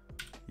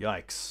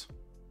 Yikes.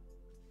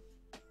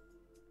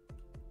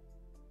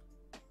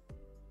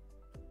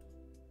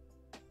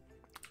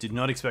 Did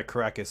not expect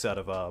Caracas out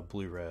of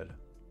blue-red.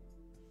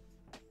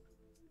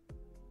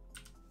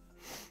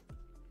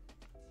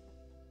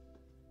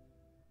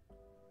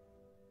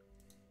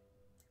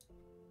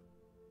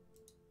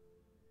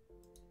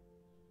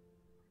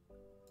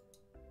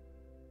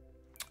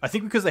 I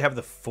think because they have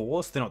the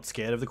force, they're not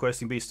scared of the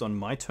questing beast on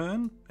my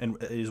turn,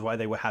 and it is why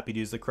they were happy to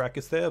use the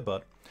Caracas there,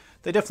 but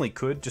they definitely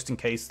could, just in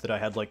case that I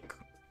had, like,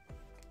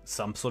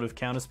 some sort of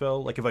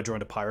counterspell, like if I draw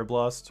into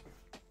Pyroblast.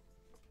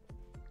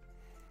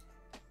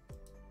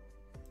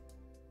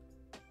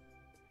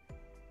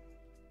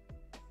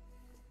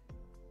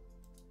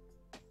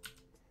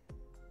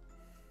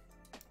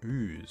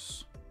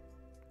 Ooze.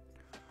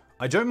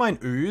 I don't mind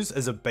Ooze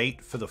as a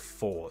bait for the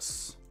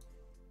force.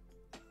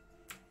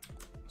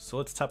 So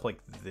let's tap like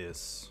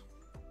this.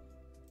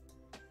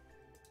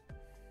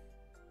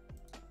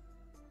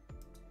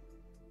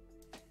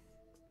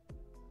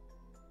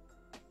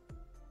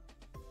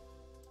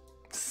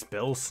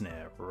 Spell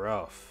Snare,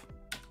 rough.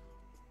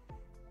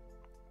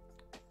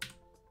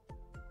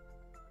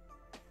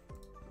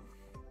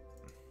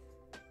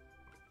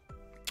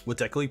 What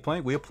deck are we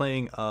playing? We are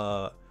playing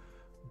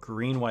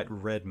green, white,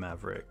 red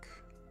Maverick.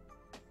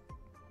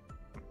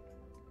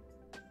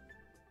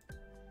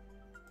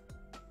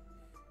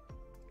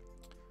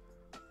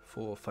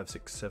 4, 5,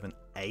 6, 7,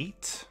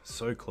 8.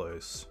 So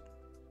close.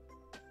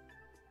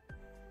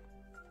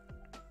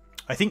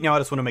 I think now I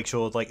just want to make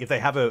sure, like, if they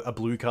have a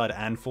blue card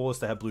and force,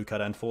 they have blue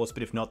card and force,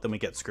 but if not, then we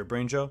get Scrib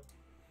Ranger.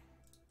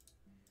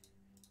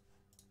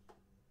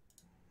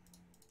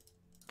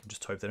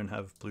 Just hope they don't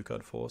have blue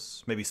card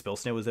force. Maybe Spell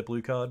Snare was their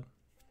blue card.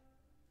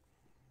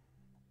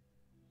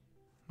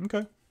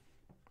 Okay.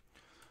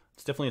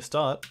 It's definitely a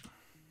start.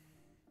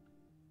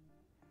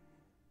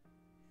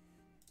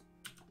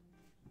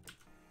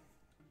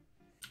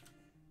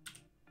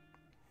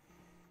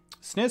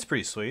 Snare's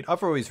pretty sweet.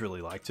 I've always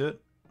really liked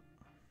it.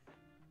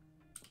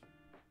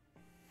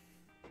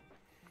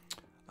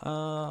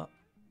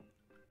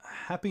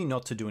 Happy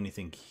not to do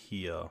anything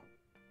here.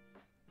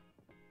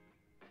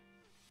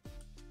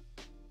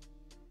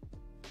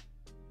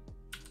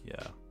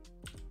 Yeah.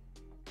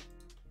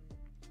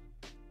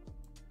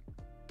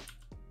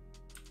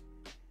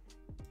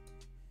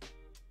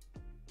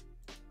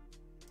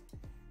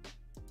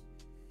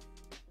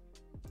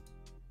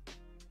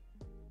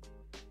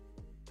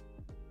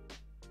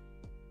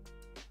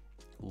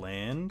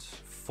 Land,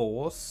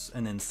 force,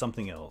 and then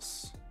something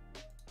else.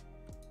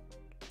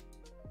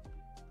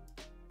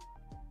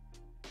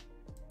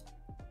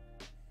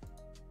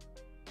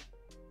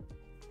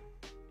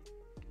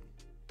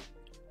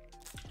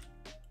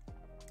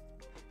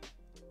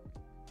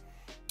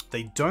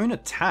 They don't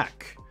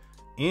attack.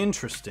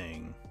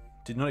 Interesting.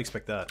 Did not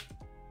expect that.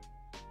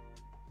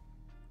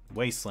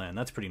 Wasteland,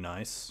 that's pretty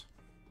nice.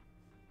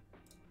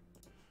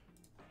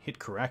 Hit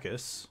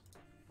Caracas.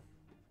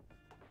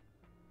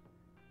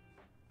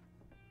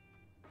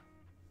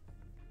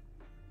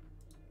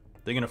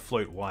 They're going to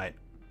float white.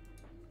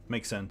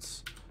 Makes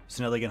sense.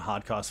 So now they can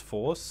hardcast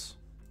force.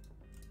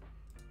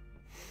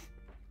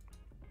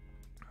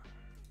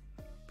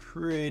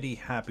 Pretty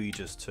happy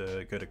just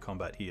to go to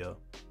combat here.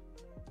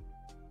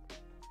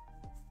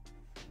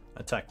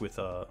 Attack with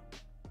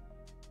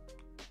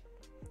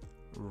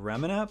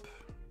Ramanap.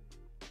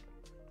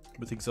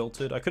 with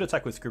Exalted. I could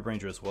attack with Scrib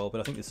Ranger as well,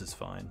 but I think this is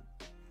fine.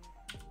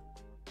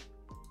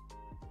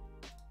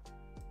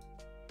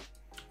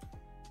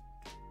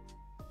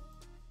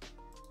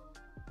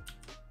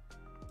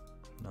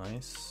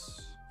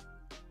 Nice.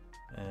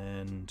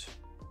 And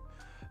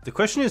the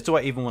question is, do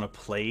I even want to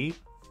play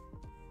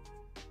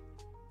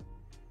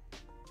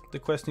the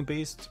Questing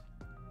Beast?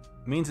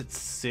 It means it's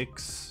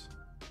 6.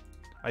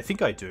 I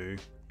think I do.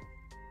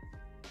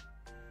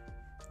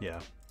 Yeah.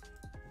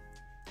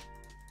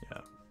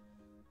 Yeah.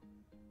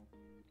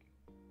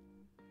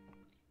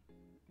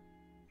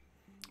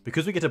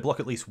 Because we get to block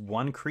at least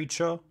one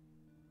creature,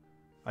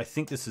 I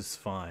think this is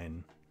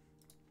fine.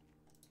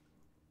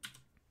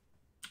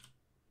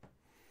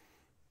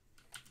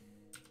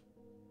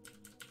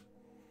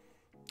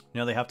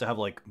 Now they have to have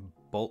like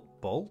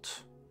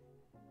Bolt.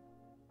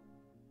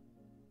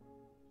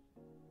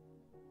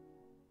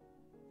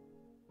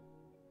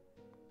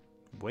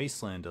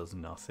 Wasteland does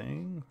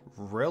nothing.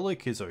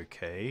 Relic is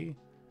okay.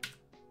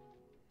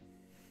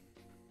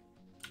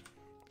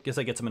 Guess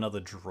I get some another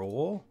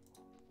draw.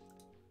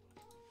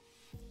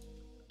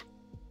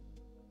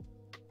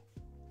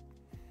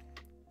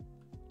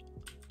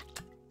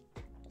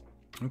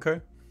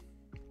 Okay.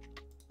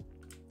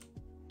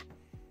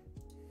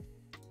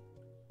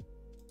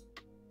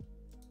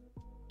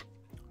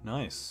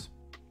 Nice.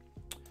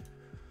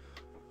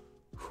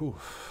 Whew.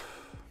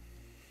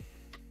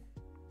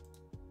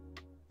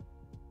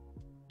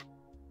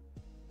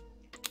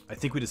 I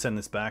think we just send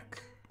this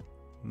back.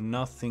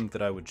 Nothing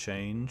that I would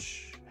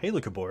change. Hey,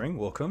 Luca Boring,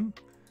 welcome.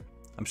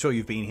 I'm sure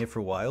you've been here for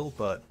a while,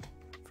 but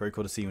very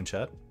cool to see you in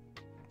chat.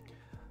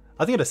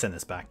 I think I'd just send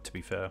this back, to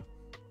be fair.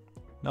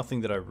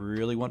 Nothing that I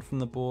really want from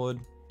the board.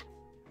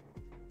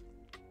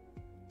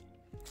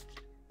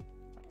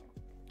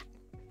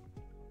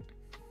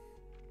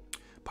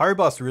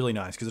 Pyroblast's really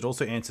nice because it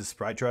also answers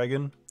Sprite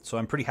Dragon, so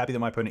I'm pretty happy that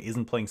my opponent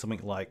isn't playing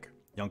something like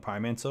Young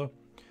Pyromancer,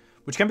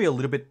 which can be a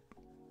little bit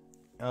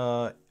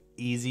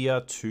easier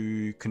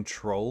to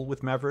control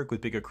with Maverick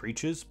with bigger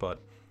creatures,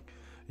 but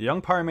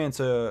Young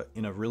Pyromancer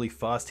in a really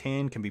fast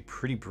hand can be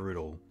pretty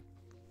brutal.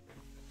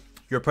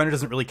 Your opponent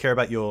doesn't really care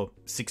about your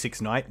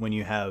 6/6 Knight when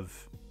you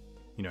have,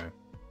 you know,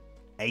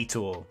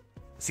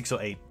 6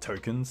 or 8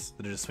 tokens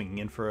that are just swinging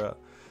in for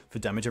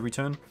damage every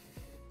turn.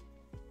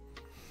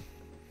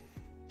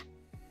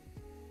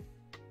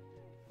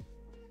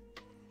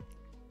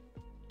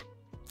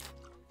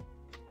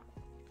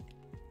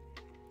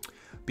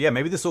 But yeah,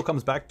 maybe this all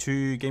comes back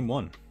to game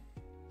 1.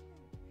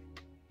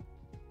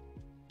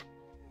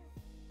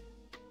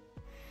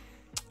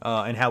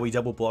 And how we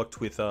double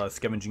blocked with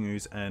Scavenging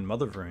Ooze and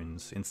Mother of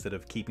Runes instead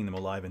of keeping them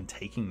alive and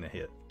taking the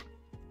hit,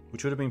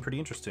 which would have been pretty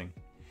interesting.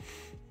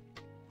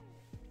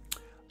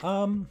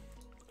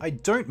 I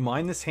don't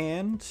mind this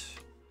hand.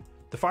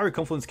 The Fiery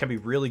Confluence can be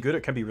really good,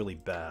 it can be really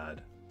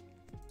bad.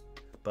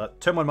 But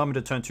turn 1 Mummy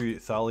to turn 2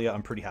 Thalia,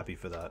 I'm pretty happy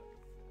for that.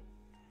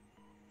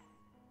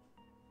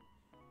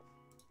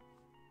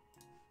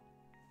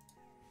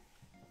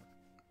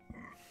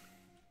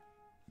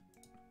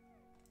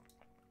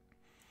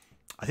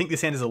 I think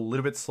this hand is a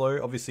little bit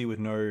slow, obviously with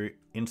no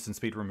instant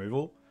speed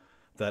removal,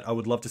 that I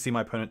would love to see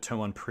my opponent turn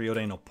 1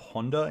 Preordain or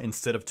Ponder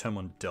instead of turn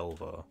 1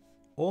 Delver.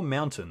 Or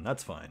Mountain,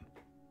 that's fine.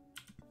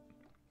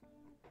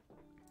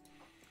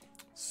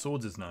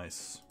 Swords is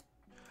nice.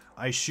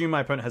 I assume my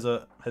opponent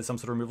has some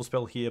sort of removal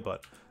spell here,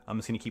 but I'm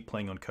just going to keep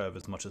playing on curve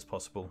as much as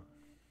possible.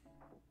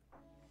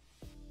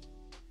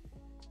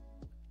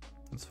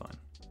 That's fine.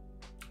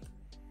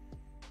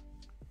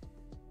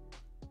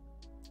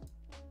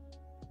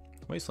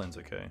 Wasteland's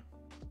okay.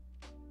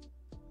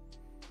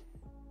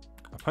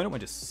 Opponent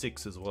went to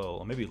 6 as well,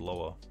 or maybe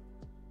lower.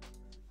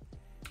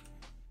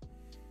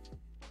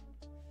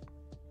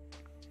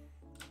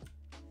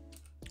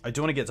 I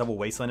do want to get double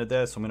Wastelanded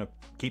there, so I'm going to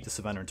keep the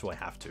Savannah until I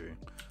have to.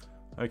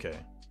 Okay.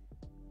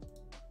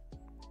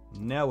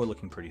 Now we're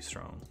looking pretty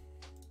strong.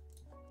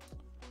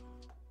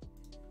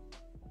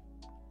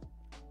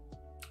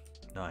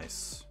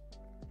 Nice.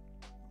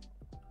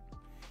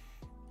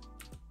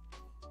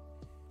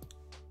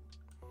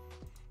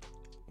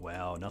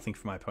 Wow, nothing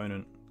from my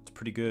opponent. It's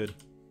pretty good.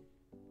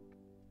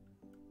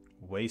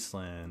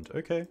 Wasteland,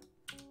 okay.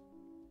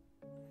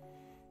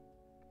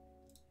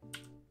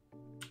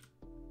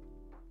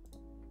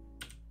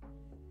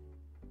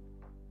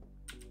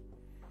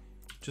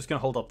 Just gonna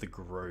hold up the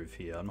Grove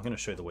here. I'm not gonna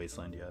show the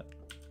Wasteland yet.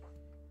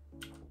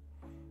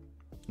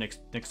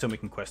 Next time we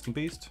can Questing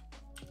Beast.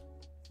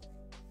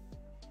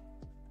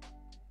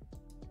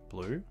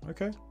 Blue,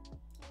 okay.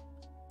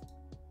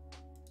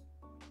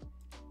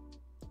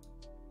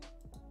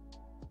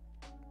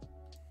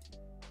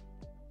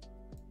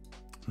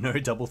 No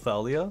double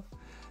Thalia?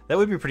 That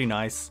would be pretty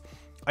nice.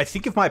 I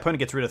think if my opponent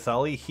gets rid of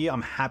Thalia here,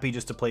 I'm happy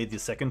just to play the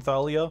second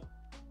Thalia.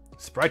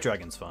 Sprite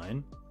Dragon's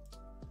fine.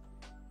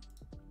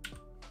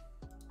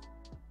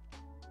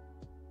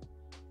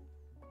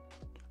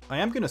 I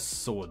am going to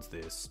Swords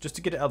this, just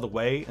to get it out of the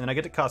way, and then I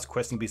get to cast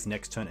Questing Beast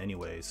next turn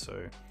anyway,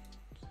 so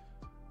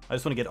I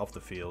just want to get off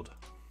the field.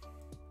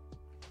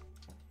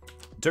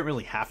 Don't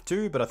really have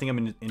to, but I think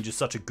I'm in just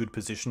such a good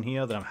position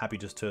here that I'm happy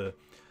just to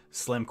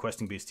slam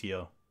Questing Beast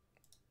here.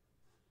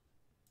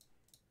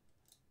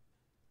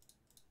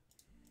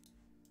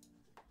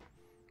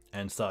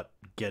 And start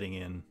getting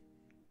in.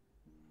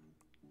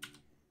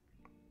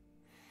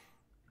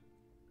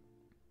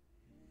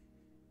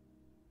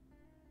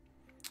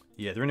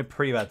 Yeah, they're in a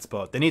pretty bad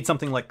spot. They need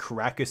something like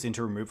Caracas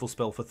into removal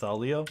spell for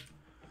Thalia.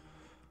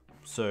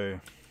 So,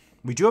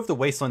 we do have the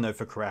Wasteland though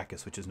for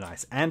Caracas, which is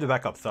nice. And a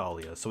backup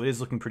Thalia, so it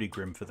is looking pretty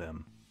grim for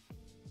them.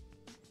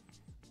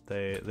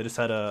 They just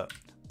had a...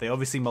 They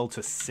obviously mulled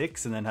to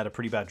 6 and then had a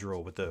pretty bad draw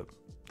with the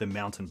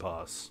Mountain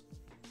Pass.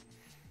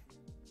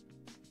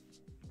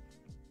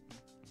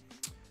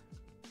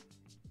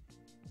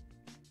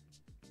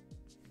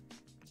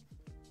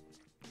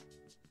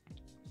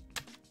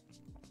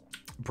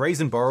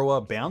 Brazen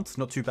Borrower bounce,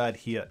 not too bad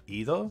here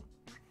either.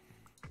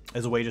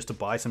 As a way just to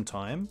buy some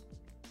time.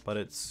 But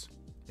it's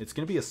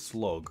going to be a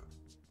slog.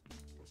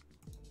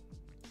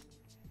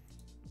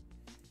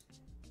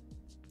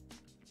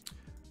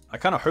 I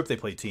kind of hope they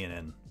play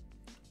TNN.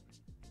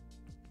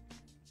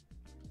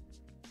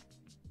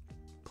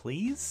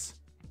 Please?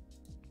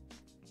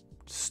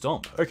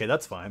 Stomp. Okay,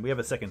 that's fine. We have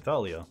a second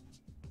Thalia.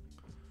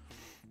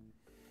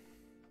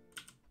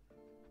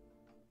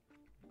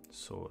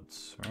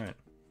 Swords. Alright.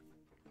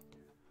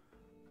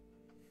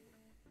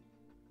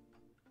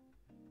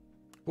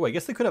 Oh, I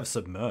guess they could have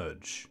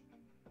Submerge.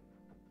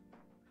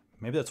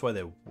 Maybe that's why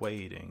they're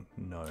waiting.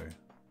 No.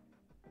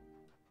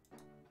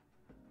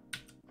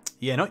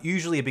 Yeah, not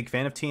usually a big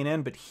fan of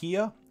TNN, but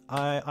here,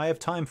 I have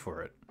time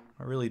for it.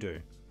 I really do.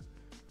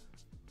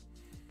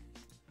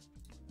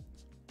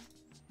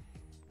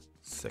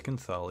 Second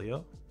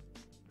Thalia.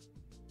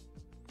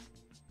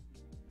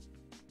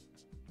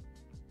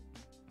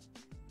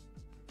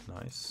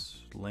 Nice.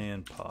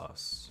 Land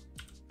pass.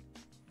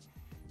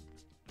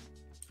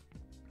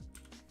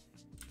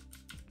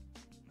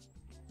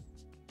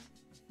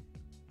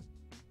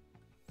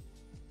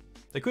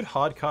 They could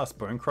hardcast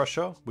Bone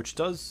Crusher, which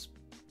does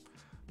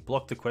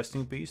block the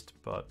Questing Beast,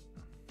 but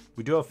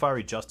we do have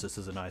Fiery Justice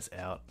as a nice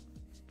out.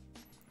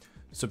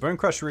 So Bone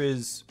Crusher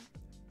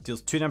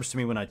deals 2 damage to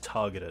me when I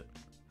target it.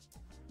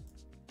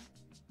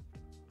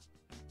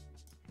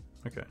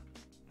 Okay.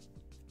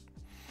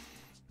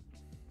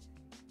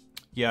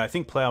 Yeah, I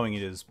think plowing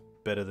it is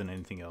better than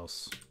anything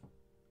else.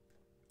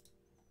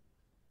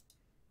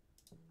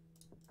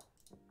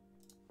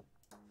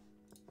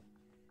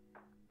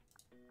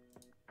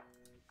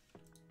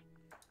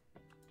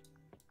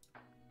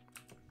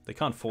 They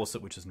can't force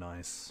it, which is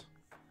nice.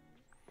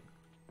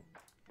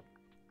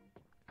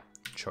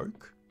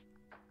 Choke?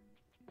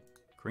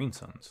 Green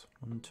Suns.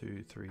 1,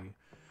 2, 3.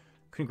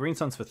 Green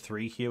Suns for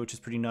 3 here, which is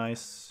pretty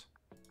nice.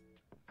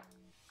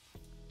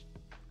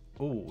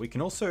 Oh, we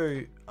can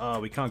also...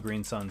 we can't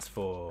Green Suns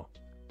for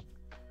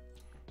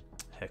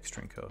Hex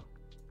Drinker.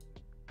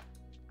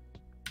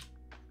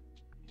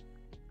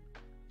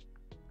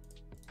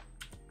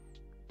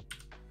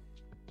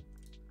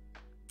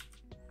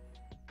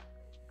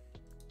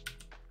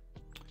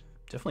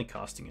 Definitely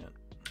casting it.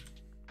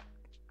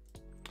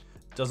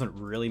 Doesn't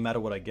really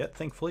matter what I get,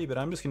 thankfully, but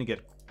I'm just going to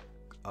get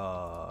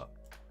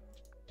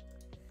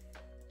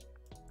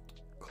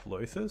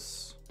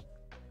Clothis.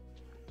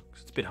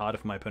 It's a bit harder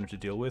for my opponent to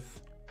deal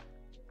with.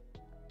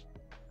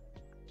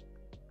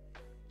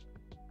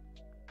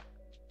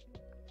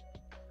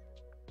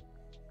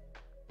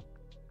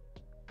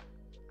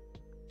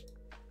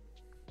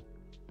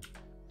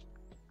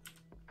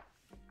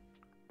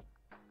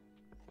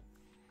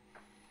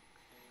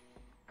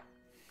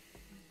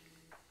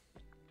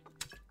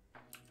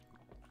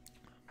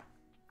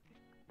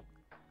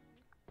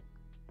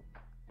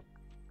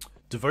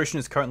 Devotion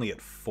is currently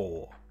at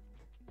 4.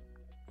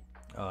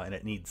 And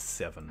it needs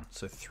 7,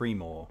 so 3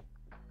 more.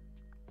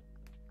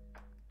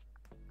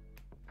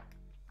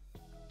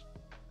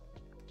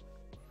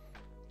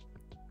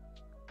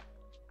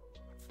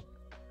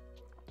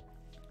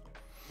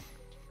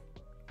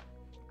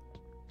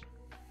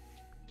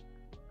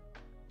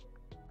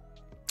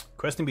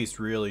 Questing Beast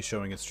really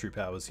showing its true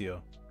powers here.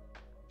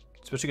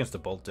 Especially against a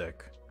Bolt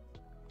deck.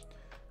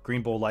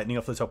 Green Ball Lightning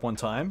off the top one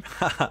time.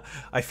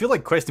 I feel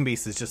like Questing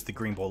Beast is just the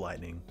Green Ball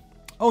Lightning.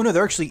 Oh no,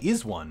 there actually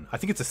is one. I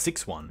think it's a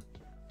 6-1.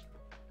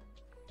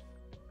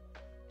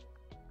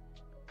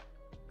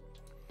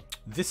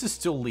 This is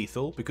still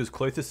lethal because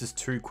Clothis is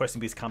 2, Questing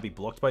Beast can't be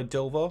blocked by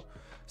Delver.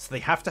 So they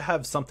have to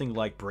have something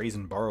like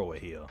Brazen Borrower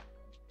here.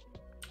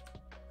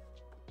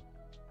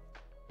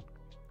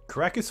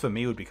 Caracas for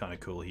me would be kind of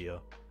cool here.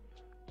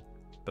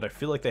 But I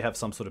feel like they have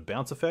some sort of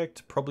bounce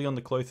effect, probably on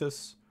the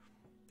Clothis.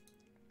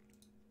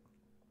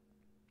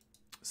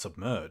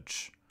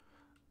 Submerge.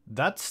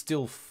 That's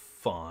still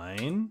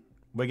fine.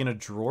 We're going to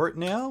draw it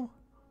now.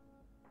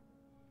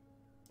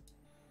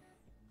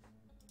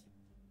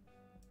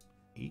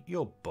 Eat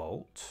your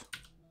bolt.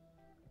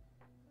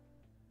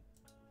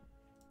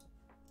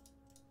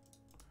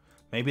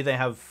 Maybe they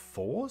have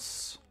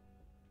force?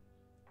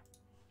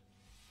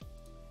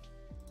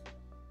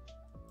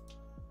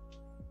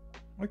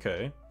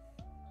 Okay.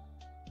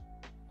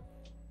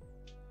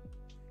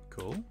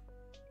 Cool.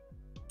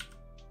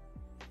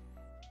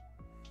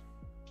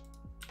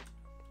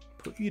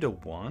 Put you to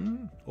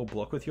 1 or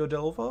block with your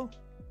Delver.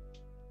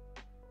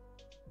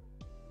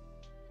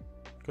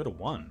 Go to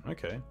 1.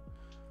 Okay.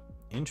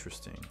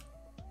 Interesting.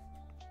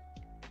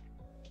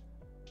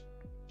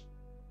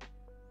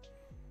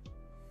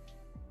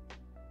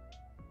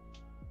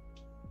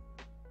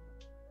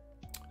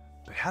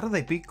 But how do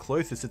they beat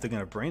Klothys if they're going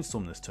to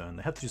brainstorm this turn?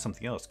 They have to do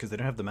something else because they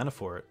don't have the mana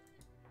for it.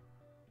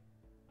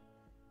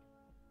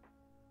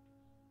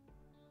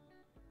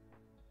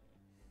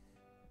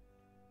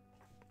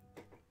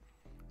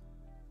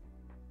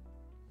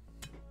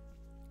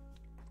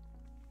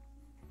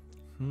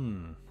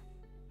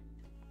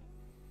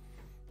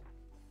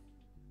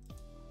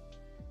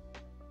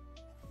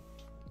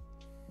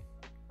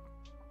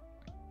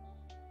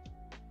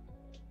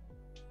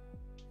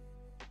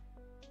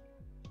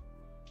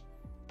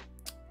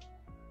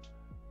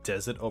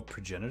 Desert of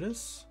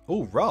Progenitus?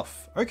 Oh,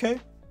 rough. Okay.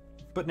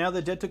 But now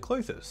they're dead to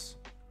Klothys.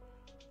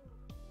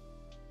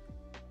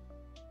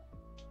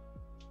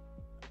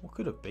 What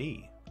could it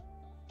be?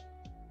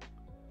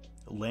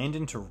 Land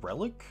into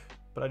Relic?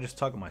 But I just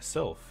target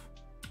myself.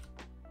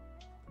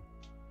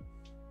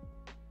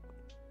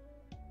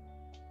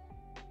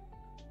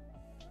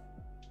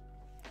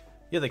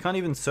 Yeah, they can't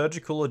even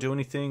surgical or do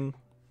anything.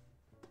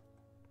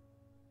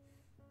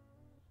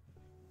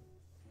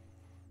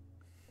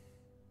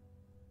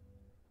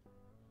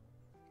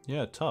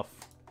 Yeah, tough.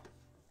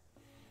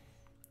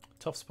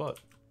 Tough spot.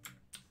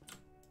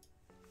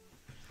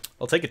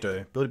 I'll take it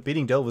though.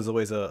 Beating Delve is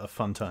always a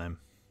fun time.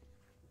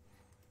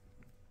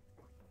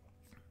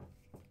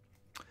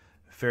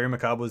 Fairy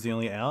Macabre was the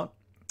only out.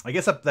 I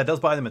guess that does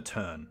buy them a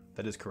turn.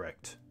 That is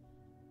correct.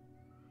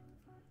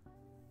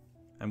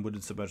 And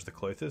wouldn't submerge the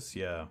Klothys?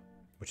 Yeah.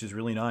 Which is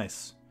really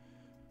nice.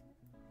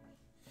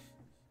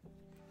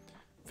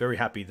 Very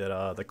happy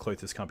that the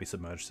Klothys can't be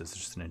submerged. It's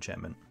just an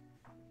enchantment.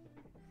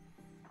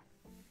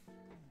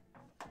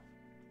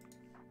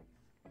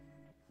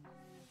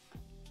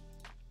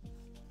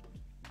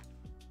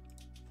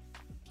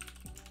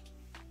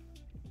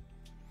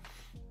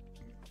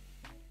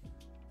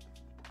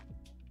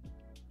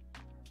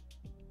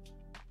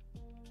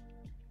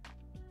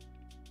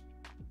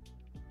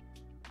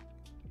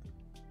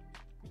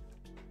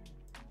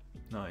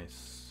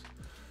 Nice.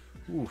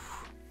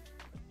 Oof.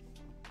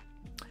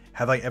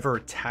 Have I ever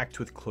attacked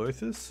with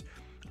Klothys?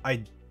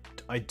 I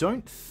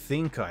don't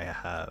think I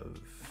have.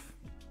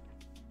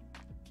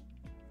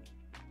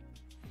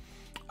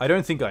 I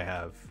don't think I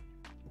have.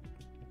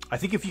 I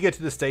think if you get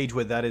to the stage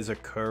where that is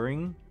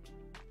occurring,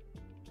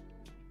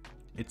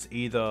 it's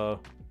either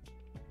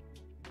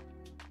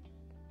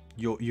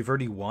you've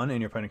already won and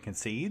your opponent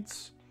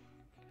concedes.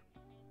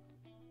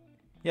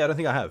 Yeah, I don't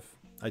think I have.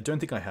 I don't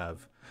think I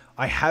have.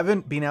 I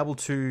haven't been able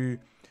to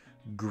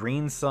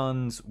Green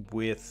Suns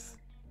with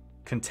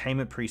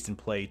Containment Priest in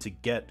play to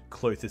get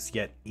Klothys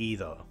yet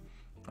either.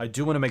 I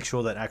do want to make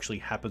sure that actually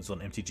happens on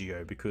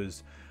MTGO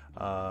because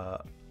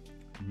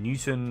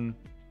Newton,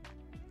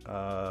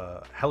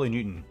 Hello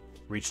Newton,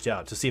 reached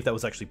out to see if that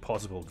was actually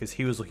possible because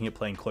he was looking at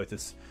playing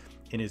Klothys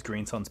in his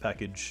Green Suns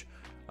package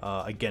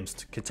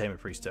against Containment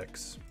Priest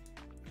decks.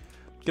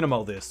 Gonna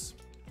mull this.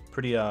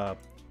 Pretty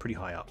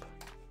high up.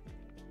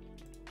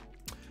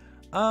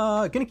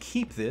 Gonna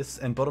keep this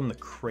and bottom the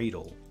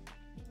Cradle.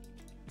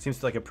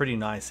 Seems like a pretty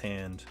nice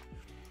hand.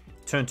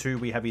 Turn 2,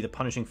 we have either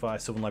Punishing Fire,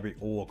 Sylvan Library,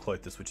 or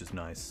Klothys, which is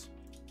nice.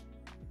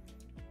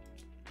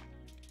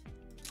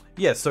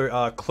 Yeah, so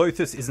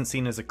Klothys isn't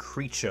seen as a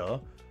creature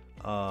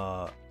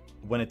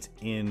when it's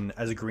in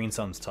as a Green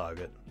Suns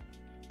target.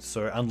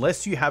 So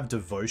unless you have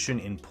Devotion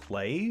in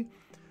play,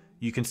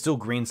 you can still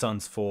Green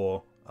Suns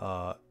for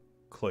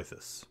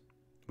Klothys,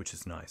 which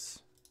is nice.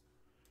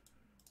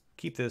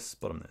 Keep this,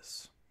 bottom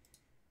this.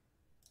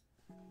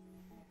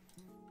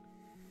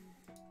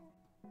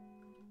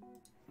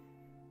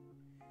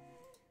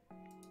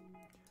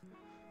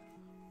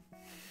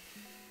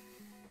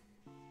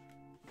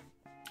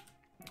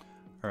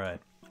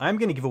 Alright, I'm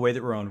going to give away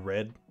that we're on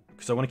red,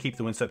 because I want to keep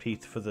the Windswept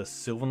Heath for the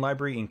Sylvan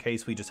Library in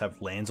case we just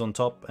have lands on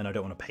top and I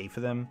don't want to pay for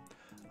them.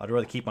 I'd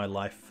rather keep my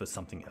life for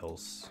something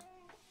else.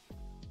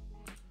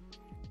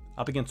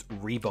 Up against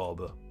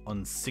Rebob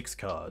on 6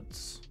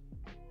 cards.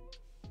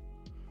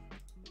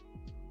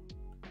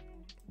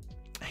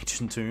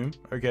 Ancient Tomb,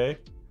 okay.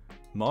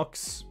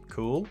 Mox,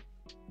 cool.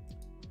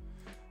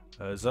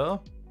 Urza,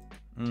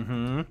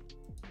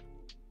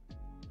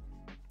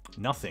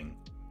 nothing.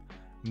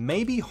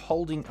 Maybe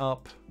holding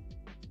up.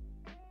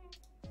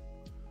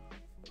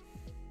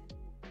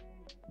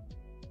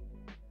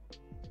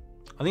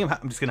 I think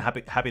I'm just gonna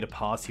happy to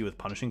pass here with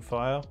Punishing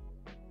Fire.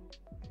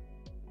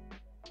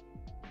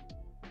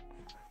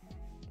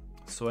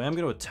 So I am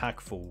going to attack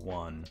for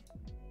 1.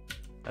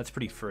 That's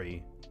pretty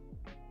free.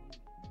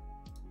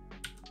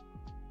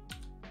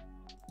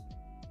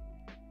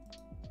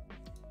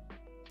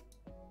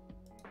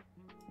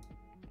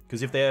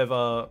 Because if they have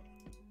a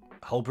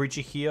Hull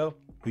Breacher here,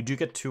 we do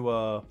get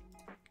to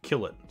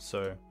kill it,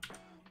 so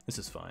this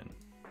is fine.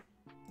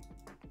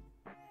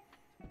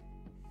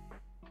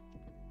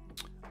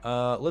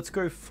 Let's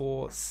go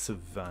for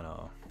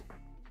Savannah.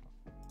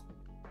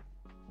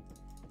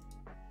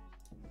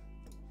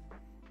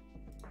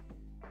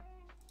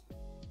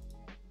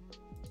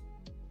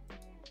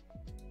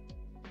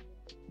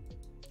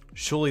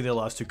 Surely their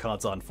last two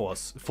cards aren't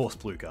Force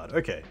Blue card.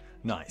 Okay,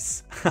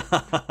 nice.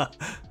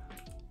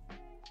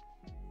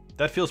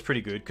 That feels pretty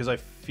good, because I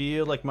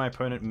feel like my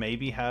opponent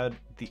maybe had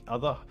the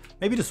other...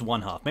 Maybe just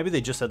one half. Maybe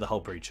they just had the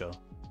Hull Breacher.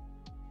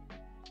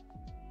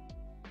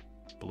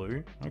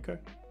 Blue, okay.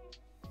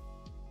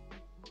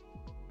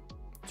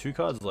 2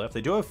 cards left.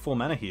 They do have 4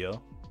 mana here.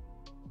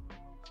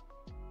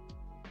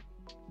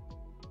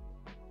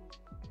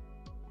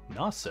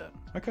 Narset,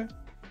 okay.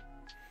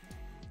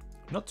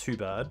 Not too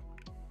bad.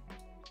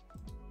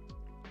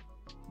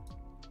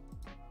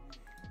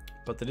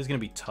 But that is going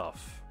to be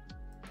tough.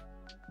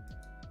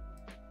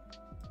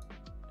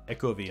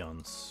 Echo of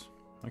Eons.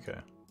 Okay.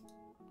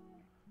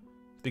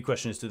 Big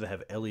question is, do they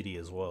have LED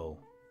as well?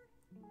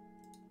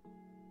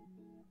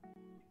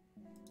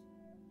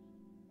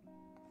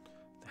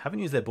 They haven't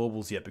used their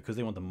baubles yet because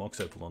they want the Mox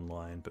Opal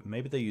online, but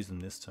maybe they use them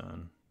this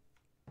turn.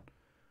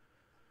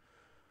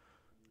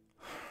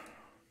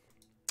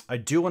 I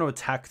do want to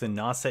attack the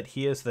Narset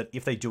here so that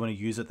if they do want to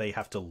use it, they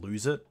have to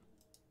lose it.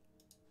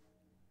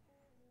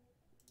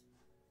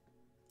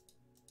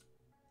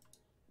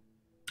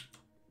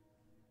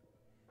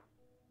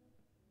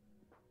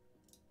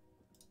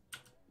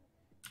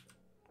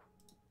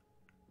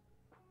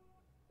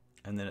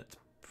 And then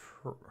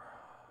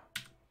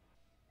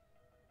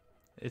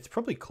it's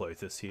probably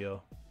Clothis here.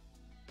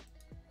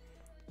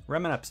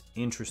 Ramanap's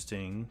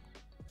interesting,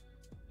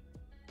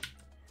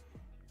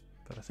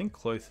 but I think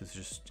Clothis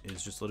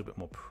is just a little bit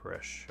more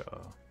pressure.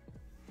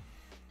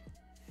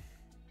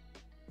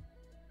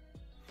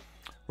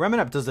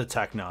 Ramanap does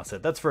attack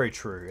Narset, that's very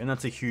true, and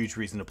that's a huge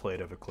reason to play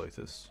it over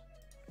Clothis.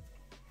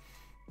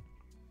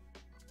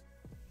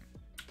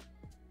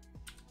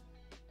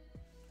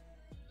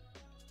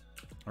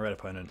 Alright,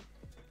 opponent.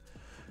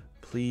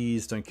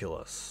 Please don't kill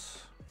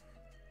us.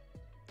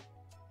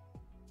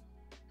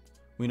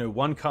 We know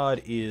 1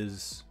 card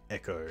is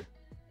Echo.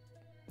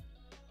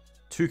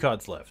 2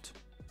 cards left.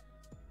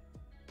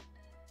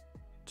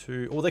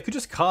 2... Or they could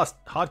just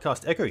hard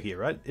cast Echo here,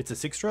 right? It's a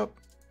 6-drop?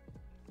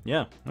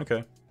 Yeah,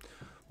 okay.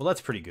 Well,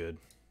 that's pretty good.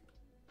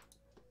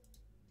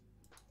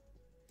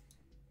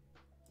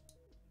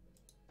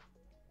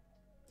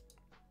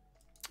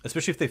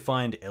 Especially if they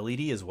find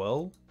LED as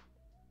well.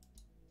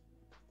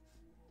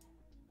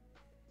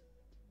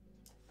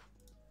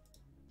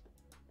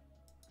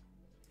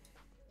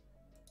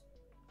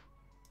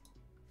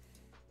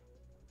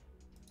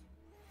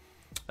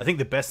 I think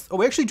the best... Oh,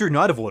 we actually drew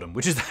Knight of Autumn,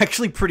 which is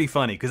actually pretty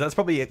funny, because that's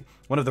probably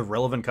one of the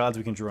relevant cards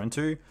we can draw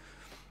into.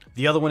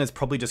 The other one is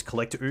probably just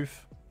Collector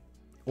Oof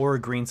or a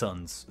Green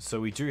Suns, so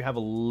we do have a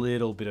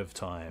little bit of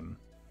time.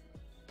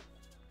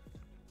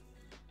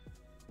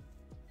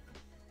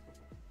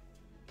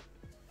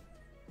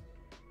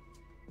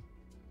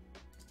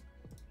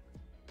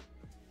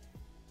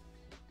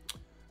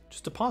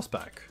 Just a pass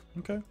back.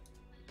 Okay.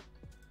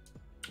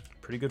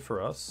 Pretty good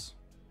for us.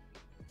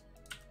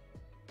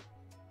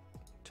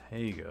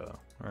 Taiga.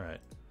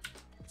 Alright.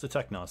 Let's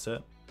attack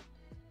Narset.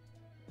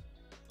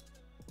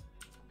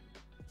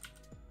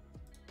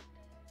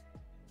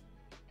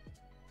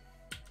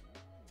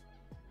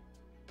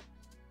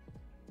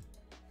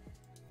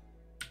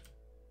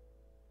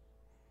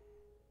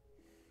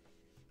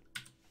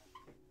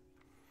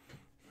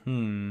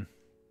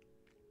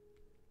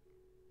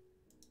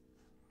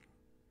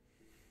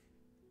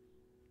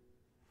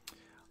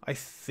 I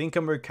think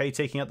I'm okay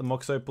taking out the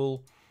Mox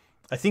Opal.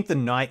 I think the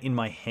Knight in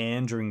my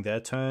hand during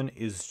their turn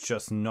is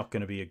just not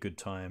going to be a good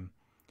time.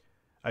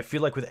 I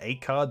feel like with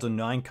 8 cards or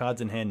 9 cards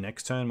in hand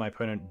next turn, my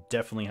opponent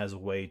definitely has a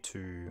way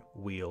to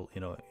wheel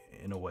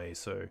in a way.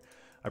 So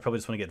I probably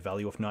just want to get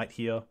value off Knight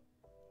here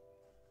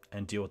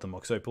and deal with the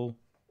Mox Opal.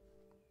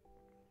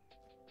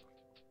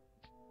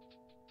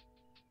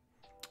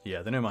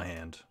 Yeah, they know my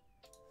hand.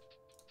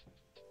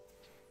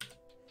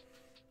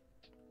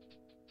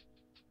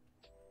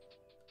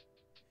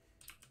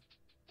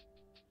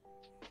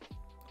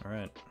 All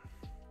right.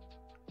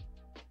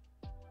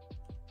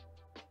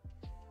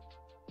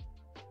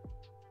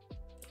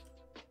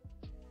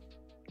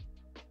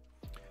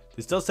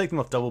 This does take them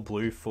off double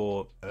blue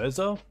for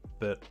Urza,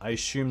 but I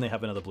assume they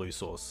have another blue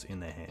source in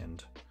their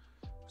hand.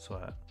 So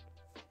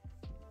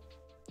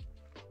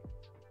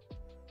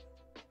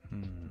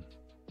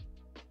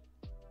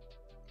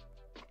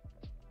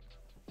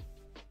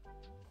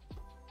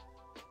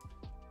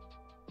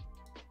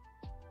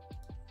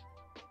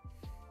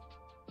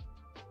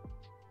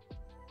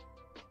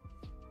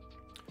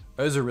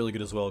Those are really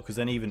good as well, because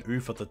then even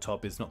Oof at the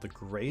top is not the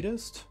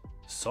greatest.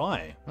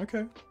 Sai,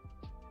 okay.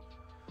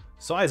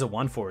 Sai as a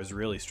 1/4 is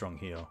really strong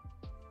here.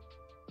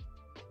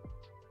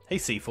 Hey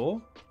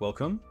C4,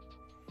 welcome.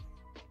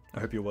 I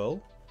hope you're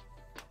well.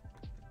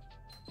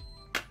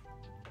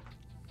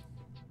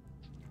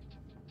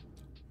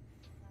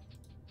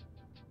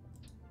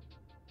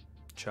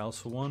 Charles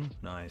for 1,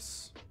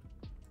 nice.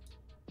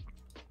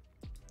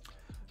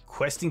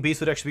 Questing Beast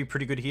would actually be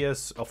pretty good here,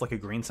 off like a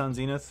Green Sun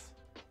Zenith.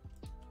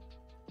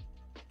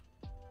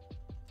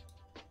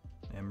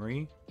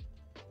 Emery.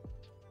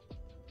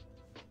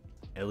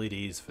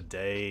 LEDs for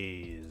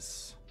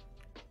days.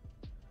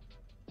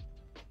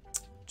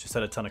 Just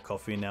had a ton of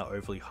coffee and now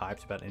overly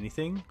hyped about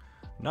anything.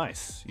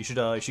 Nice. You should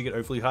get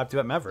overly hyped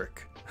about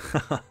Maverick.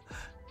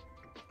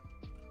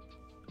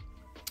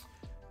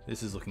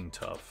 This is looking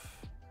tough.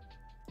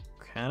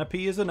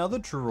 Canopy is another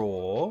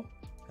draw.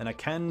 And I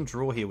can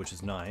draw here, which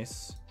is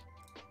nice.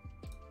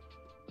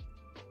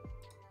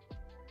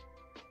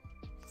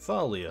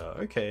 Thalia,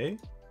 okay.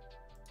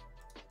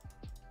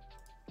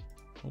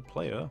 Well,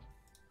 player.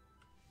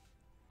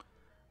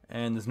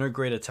 And there's no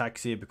great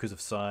attacks here because of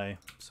Psy,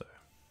 so.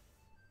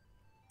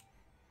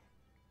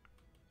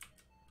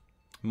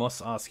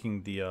 Moss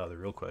asking the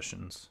real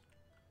questions.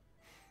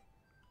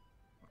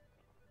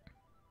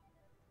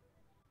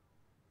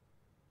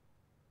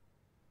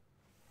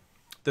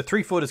 The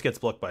 3/4 just gets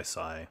blocked by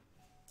Psy.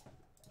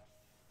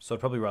 So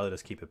I'd probably rather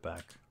just keep it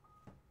back.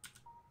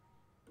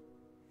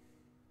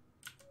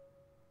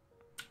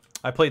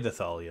 I played the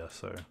Thalia,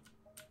 so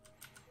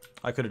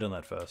I could have done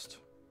that first.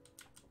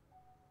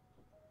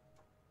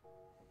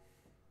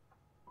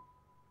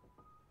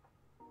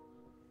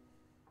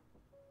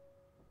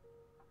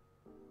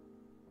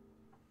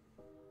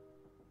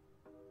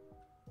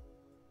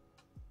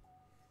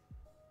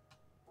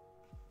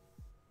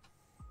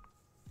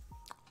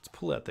 Let's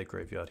pull out that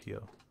graveyard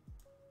here.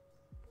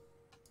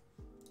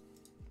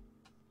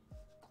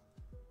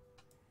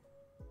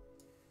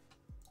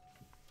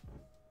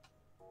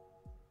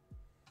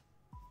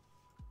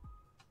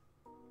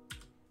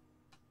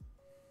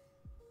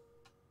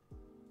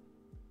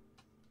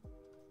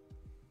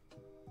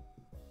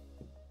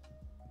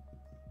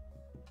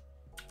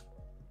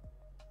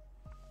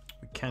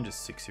 Can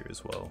just 6 here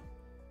as well.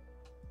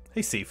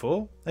 Hey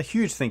C4, a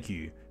huge thank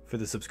you for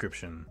the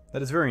subscription.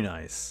 That is very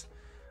nice.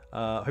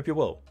 Hope you're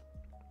well.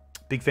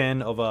 Big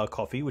fan of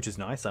coffee, which is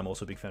nice. I'm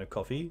also a big fan of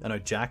coffee. I know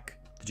Jack,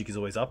 the jig is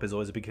always up, is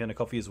always a big fan of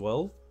coffee as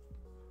well.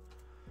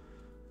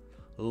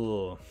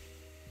 Oh, all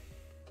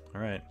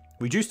right.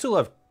 We do still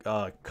have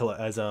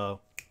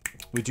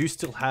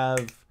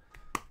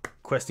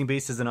Questing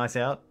Beast as a nice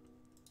out,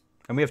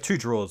 and we have 2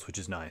 draws, which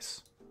is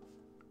nice.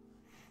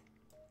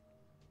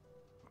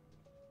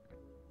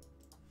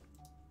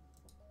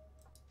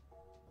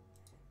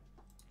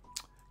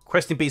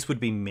 Questing Beast would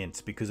be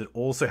mint because it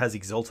also has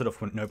Exalted of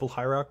Noble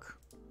Hierarch.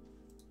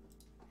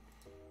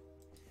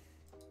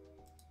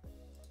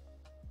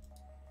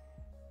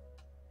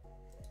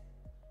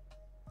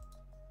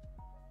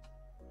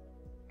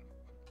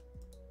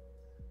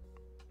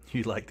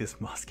 You like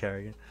this Moss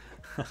Carrigan?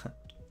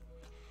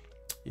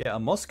 Yeah, a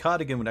Moss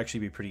Cardigan would actually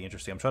be pretty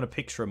interesting. I'm trying to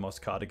picture a Moss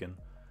Cardigan.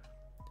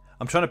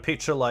 I'm trying to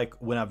picture like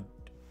when I've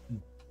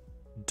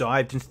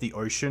dived into the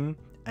ocean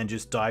and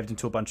just dived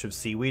into a bunch of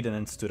seaweed and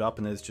then stood up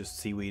and there's just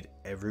seaweed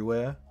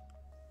everywhere.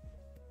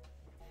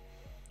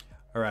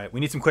 Alright, we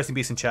need some Questing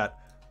Beasts in chat.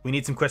 We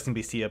need some Questing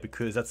Beasts here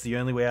because that's the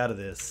only way out of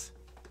this.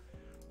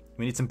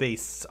 We need some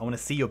beasts. I want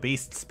to see your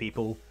beasts,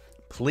 people.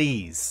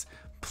 Please.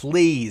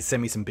 Please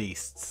send me some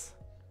beasts.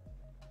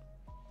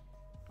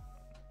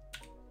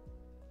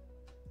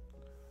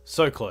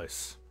 So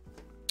close.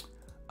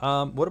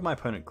 What did my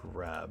opponent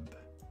grab?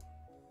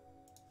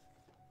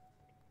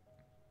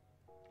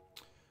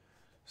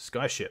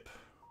 Skyship.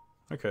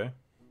 Okay.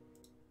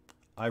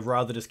 I'd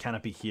rather just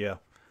Canopy here.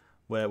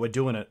 We're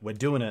doing it. We're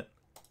doing it.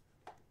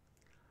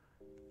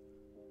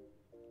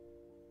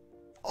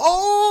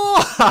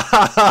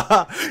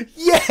 Oh!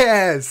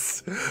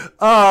 Yes!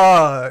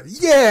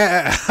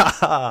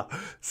 Yeah!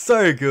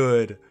 So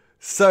good.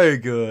 So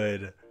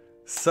good.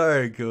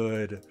 So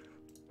good.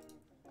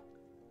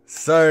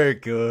 So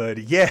good.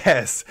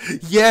 Yes!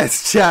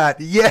 Yes,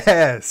 chat!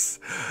 Yes!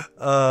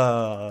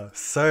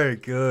 So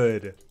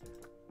good.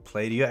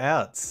 Play to your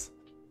outs.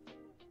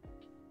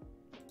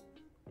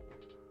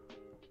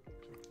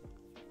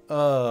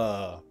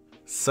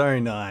 So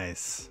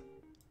nice.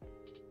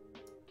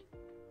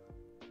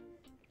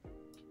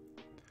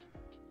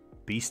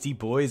 Beastie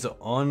Boys are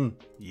on.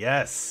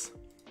 Yes.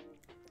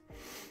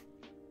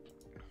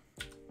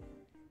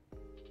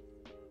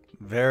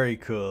 Very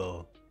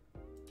cool.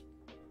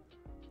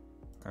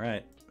 All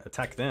right,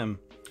 attack them.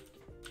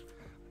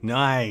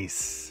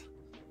 Nice.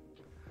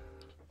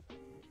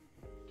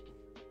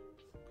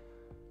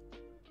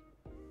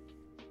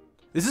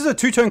 This is a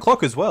 2-turn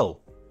clock as well.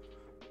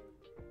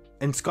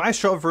 And Sky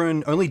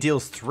Sovereign only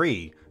deals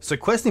 3, so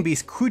Questing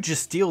Beast could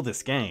just steal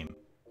this game.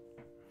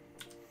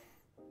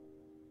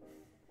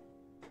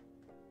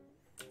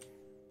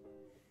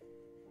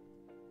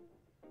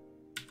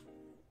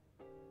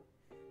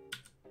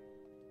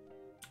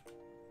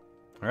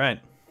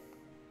 Alright.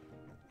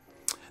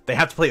 They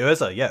have to play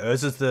Urza. Yeah,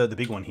 Urza's the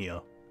big one here.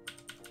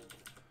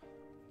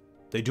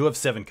 They do have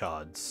 7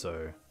 cards,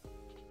 so...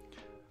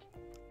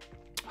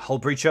 Hull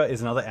Breacher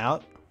is another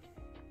out.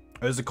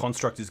 Urza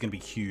Construct is going to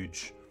be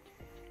huge.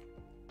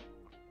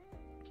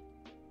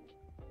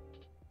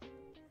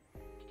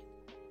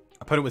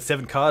 Opponent with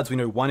 7 cards. We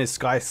know one is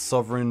Sky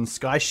Sovereign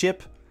Skyship.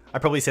 I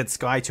probably said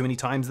Sky too many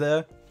times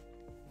there.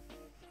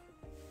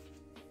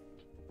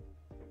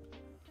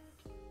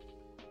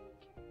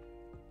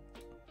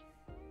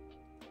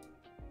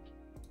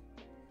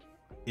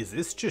 Is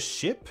this just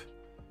ship?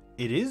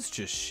 It is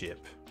just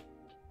ship.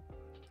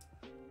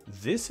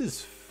 This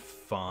is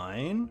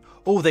fine.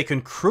 Oh, they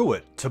can crew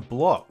it to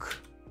block.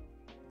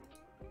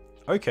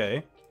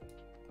 Okay.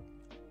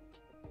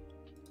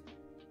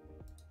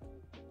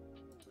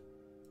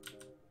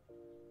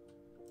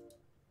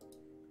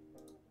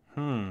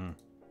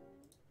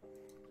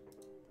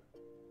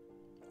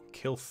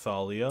 Kill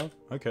Thalia.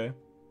 Okay.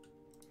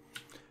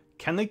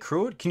 Can they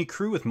crew it? Can you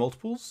crew with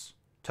multiples?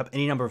 Tap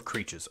any number of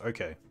creatures.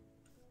 Okay.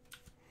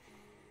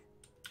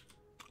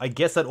 I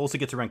guess that also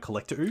gets around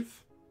Collector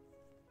Oof.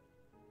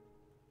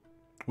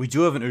 We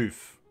do have an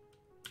Oof.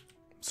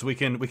 So we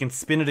can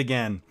spin it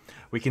again.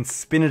 We can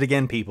spin it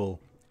again, people.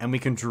 And we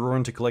can draw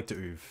into Collector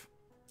Oof.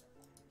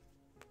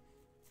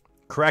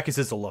 Caracas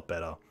is a lot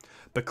better.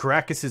 But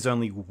Caracas is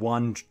only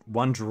one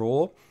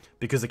draw,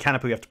 because the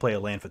Canopy we have to play a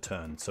land for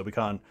turn. So we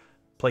can't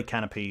play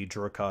Canopy,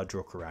 draw a card,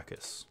 draw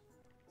Caracas.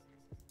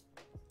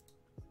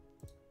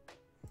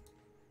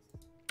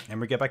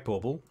 And we get back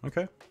Bauble.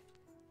 Okay.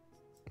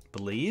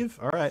 Believe?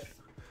 Alright.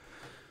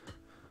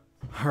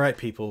 Alright,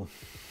 people.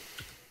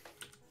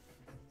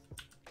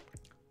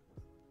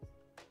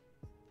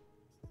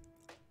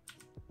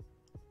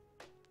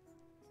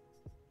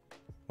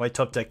 Why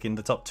top deck in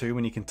the top 2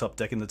 when you can top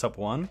deck in the top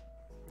 1?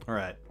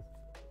 Alright.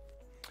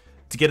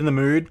 To get in the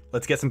mood,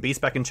 let's get some beasts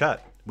back in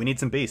chat. We need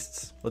some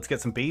beasts. Let's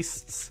get some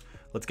beasts.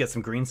 Let's get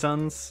some green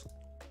suns.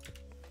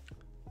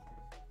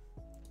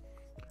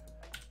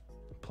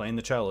 Playing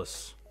the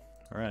Chalice.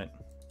 Alright.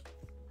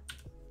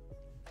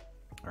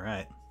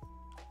 Alright.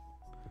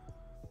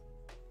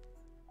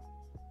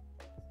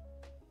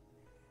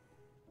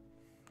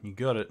 You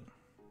got it.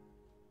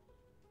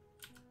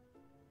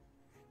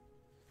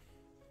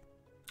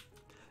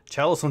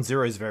 Chalice on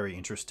 0 is very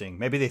interesting.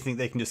 Maybe they think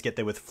they can just get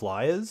there with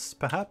flyers,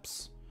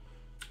 perhaps?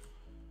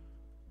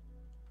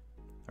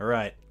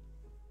 Alright.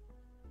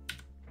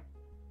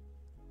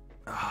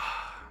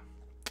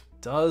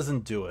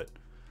 Doesn't do it.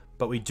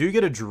 But we do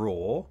get a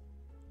draw.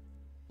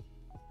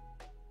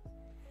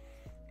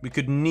 We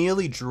could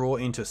nearly draw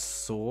into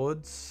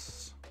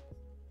swords.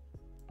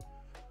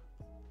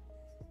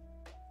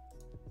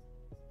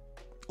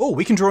 Oh,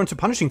 we can draw into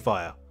Punishing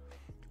Fire.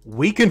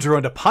 We can draw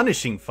into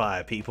Punishing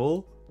Fire,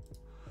 people.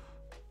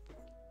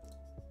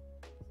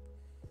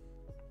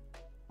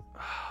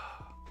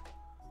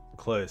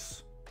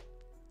 Close.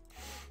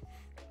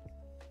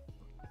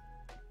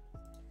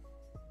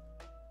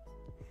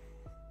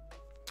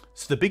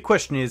 So the big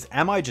question is,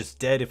 am I just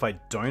dead if I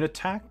don't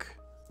attack?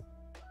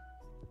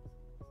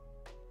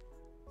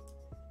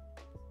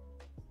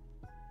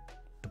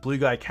 The blue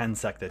guy can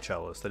sack their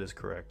Chalice, that is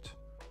correct.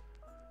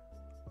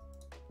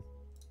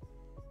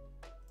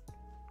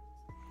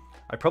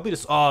 I probably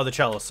just... Oh, the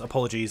Chalice.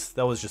 Apologies.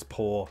 That was just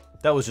poor.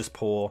 That was just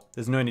poor.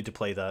 There's no need to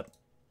play that.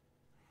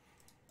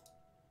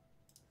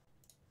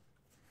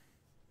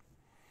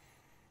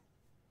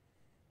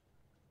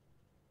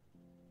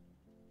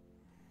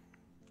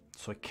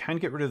 So I can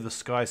get rid of the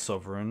Sky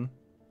Sovereign.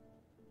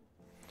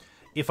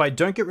 If I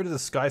don't get rid of the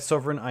Sky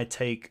Sovereign, I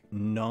take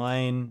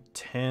 9,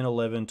 10,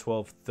 11,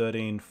 12,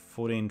 13,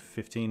 14,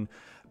 15.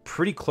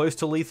 Pretty close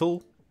to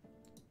lethal.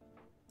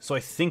 So I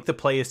think the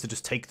play is to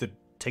just take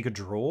a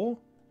draw.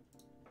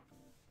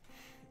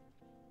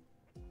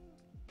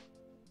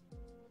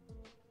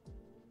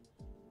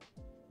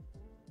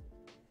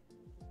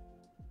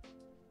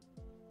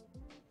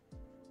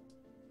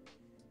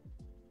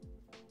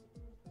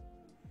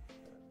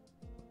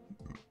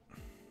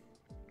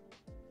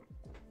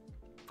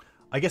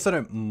 I guess I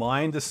don't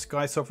mind the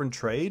Sky Sovereign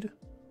trade.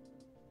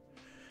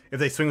 If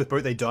they swing with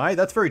both, they die.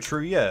 That's very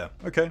true, yeah.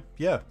 Okay,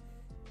 yeah.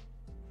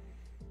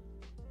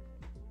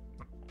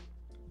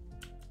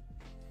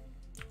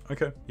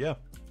 Okay, yeah.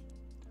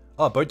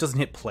 Oh, boat doesn't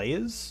hit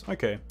players?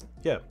 Okay,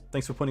 yeah.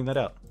 Thanks for pointing that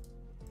out.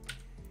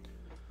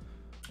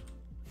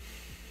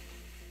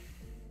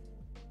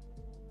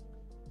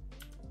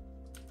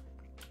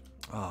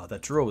 Oh,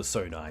 that draw was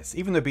so nice.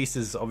 Even though Beast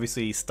is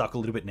obviously stuck a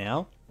little bit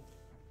now.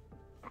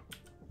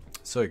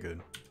 So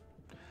good.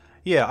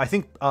 Yeah, I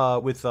think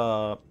with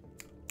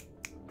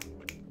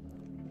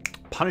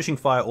Punishing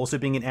Fire also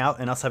being an out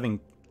and us having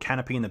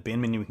Canopy in the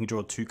bin, meaning we can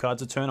draw 2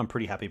 cards a turn, I'm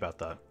pretty happy about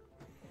that.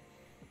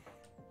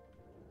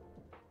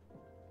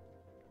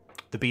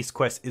 The Beast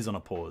Quest is on a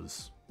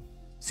pause.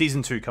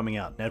 Season 2 coming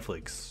out,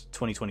 Netflix,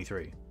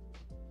 2023.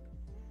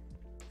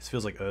 This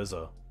feels like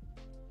Urza.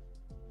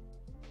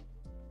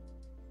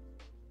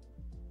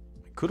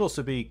 It could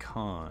also be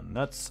Khan.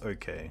 That's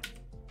okay.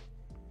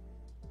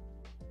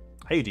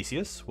 Hey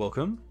Odysseus,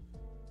 welcome.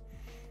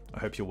 I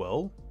hope you're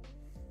well.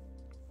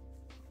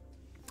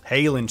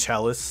 Hail in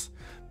Chalice.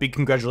 Big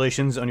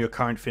congratulations on your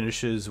current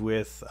finishes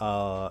with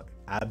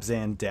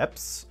Abzan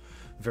Depths.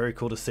 Very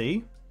cool to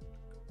see.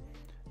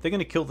 They're going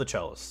to kill the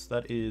Chalice.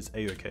 That is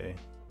a-okay.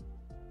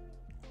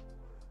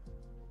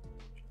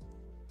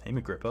 Hey,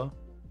 McGripper.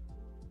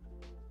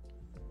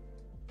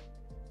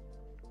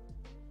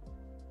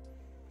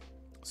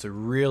 So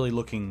really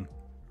looking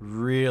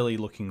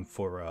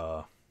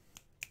for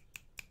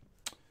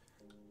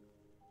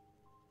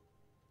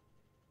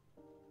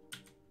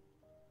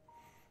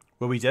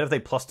were we dead if they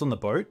plussed on the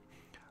boat?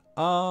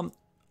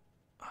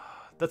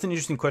 That's an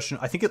interesting question.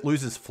 I think it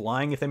loses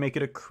flying if they make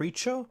it a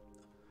creature.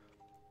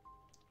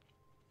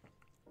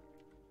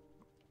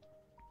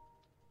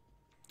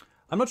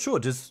 I'm not sure.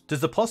 Does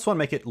the +1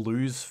 make it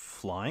lose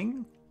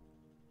flying?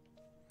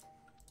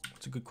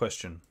 That's a good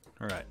question.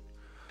 All right.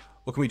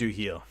 What can we do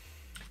here?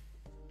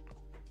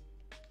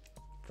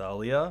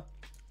 Thalia,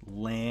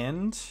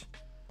 land,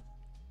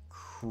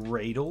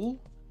 cradle,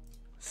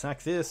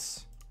 sack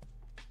this.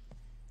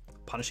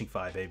 Punishing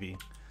Fire, baby.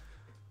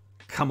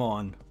 Come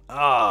on.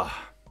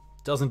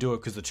 Doesn't do it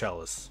because the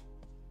chalice.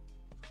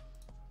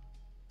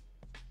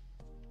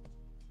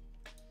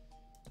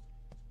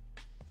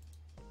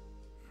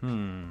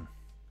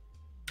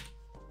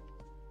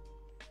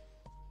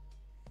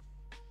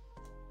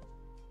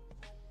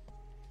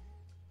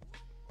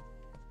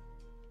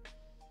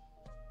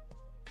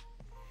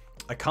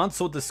 I can't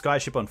sort the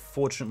skyship,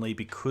 unfortunately,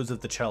 because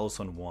of the chalice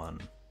on 1.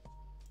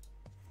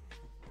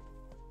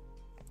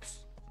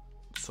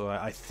 So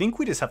I think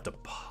we just have to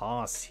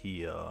pass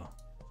here.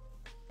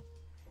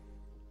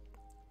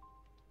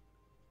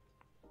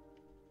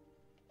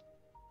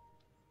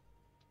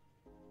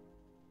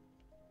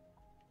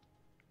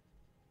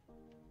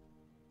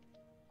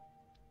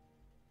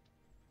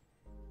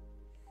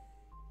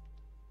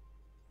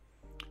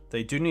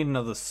 They do need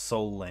another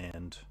soul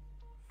land.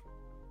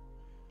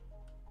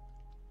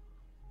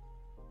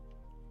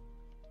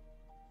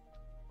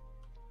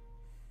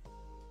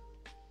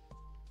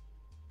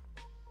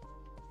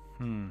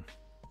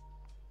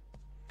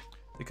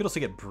 They could also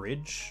get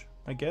bridge,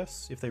 I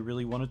guess, if they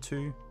really wanted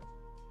to.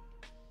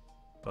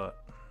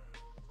 But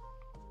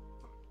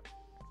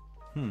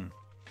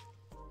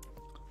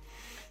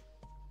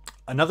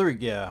another,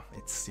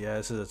 this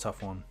is a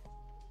tough one.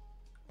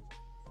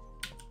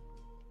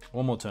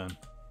 One more turn.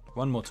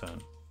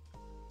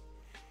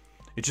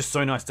 It's just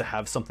so nice to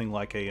have something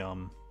like a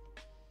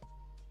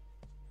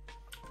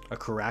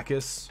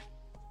Caracas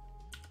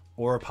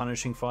or a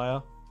Punishing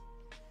Fire.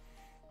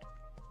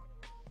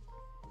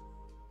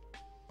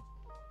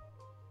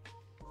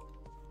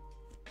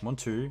 One,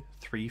 2,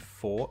 3,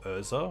 4,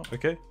 Urza.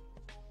 Okay.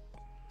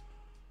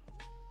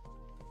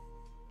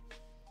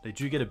 They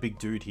do get a big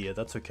dude here.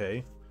 That's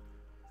okay.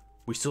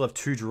 We still have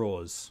 2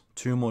 draws.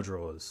 2 more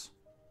draws.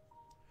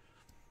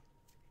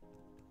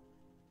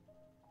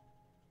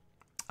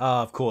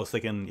 Of course, they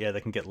can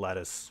get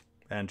Lattice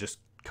and just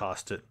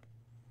cast it.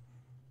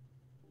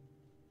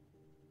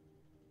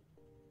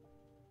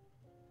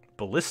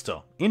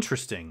 Ballista.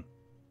 Interesting.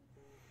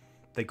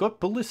 They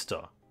got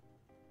Ballista.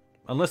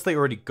 Unless they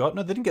already got...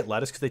 No, they didn't get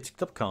Lattice because they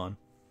ticked up Khan.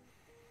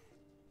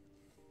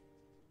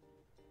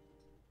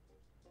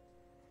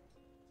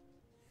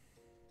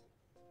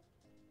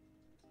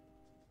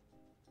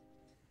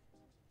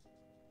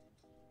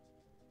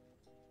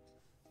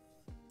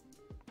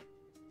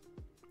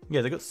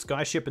 Yeah, they got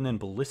Skyship and then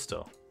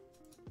Ballista.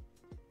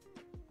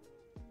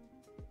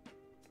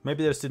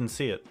 Maybe they just didn't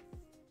see it.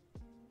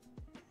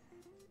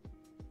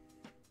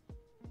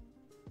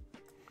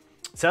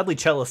 Sadly,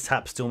 Chalice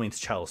tap still means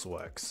Chalice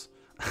works.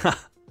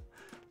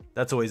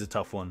 That's always a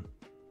tough one.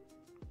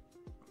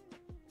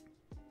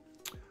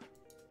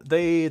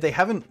 They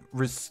haven't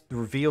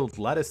revealed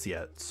Lattice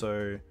yet,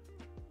 so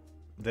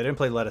they don't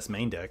play Lattice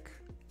main deck.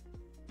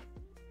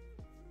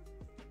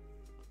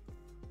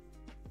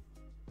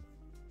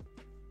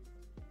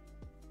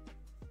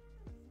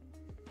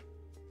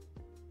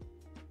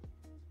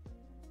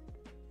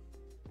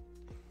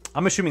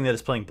 I'm assuming they're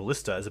just playing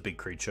Ballista as a big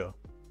creature.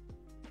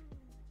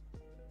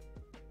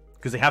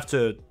 Because they have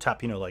to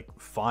tap, like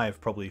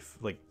 5, probably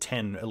like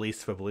 10 at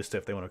least for Ballista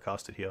if they want to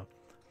cast it here.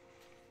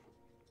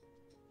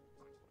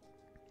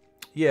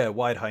 Yeah,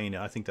 Wide Hyena,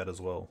 I think that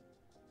as well.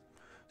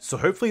 So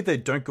hopefully they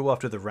don't go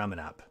after the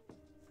Ramanap.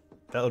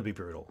 That would be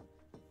brutal.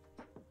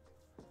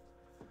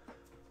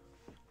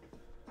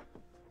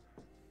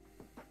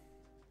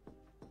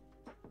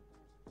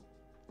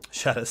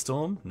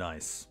 Shadowstorm,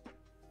 nice.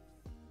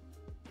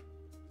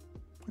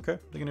 Okay,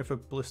 they're going to go for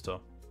Ballista.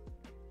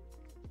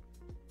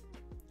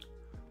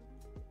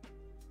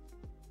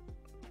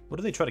 What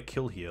do they try to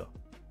kill here?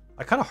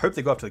 I kind of hope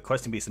they go after the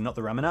Questing Beast and not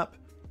the Ramanap.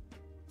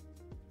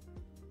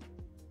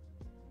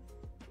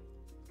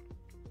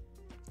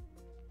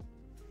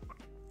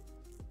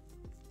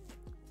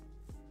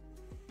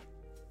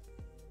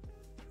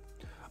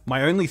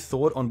 My only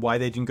thought on why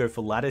they didn't go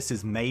for Lattice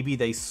is maybe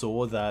they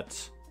saw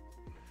that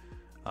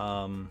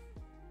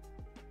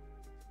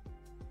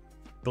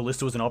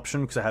Ballista was an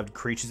option because I had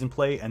creatures in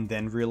play and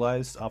then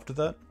realized after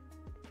that.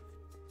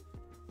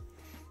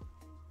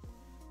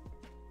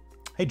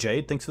 Hey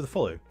Jade, thanks for the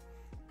follow.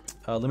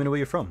 Let me know where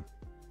you're from.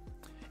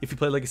 If you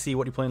play Legacy,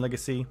 what do you play in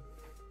Legacy?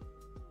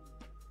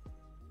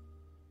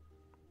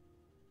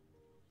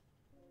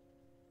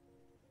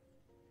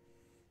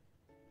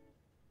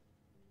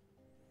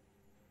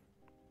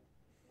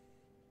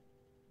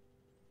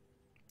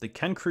 They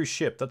can cruise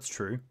ship, that's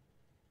true.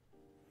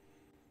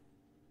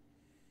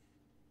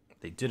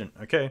 They didn't.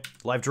 Okay,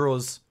 live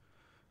draws.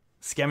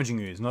 Scavenging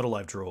Ooze, not a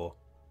live draw.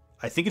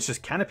 I think it's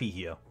just Canopy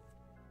here.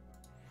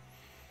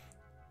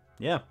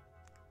 Yeah,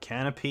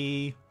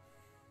 Canopy.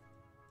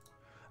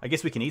 I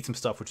guess we can eat some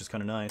stuff, which is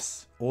kind of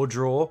nice. Or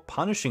draw,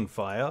 Punishing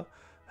Fire.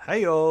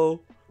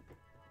 Hey-oh.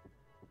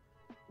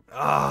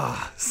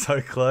 Ah, so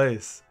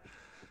close.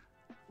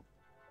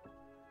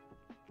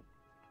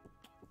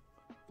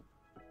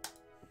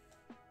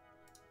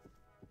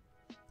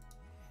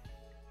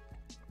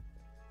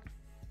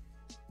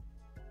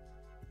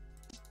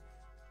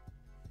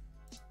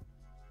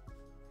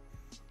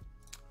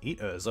 Eat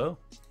Urza.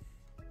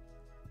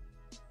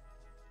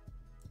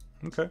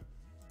 Okay.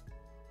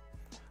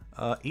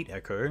 Eat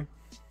Echo.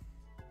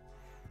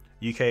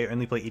 UK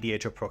only play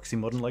EDH or proxy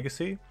Modern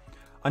Legacy.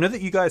 I know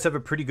that you guys have a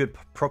pretty good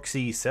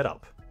proxy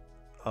setup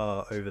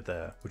over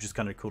there, which is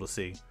kind of cool to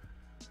see.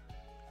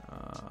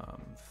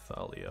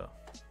 Thalia.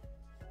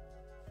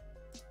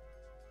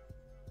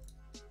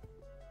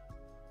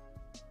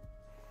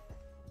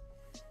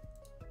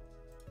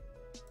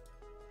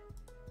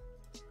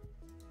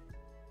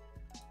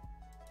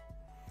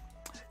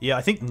 Yeah,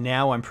 I think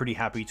now I'm pretty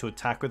happy to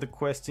attack with the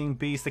Questing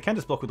Beast. They can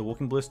just block with the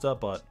Walking Ballista,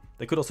 but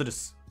they could also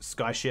just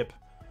Skyship.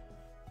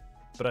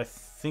 But I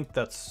think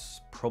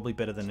that's probably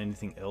better than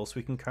anything else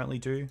we can currently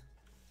do.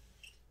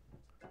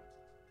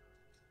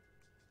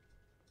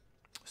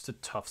 Just a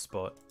tough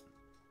spot.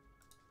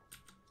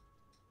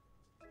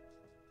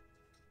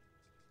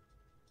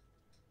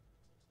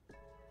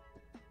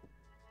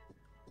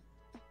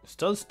 This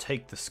does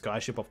take the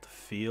Skyship off the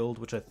field,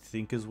 which I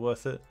think is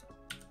worth it.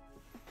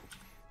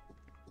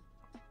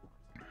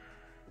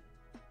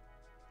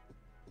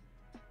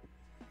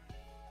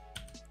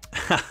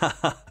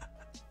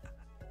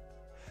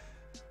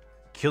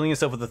 Killing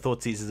yourself with the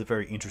Thoughtseize is a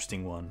very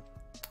interesting one.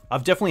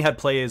 I've definitely had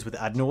players with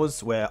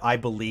Adnors where I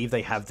believe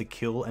they have the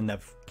kill and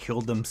they've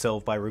killed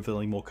themselves by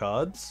revealing more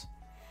cards.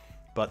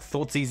 But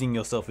Thoughtseizing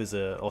yourself is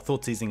or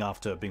Thoughtseizing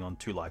after being on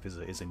 2 life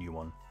is a new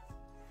one.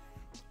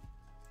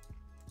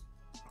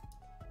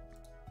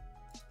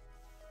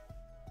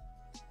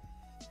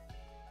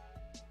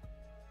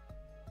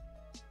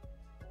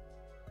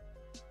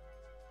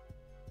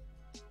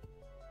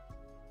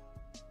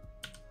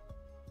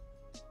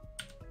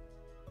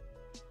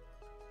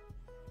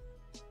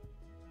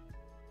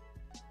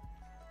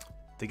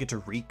 They get to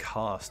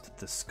recast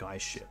the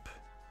Skyship.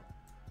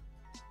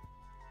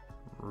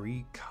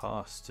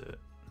 Recast it.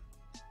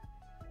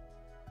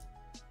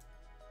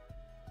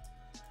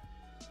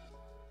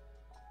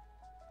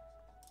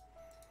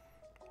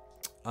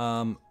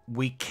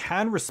 We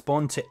can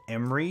respond to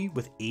Emery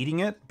with eating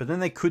it, but then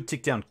they could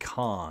tick down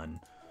Khan,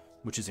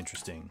 which is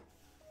interesting.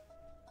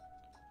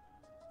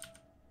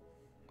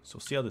 So we'll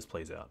see how this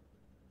plays out.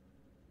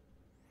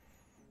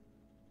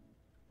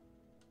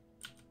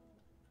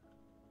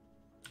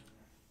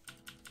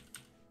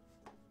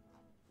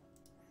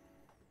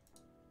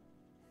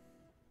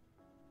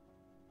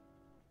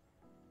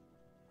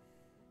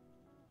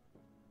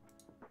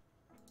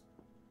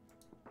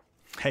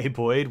 Hey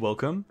Boyd,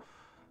 welcome.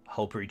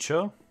 Hull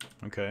Breacher.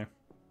 Okay.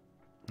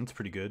 That's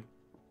pretty good.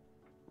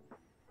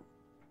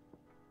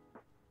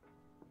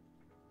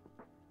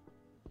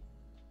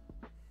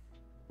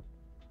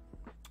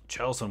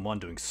 Charleston 1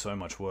 doing so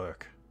much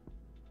work.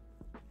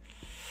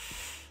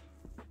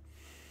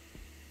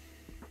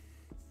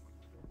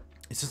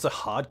 Is this a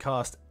hard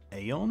cast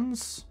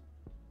Aeons?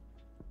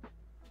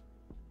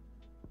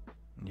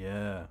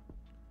 Yeah.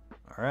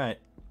 Alright.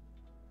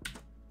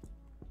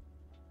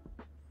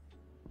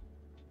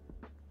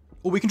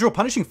 Oh, we can draw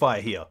Punishing Fire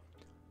here.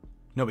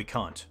 No, we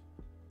can't.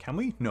 Can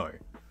we? No.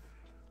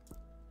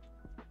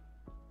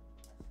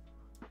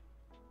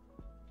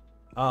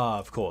 Ah,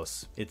 of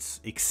course.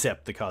 It's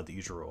accept the card that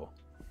you draw.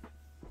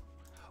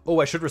 Oh,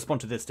 I should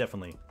respond to this,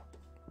 definitely.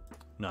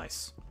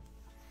 Nice.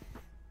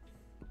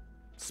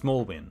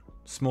 Small win.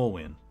 Small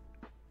win.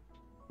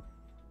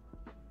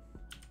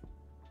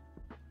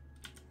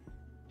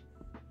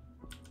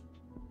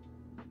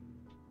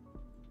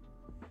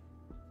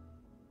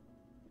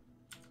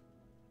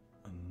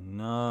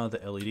 Another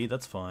LED,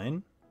 that's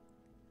fine.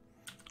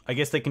 I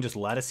guess they can just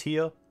lattice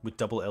here with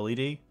double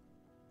LED.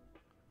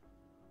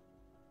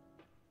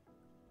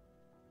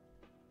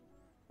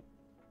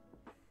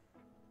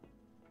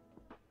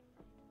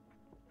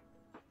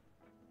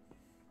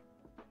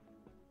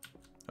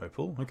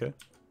 Opal, okay.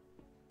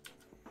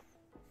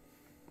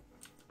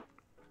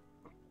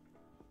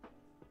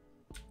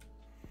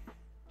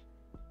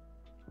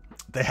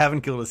 They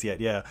haven't killed us yet,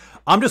 yeah.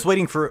 I'm just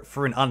waiting for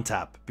an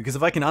untap, because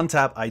if I can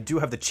untap, I do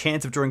have the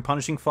chance of drawing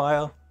Punishing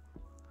Fire.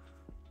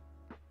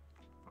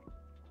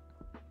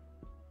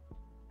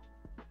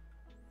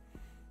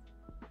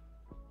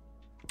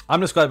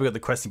 I'm just glad we got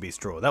the Questing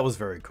Beast draw. That was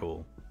very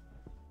cool.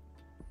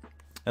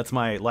 That's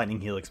my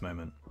Lightning Helix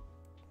moment.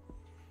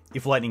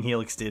 If Lightning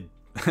Helix did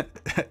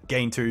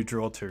gain 2,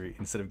 draw 2,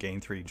 instead of gain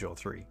 3, draw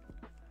 3.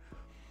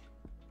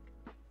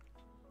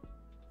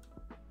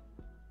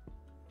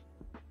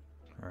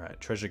 Alright,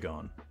 treasure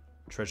gone.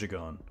 Treasure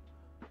gone.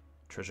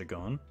 Treasure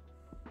gone.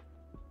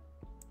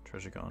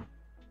 Treasure gone.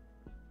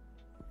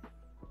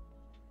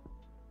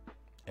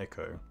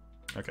 Echo.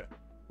 Okay.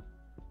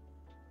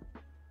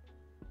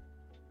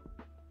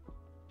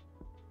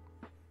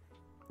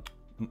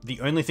 The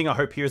only thing I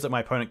hope here is that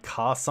my opponent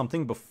casts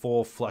something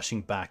before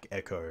flashing back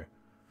Echo.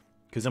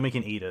 Because then we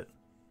can eat it.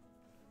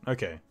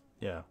 Okay,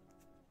 yeah.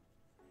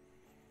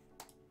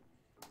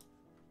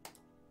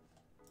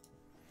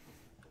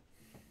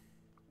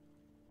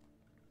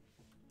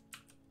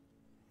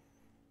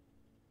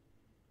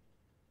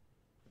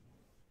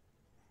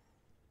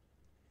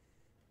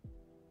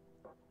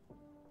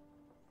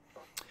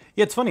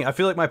 Yeah, it's funny. I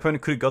feel like my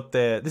opponent could have got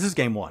there. This is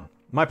game one.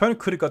 My opponent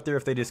could have got there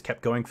if they just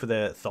kept going for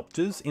their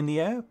Thopters in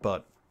the air,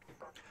 but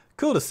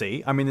cool to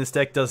see. I mean, this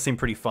deck does seem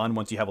pretty fun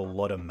once you have a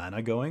lot of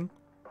mana going.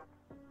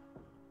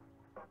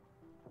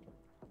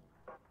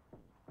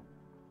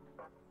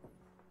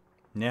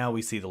 Now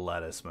we see the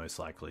Lattice, most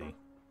likely.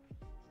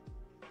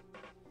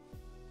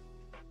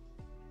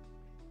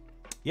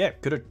 Yeah,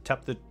 could have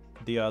tapped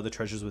the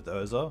treasures with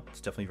Urza.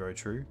 It's definitely very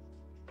true.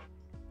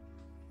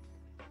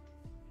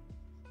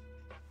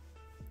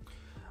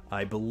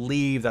 I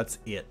believe that's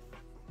it,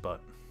 but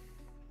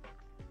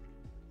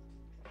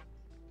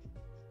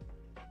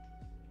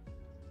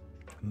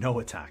no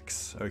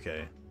attacks.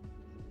 Okay.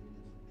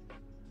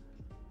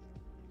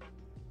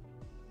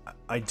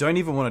 I don't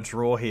even want to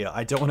draw here.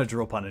 I don't want to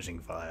draw Punishing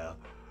Fire.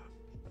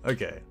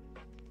 Okay.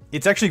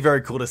 It's actually very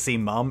cool to see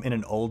Mum in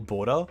an old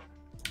border.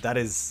 That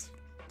is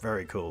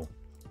very cool.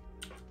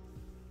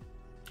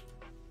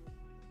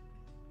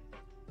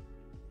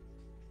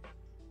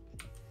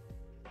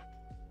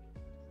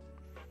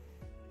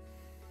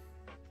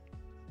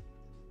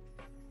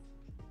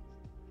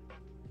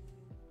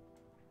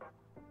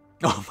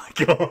 Oh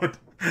my god.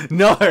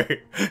 No.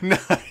 No.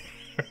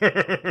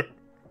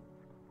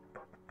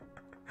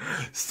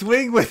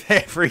 Swing with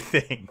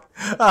everything.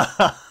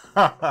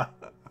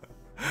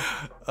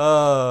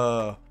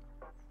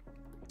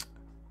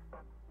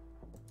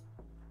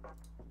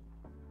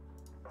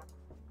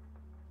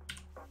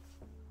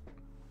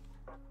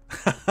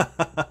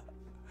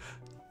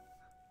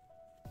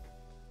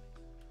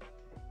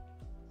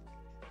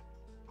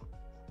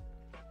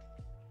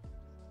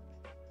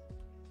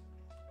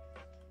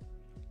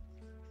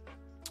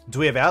 Do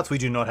we have outs? We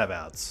do not have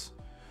outs.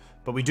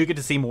 But we do get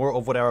to see more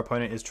of what our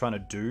opponent is trying to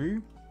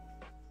do.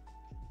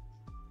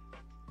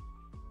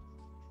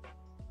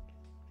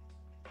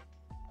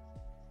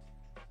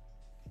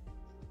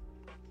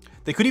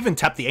 They could even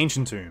tap the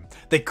Ancient Tomb.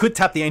 They could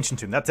tap the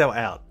Ancient Tomb. That's our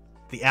out.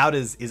 The out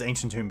is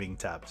Ancient Tomb being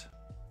tapped.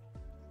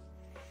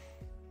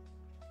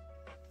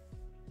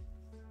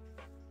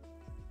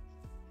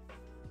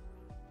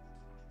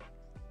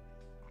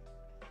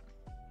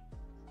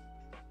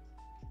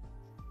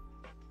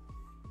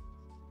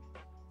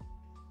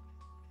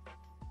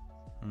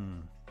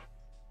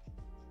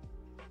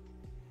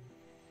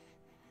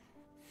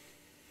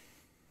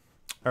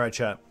 Alright,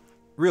 chat.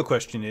 Real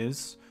question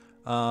is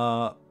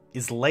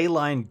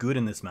Leyline good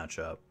in this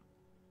matchup?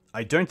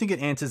 I don't think it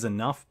answers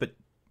enough, but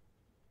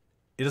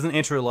it doesn't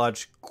answer a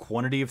large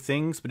quantity of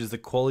things, but is the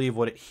quality of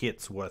what it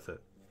hits worth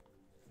it?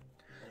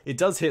 It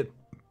does hit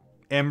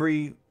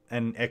Emery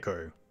and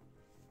Echo.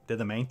 They're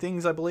the main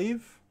things, I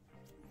believe.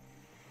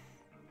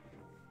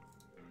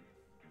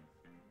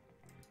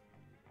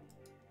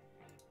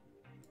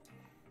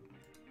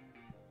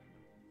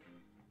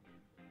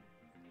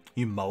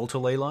 You mull to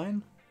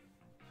Leyline?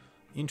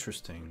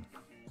 Interesting.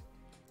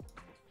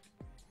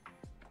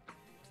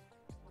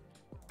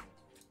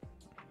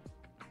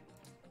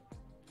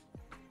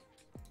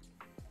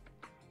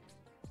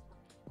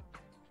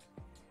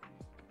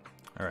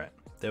 All right,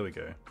 there we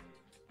go.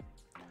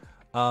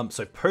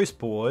 So post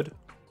board,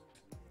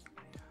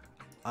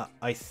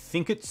 I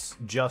think it's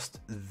just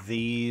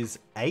these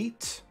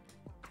 8.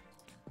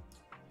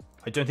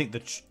 I don't think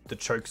the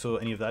chokes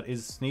or any of that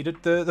is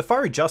needed. The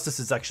Fiery Justice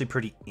is actually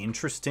pretty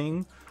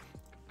interesting.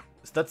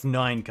 So that's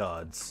 9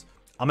 cards.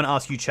 I'm going to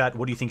ask you, chat,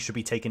 what do you think should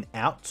be taken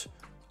out?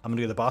 I'm going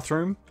to go to the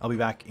bathroom. I'll be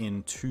back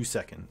in 2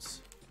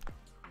 seconds.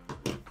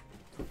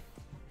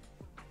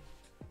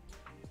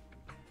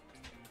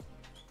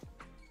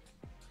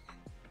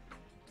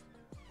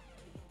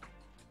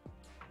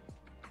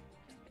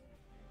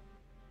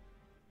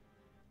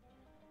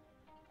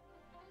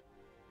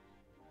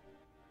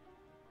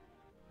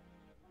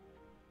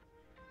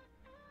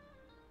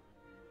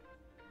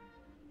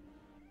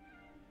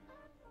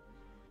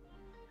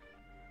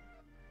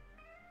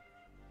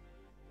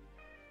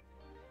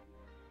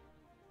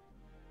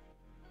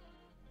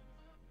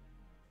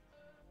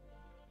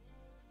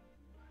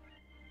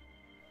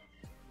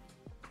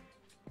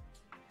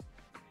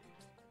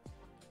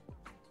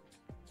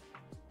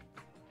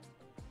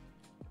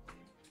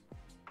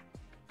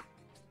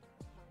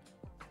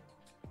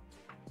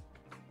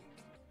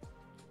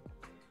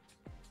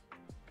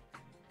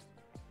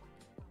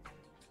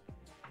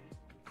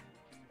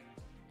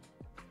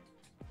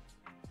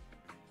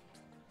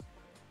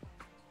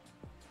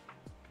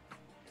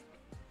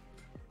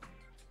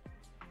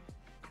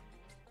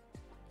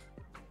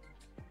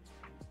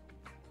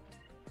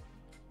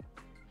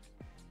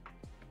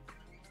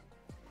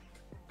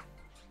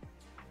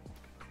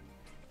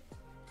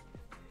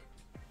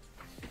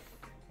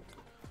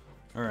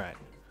 Alright.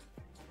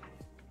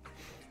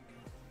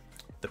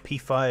 The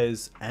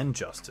P-Fires and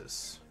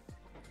Justice.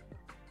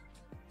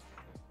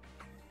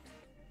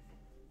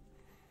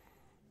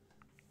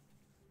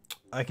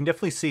 I can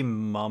definitely see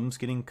Mums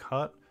getting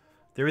cut.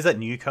 There is that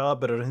new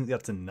card, but I don't think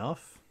that's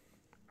enough.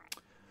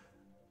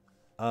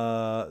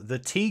 The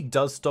Teeg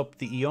does stop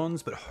the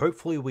Eons, but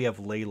hopefully we have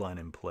Leyline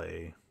in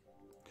play.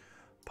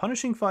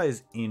 Punishing Fire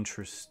is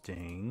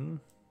interesting.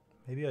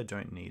 Maybe I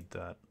don't need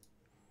that.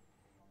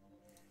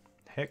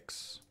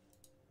 Hex.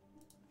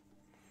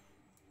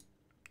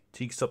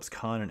 Teeg stops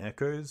Khan and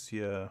Echoes,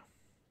 yeah.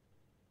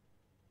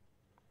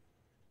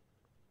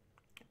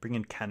 Bring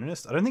in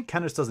Canonist. I don't think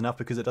Canonist does enough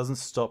because it doesn't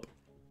stop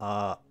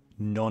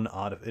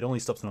non-artifact. It only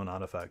stops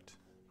non-artifact.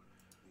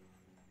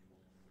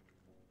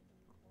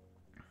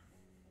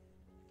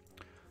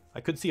 I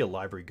could see a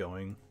library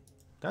going.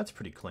 That's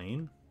pretty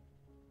clean.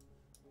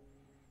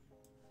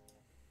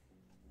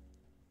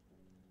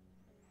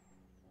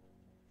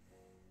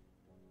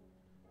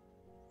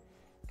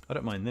 I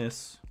don't mind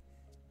this.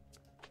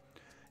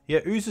 Yeah,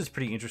 Ooze is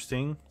pretty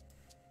interesting.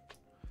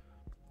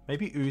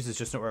 Maybe Ooze is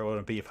just not where I want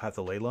to be if I have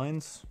the ley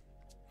lines.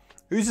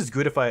 Ooze is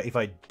good if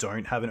I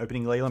don't have an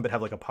opening ley line but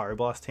have like a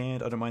Pyroblast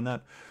hand. I don't mind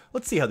that.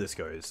 Let's see how this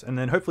goes. And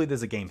then hopefully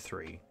there's a game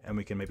 3 and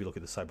we can maybe look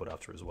at the sideboard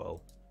after as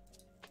well.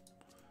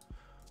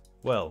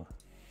 Well.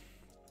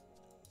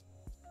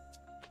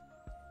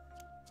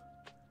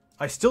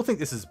 I still think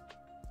this is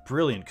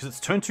brilliant because it's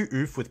turn 2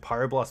 Oof with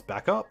Pyroblast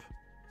backup.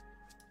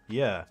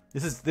 Yeah.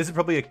 This is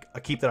probably a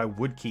keep that I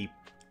would keep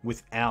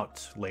without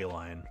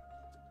Leyline.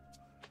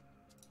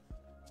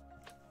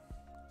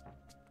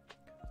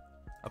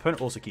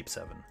 Opponent also keeps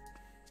 7.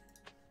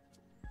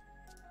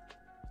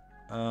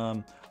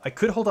 I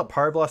could hold up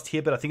Pyroblast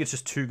here, but I think it's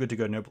just too good to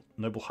go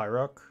Noble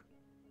Hierarch.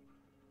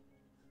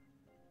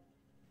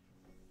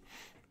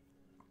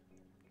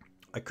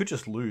 I could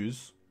just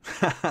lose.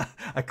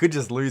 I could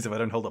just lose if I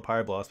don't hold up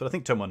Pyroblast, but I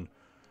think turn 1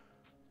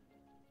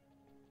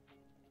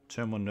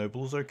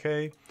 Noble's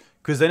okay.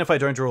 Because then if I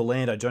don't draw a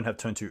land, I don't have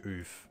turn 2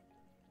 Oof.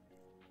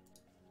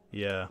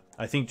 Yeah,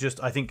 I think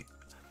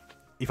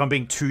if I'm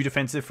being too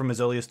defensive from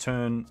as early as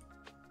turn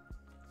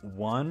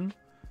 1,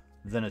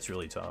 then it's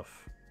really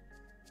tough.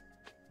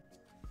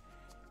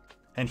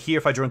 And here,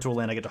 if I draw into a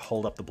land, I get to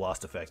hold up the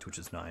blast effect, which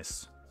is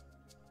nice.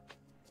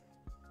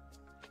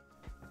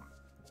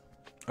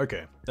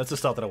 Okay, that's the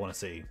start that I want to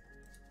see.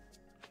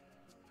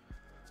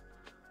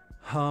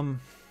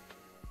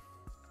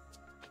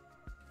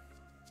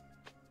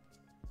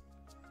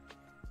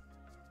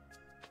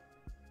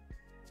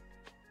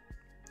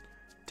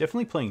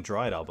 Definitely playing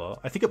Dryad Arbor.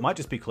 I think it might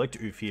just be Collect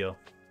Oof here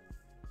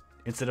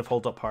instead of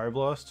hold up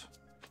Pyroblast.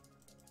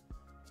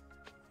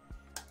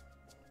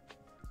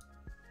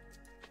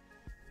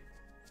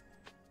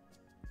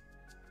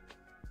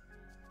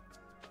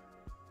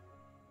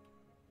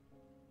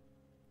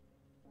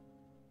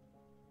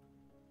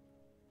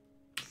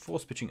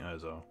 Force pitching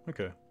Urza.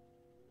 Okay.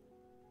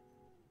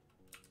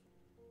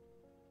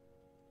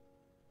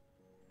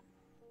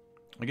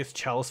 I guess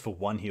Chalice for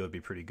 1 here would be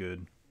pretty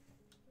good.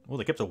 Oh,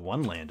 they kept a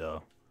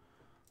 1-lander.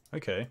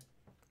 Okay.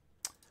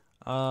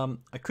 I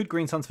could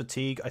Green Sun's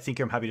Fatigue. I think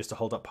I'm happy just to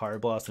hold up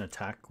Pyroblast and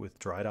attack with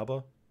Dryad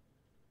Arbor.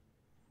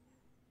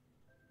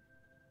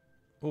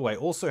 Oh, I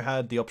also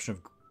had the option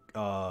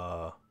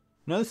of...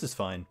 no, this is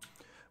fine.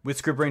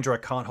 With Scrib Ranger, I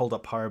can't hold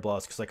up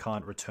Pyroblast because I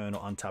can't return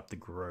or untap the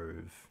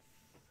Grove.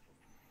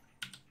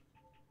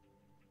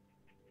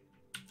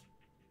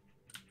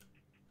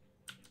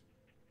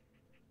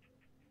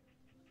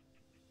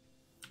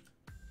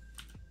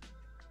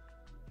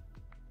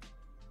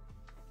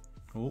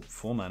 Oh,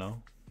 4 mana.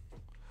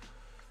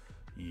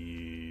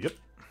 Yep.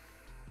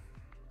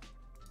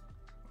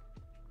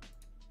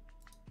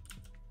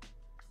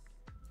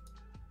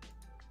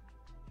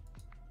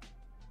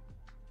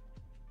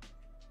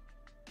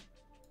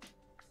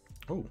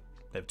 Oh,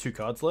 they have 2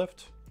 cards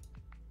left.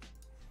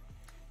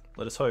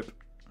 Let us hope.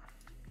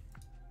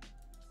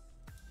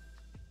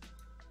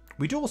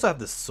 We do also have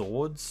the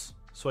swords,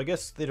 so I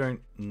guess they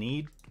don't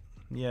need...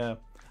 Yeah,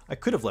 I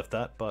could have left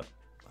that, but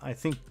I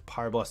think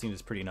Pyroblasting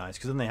is pretty nice,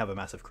 because then they have a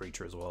massive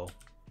creature as well.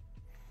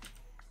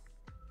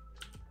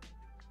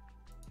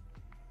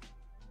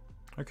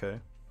 Okay.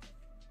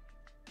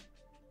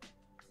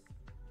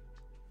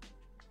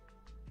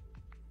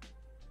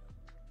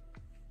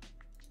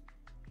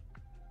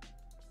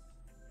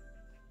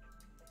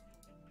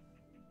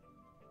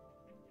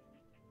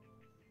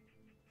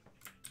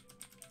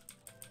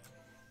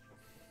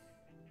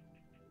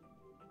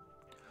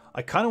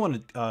 I kind of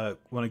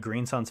want a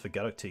Green Suns for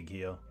Gaddock Teeg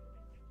here.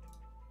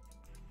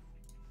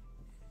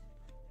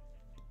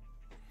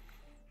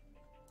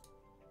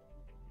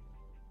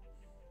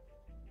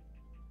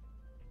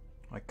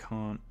 I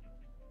can't.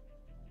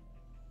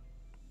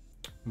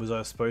 Was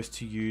I supposed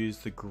to use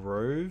the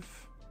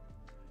Grove?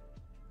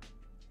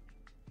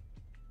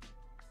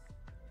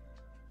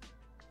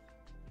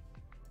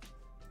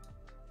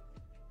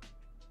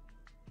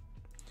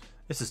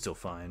 This is still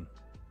fine.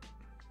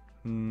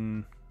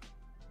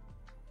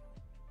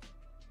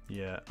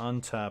 Yeah,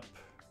 untap,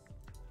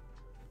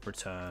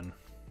 return.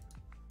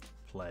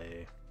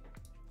 play?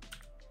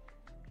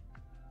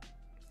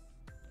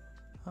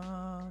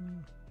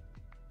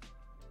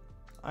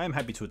 I am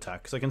happy to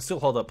attack, because I can still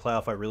hold up play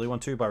if I really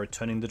want to by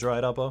returning the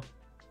Dryad Arbor.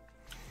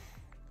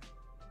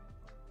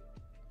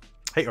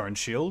 Hey, Orange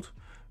Shield.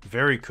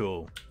 Very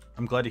cool.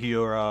 I'm glad to hear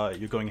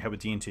you're going ahead with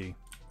D&T.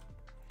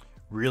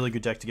 Really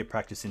good deck to get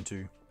practice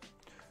into.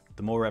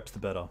 The more reps, the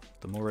better.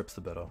 The more reps,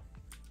 the better.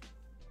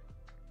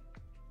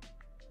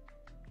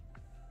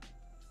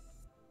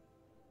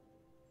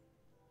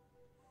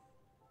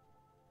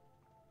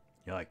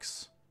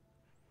 Yikes.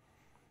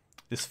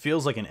 This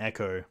feels like an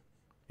echo.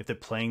 If they're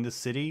playing the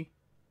city...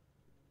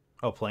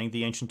 Oh, playing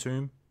the Ancient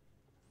Tomb?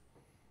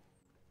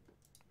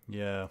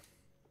 Yeah.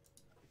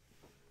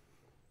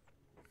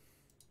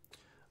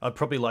 I'd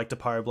probably like to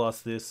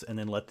Pyroblast this and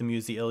then let them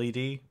use the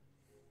LED.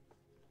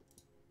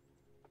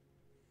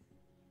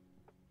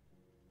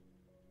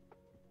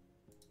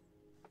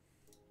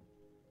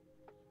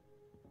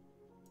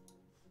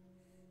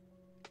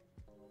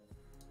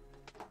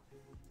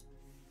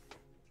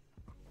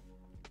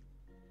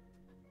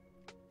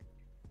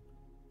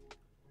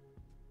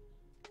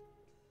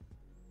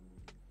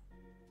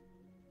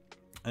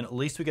 And at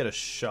least we get a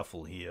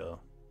shuffle here.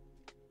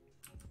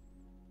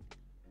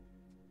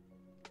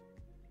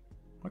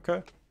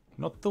 Okay,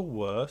 not the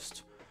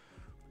worst.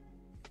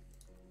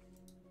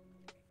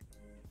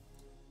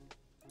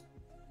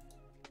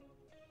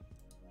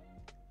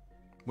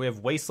 We have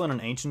Wasteland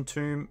and Ancient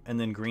Tomb, and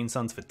then Green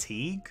Sun's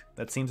Fatigue.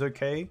 That seems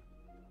okay.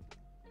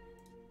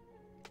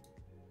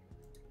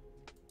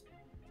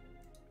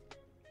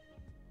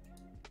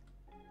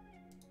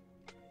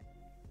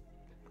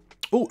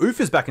 Oh,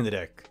 Oof is back in the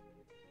deck.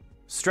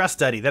 Strass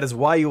Daddy, that is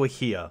why you were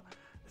here.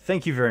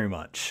 Thank you very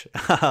much.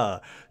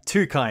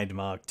 Too kind,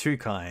 Mark, too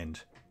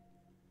kind.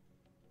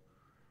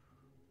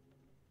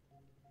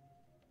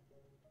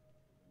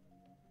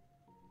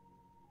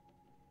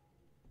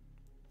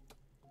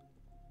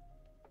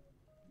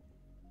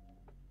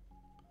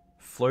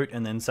 Float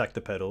and then sack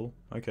the pedal.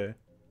 Okay.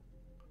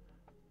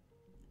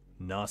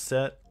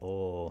 Narset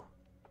or...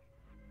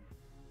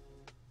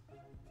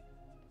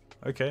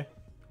 Okay.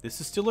 This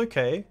is still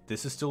okay.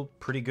 This is still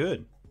pretty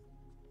good.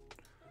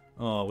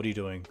 Oh, what are you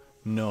doing?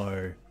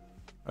 No.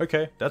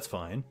 Okay, that's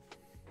fine.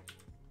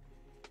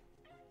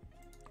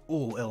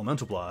 Oh,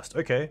 Elemental Blast.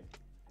 Okay.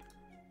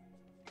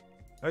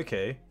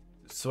 Okay.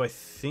 So I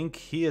think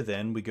here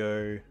then we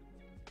go...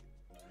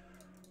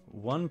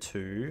 1,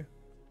 2...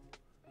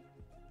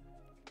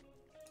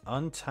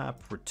 Untap,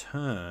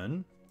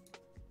 return.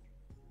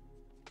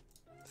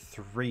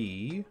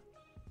 3.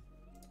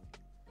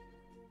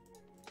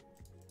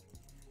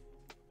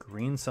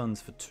 Green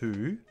Suns for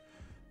 2.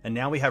 And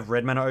now we have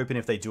red mana open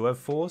if they do have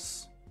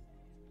force.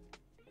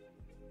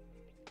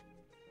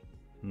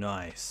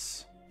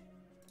 Nice.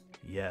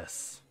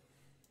 Yes.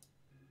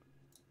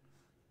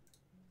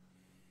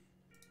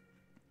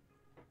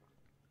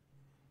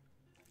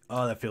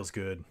 Oh, that feels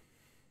good.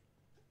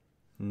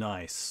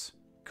 Nice.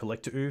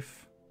 Collector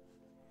Oof.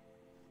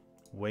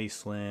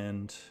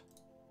 Wasteland.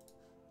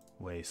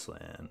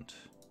 Wasteland.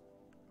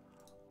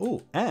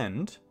 Oh,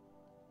 and...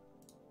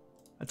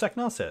 attack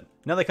Narset.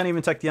 Now they can't even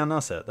attack the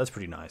Narset. That's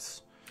pretty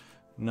nice.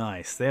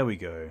 Nice, there we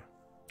go.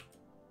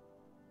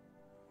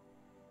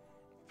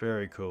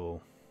 Very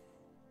cool.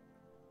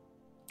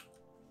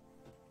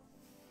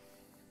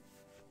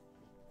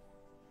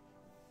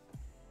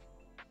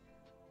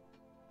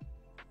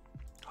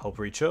 Hull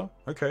Breacher.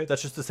 Okay,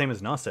 that's just the same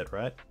as Narset,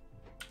 right?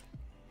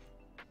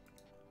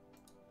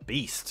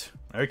 Beast.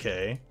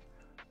 Okay.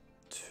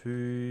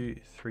 2,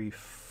 3,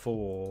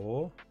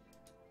 4.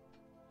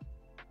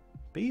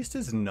 Beast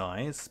is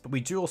nice, but we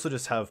do also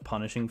just have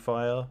Punishing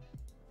Fire.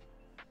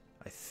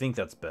 I think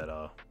that's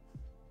better.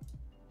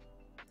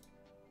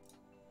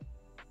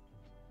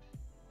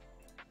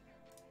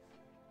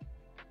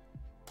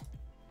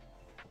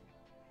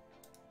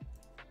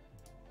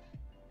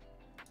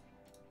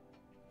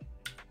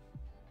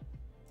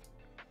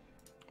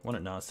 One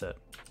at Narset,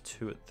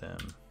 2 at them.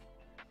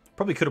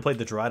 Probably could have played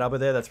the Dryad Arbor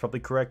there, that's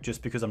probably correct,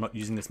 just because I'm not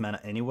using this mana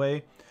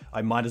anyway.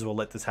 I might as well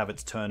let this have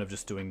its turn of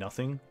just doing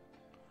nothing.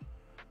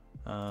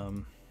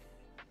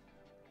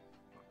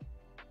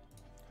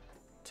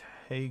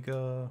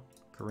 Taiga,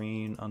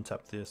 green,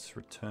 untap this,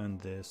 return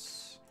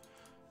this,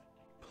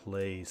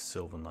 play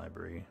Sylvan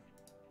Library.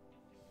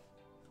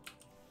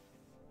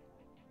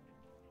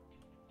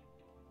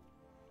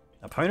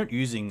 Opponent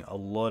using a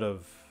lot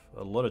of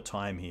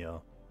time here.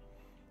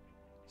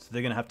 So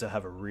they're gonna have to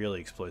have a really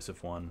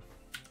explosive one.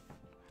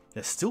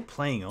 They're still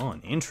playing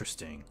on.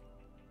 Interesting.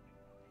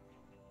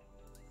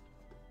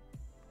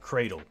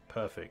 Cradle.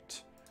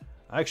 Perfect.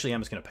 I actually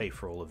am just going to pay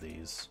for all of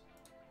these.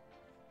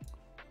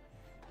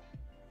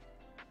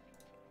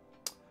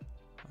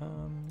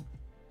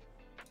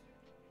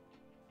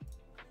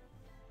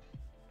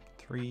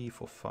 3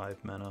 for 5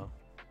 mana.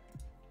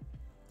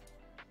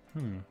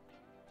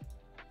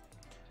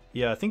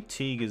 Yeah, I think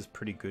Teeg is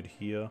pretty good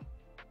here.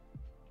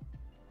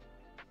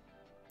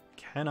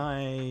 Can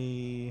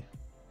I...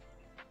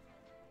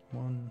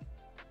 1,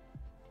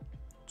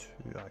 2,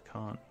 I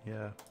can't,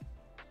 yeah.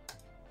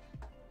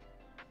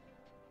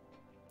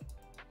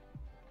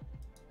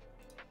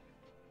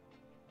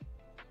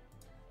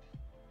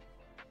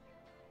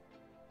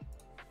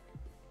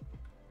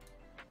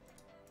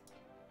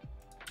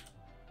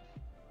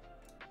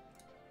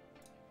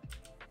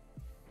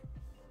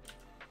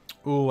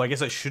 Ooh, I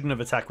guess I shouldn't have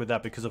attacked with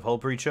that because of Hull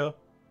Breacher.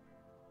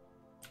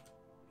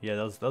 Yeah,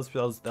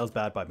 that was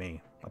bad by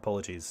me.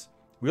 Apologies.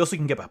 We also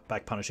can get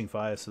back Punishing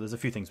Fire, so there's a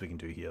few things we can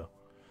do here.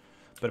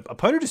 But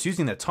opponent is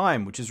using their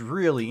time, which is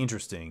really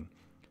interesting.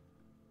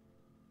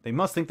 They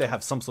must think they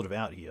have some sort of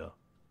out here.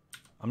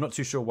 I'm not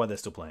too sure why they're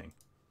still playing.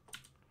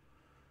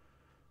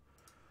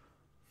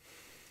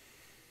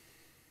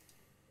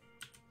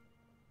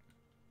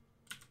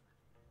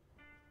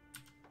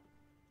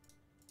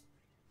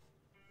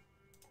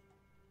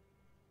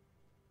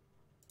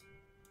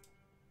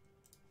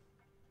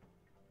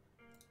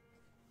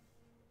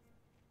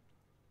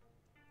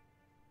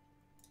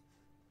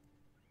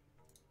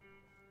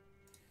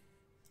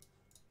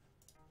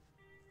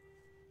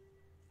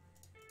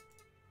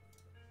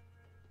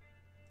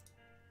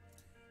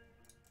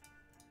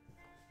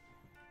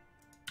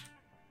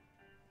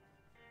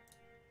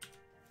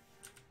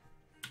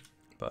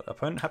 But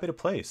opponent happy to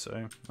play,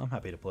 so I'm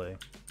happy to play.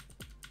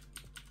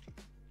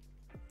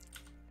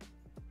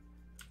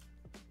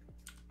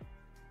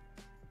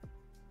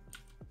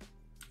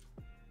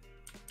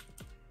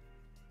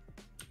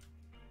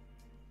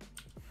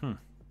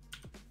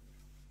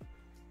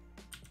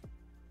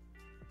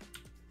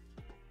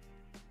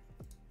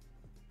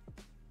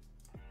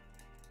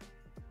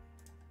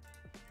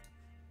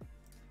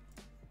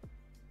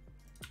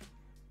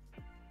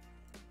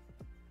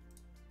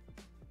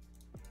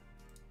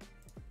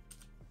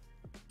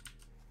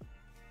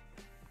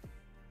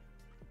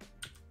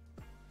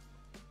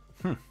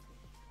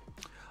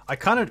 I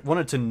kind of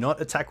wanted to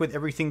not attack with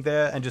everything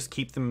there and just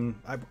keep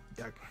them... I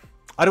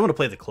don't want to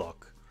play the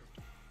clock.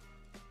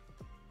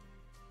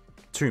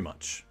 Too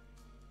much.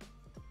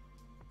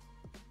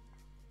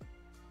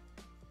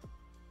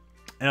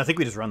 And I think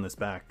we just run this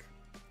back.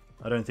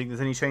 I don't think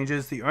there's any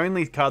changes. The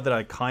only card that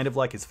I kind of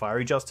like is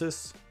Fiery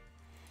Justice.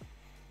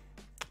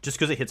 Just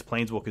because it hits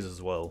Planeswalkers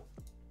as well.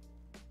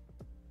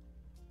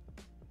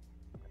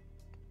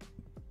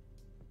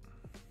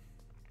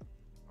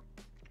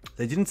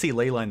 They didn't see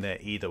Leyline there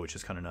either, which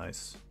is kind of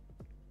nice.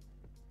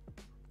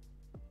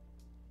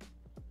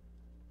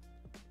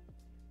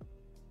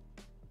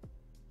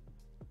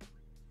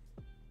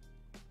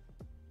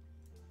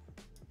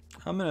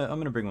 I'm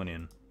gonna bring one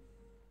in.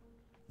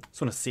 Just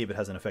want to see if it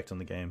has an effect on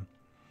the game.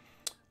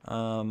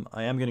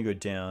 I am gonna go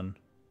down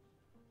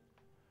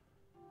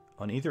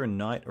on either a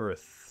Knight or a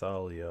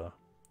Thalia.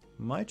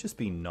 Might just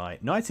be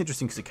Knight. Knight's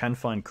interesting because it can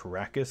find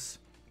Caracas,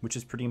 which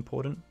is pretty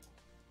important.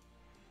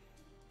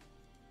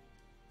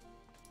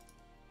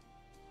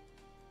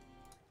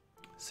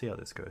 See how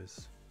this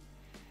goes.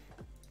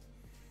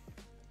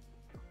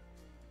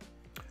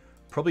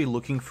 Probably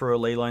looking for a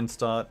Leyline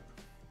start.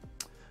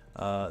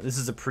 This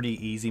is a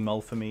pretty easy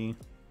mull for me.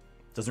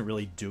 Doesn't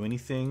really do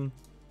anything.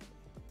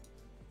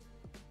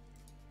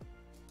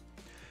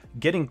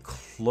 Getting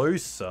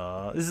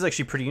closer. This is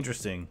actually pretty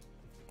interesting.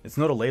 It's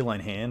not a Leyline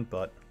hand,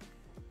 but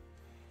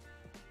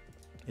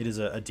it is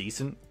a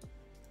decent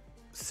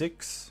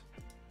 6.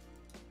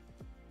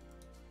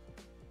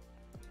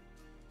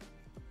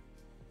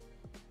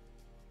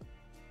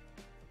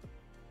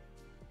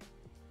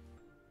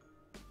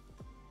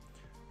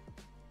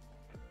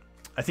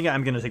 I think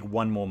I'm going to take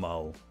one more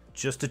mull,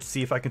 just to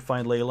see if I can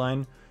find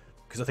Leyline,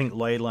 because I think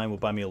Leyline will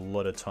buy me a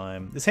lot of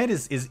time. This hand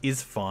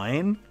is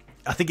fine.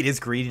 I think it is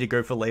greedy to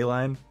go for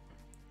Leyline.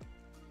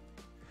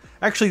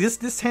 Actually,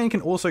 this hand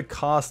can also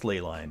cast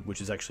Leyline, which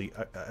is actually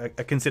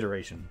a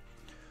consideration.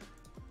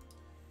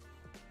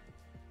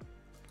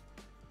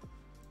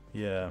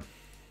 Yeah.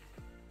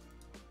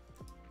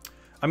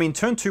 I mean,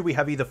 turn 2 we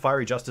have either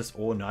Fiery Justice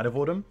or Knight of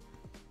Autumn.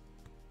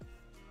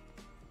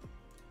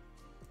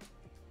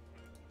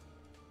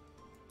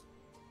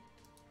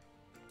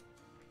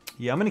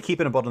 Yeah, I'm going to keep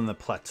it above on the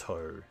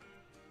plateau.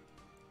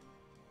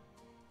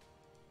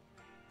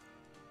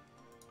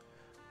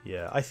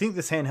 Yeah, I think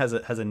this hand has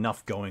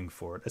enough going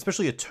for it.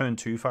 Especially a turn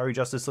 2 Fiery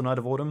Justice or Knight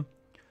of Autumn.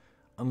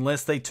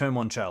 Unless they turn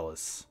 1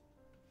 Chalice.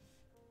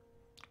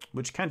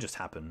 Which can just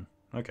happen.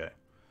 Okay.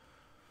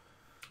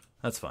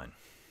 That's fine.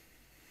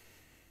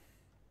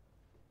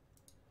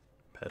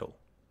 Pedal.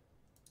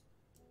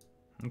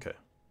 Okay.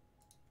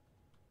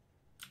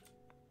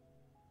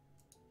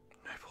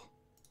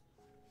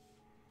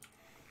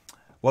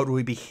 What would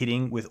we be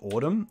hitting with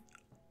Autumn?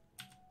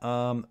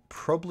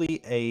 Probably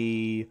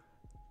a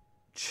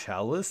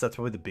Chalice. That's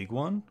probably the big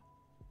one.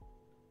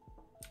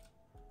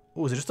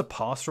 Oh, is it just a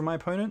pass from my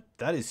opponent?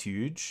 That is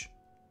huge.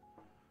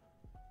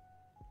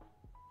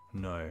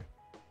 No.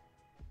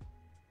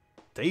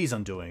 Days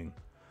Undoing.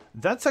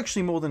 That's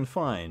actually more than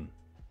fine.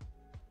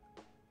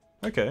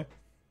 Okay.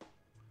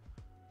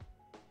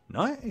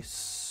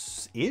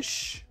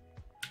 Nice-ish.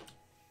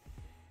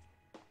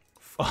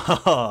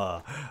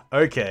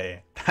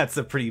 Okay, that's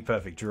a pretty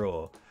perfect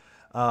draw.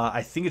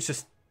 I think it's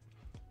just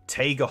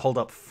Teeg or hold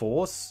up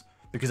Force,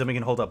 because then we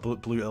can hold up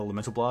Blue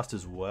Elemental Blast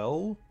as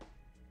well.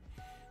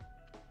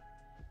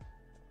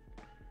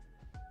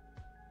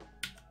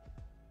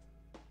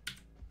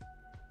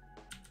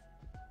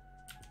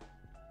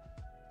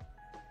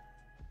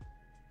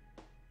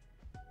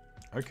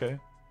 Okay.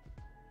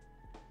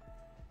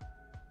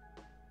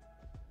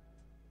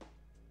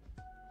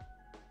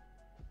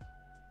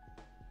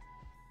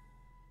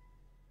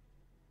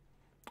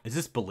 Is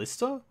this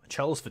Ballista?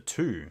 Chalice for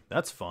 2.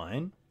 That's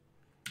fine.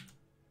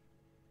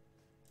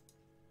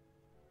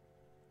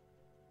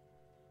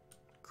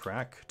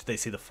 Crack. Did they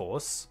see the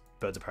force?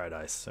 Birds of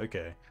Paradise.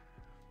 Okay.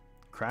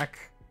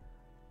 Crack.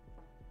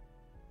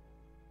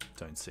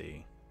 Don't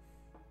see.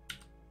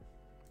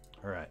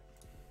 Alright.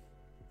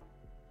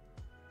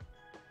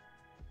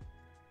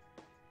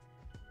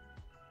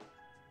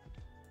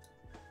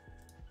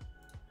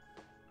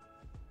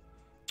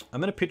 I'm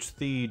going to pitch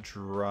the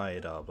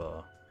Dryad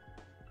Arbor.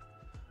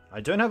 I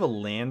don't have a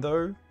land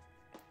though,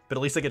 but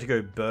at least I get to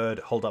go bird,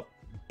 hold up,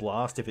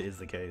 blast if it is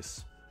the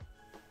case.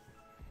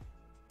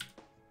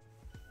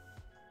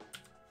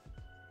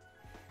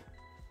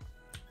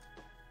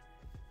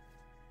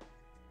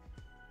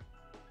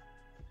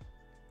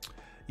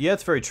 Yeah,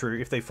 it's very true.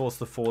 If they force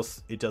the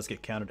force, it does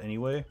get countered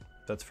anyway.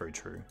 That's very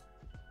true.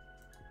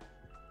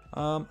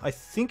 I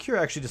think you're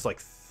actually just like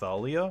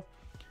Thalia.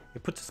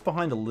 It puts us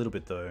behind a little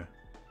bit though.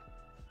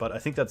 But I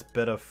think that's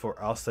better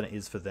for us than it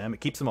is for them.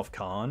 It keeps them off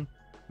Khan,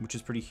 which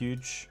is pretty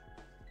huge.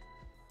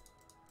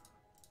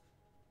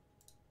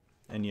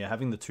 And yeah,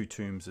 having the 2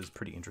 tombs is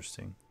pretty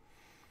interesting.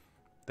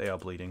 They are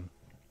bleeding.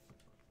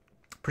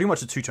 Pretty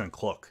much a 2-turn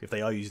clock if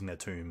they are using their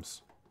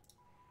tombs.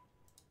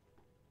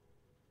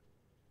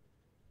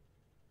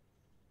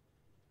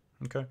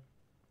 Okay.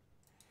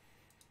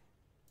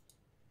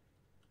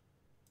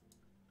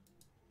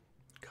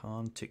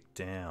 Can't tick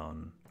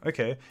down.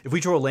 Okay. If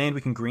we draw a land,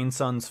 we can Green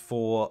Suns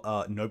for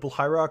Noble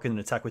Hierarch and then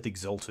attack with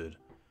Exalted.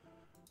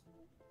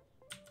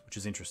 Which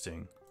is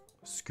interesting.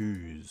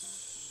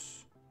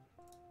 Scoos.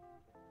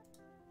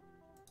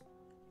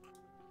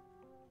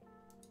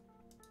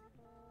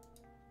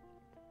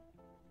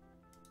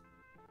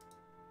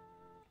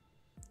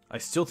 I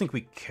still think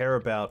we care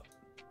about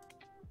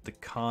the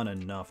Khan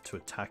enough to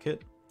attack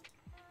it.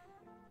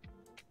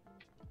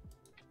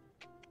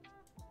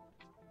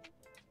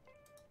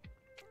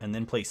 And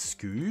then play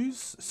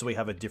Scoos, so we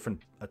have a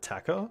different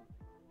attacker.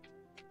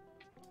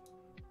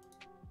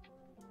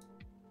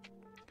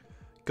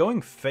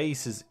 Going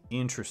face is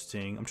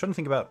interesting. I'm trying to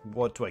think about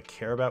what do I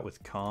care about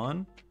with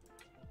Khan.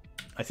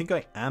 I think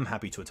I am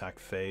happy to attack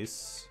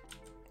face.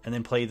 And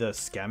then play the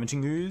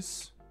Scavenging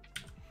Ooze.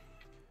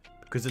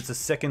 Because it's a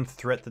second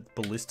threat that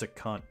Ballista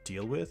can't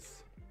deal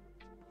with.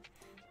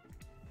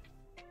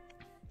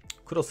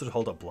 Could also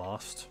hold up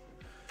Blast.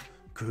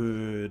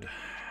 Good.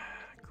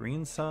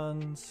 Green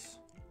Suns.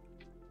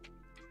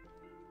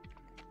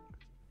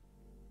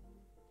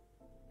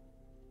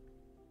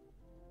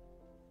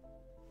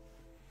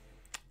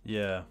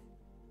 Yeah.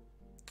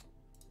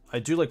 I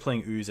do like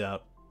playing Ooze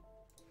out.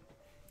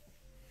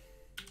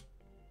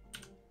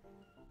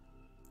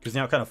 Because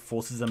now it kind of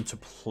forces them to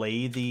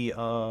play the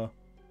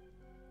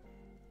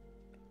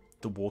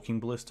Walking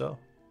Ballista.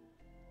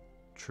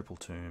 Triple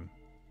Tomb.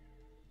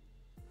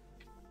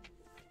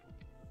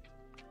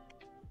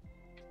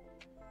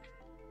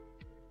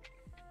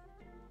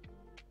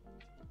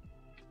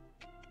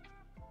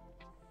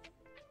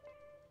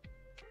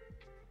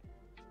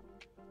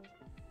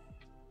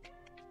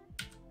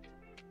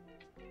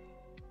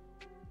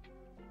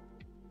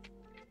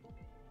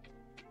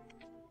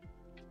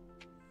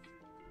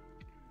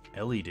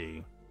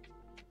 LED.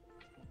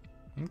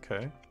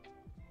 Okay.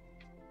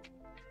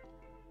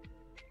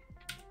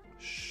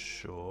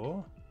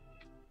 Sure.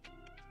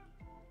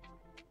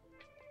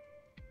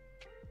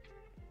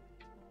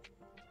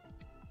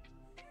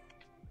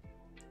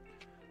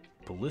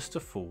 Ballista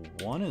for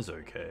 1 is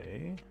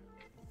okay.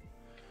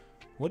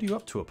 What are you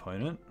up to,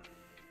 opponent?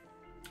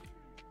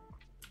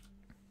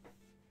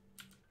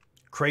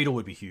 Cradle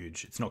would be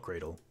huge. It's not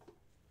Cradle.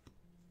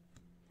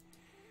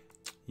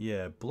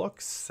 Yeah, block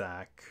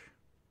sack.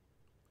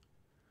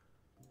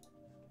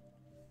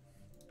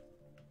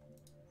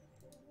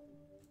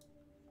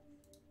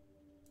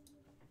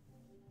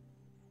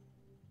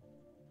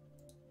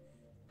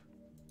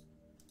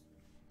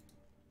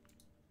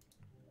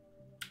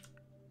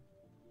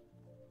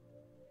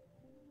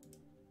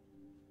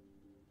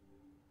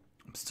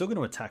 I'm still going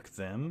to attack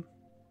them.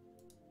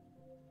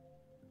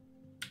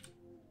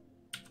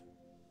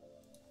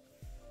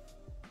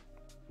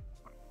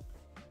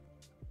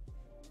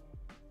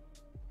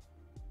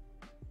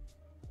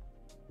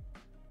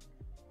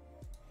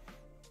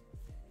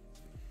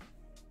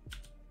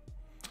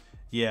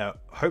 Yeah,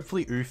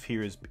 hopefully Oof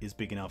here is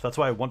big enough. That's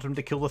why I want him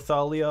to kill the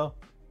Thalia.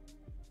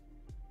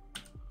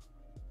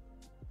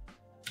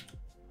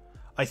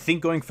 I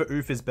think going for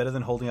Oof is better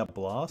than holding up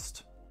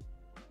Blast.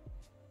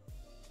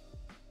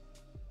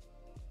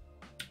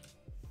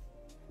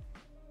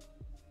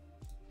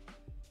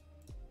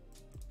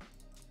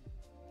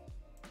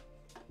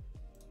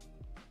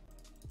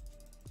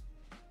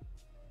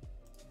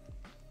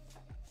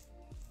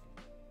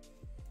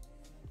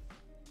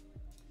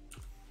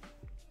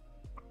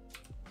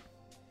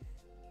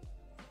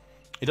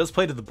 It does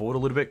play to the board a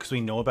little bit because we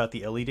know about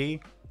the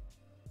LED.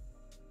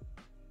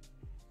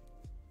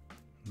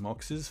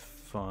 Mox is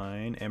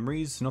fine.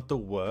 Emery's not the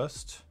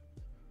worst.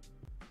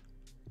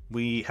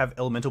 We have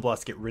Elemental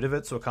Blast to get rid of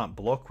it, so it can't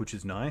block, which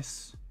is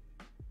nice.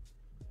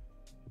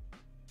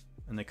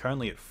 And they're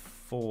currently at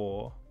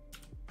 4.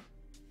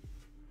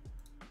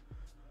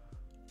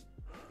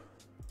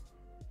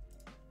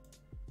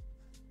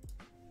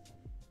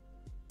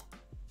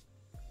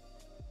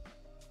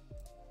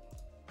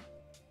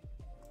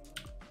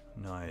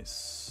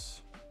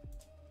 Nice.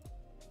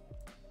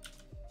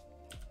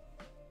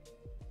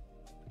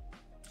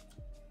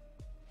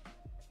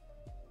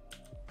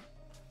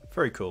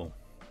 Very cool.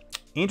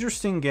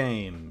 Interesting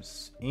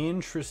games.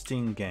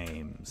 Interesting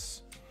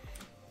games.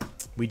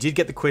 We did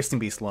get the Questing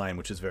Beast line,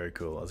 which is very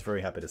cool. I was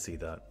very happy to see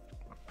that.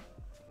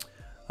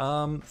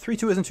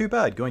 3-2 isn't too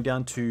bad. Going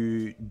down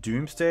to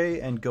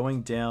Doomsday and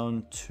going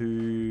down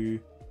to...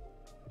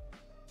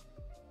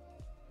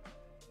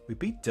 We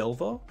beat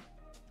Delver.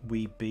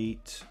 We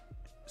beat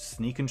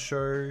Sneak and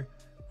Show.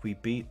 We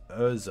beat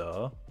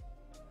Urza.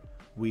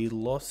 We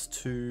lost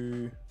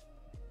to...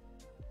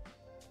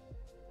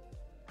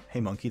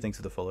 Hey Monkey, thanks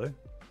for the follow.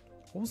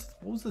 What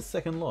was the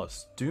second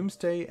loss?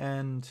 Doomsday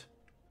and...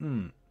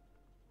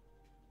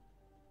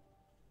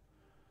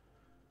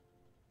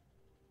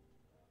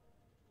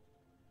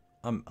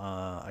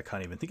 I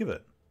can't even think of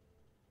it.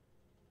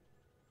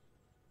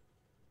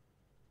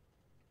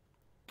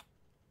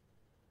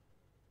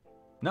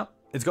 No,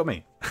 it's got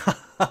me.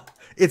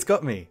 It's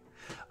got me.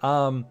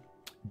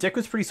 Deck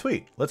was pretty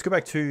sweet. Let's go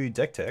back to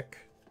Decktech.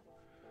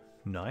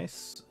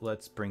 Nice.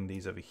 Let's bring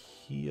these over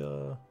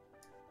here.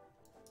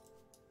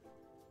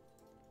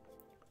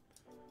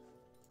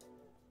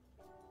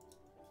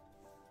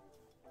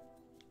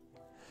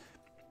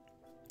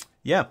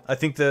 Yeah, I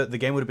think the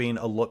game would have been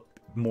a lot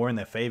more in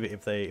their favor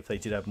if they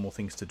did have more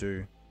things to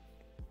do.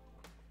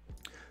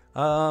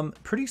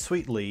 Pretty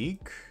sweet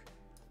league.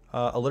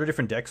 A lot of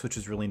different decks, which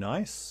is really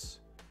nice.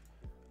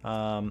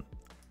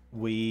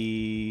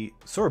 We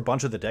saw a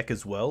bunch of the deck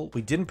as well.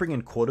 We didn't bring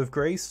in Court of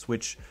Grace,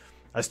 which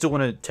I still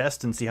want to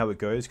test and see how it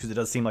goes, because it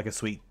does seem like a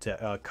sweet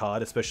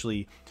card,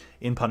 especially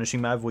in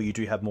Punishing Mav, where you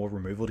do have more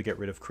removal to get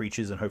rid of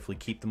creatures and hopefully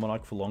keep the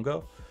Monarch for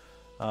longer.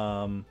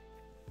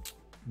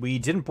 We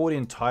didn't board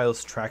in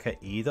Tireless Tracker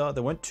either.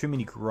 There weren't too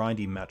many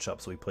grindy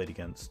matchups we played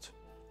against.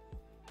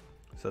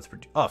 So that's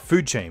pretty... Oh,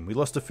 Food Chain. We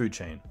lost to Food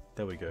Chain.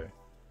 There we go.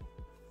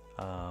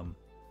 But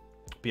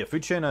yeah,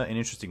 Food Chain, an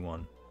interesting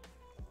one.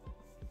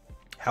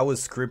 How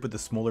was Scrib with the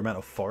smaller amount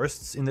of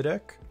forests in the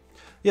deck?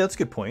 Yeah, that's a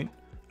good point.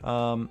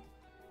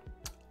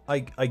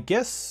 I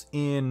guess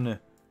in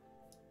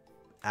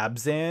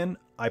Abzan,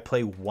 I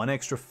play 1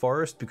 extra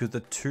forest because the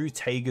 2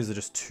 Tagers are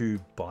just 2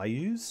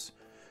 Bayous.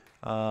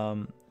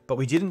 But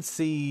we didn't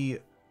see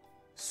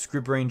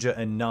Scrib Ranger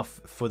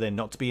enough for there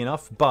not to be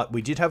enough. But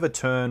we did have a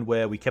turn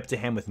where we kept a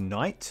hand with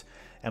Knight,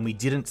 and we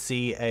didn't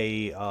see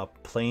a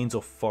Plains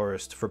or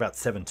Forest for about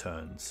 7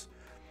 turns.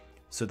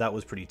 So that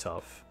was pretty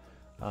tough.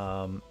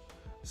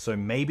 So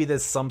maybe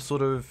there's some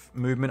sort of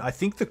movement. I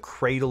think the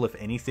Cradle, if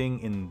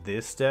anything, in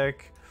this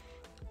deck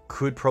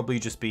could probably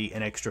just be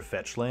an extra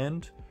fetch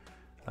land.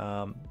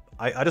 I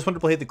just wanted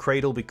to play the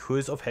Cradle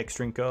because of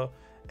Hexdrinker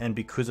and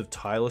because of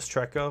Tireless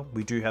Tracker.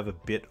 We do have a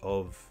bit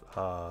of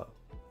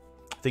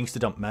things to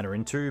dump mana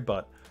into,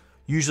 but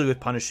usually with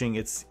Punishing,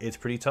 it's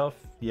pretty tough.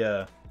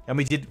 Yeah, and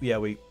we did. Yeah,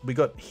 we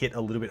got hit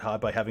a little bit hard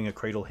by having a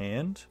Cradle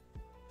hand,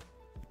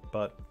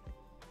 but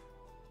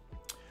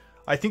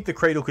I think the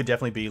Cradle could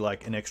definitely be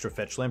like an extra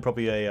fetch land,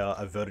 probably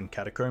a Verdant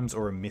Catacombs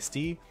or a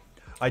Misty.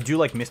 I do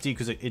like Misty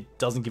because it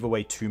doesn't give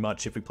away too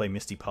much if we play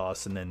Misty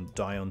Pass and then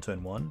die on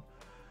turn 1.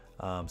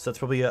 So that's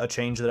probably a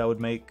change that I would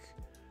make.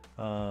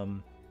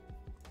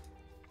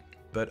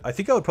 But I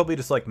think I would probably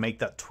just like make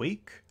that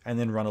tweak and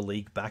then run a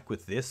league back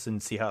with this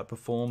and see how it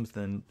performs,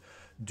 then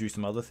do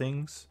some other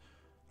things.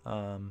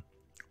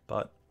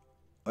 But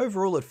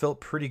overall, it felt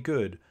pretty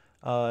good.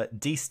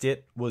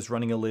 D-Stit was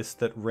running a list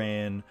that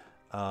ran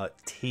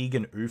Teeg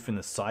and Oof in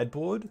the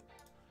sideboard,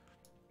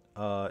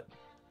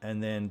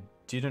 and then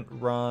didn't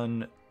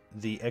run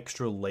the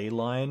extra ley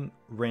line,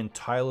 ran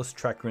Tireless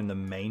Tracker in the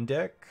main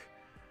deck,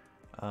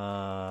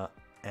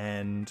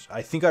 and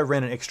I think I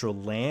ran an extra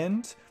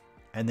land,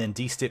 and then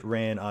D-Stit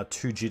ran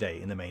 2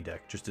 Jide in the main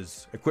deck, just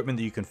as equipment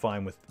that you can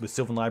find with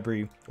Sylvan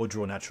Library or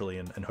draw naturally,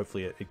 and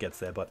hopefully it gets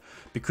there. But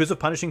because of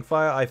Punishing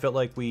Fire, I felt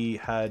like we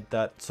had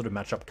that sort of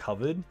matchup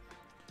covered,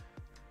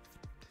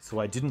 so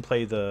I didn't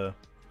play the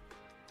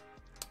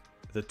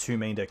 2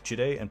 main deck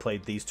Jide and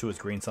played these 2 as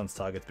Green Sun's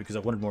targets because I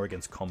wanted more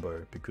against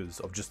combo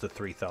because of just the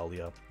 3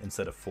 Thalia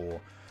instead of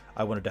 4.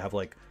 I wanted to have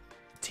like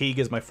Teeg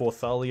as my 4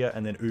 Thalia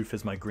and then Oof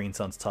as my Green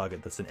Sun's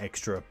target. That's an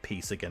extra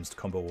piece against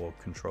combo or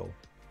control,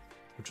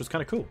 which was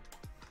kind of cool.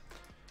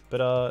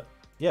 But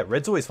yeah,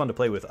 Red's always fun to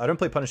play with. I don't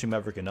play Punishing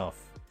Maverick enough.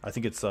 I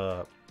think it's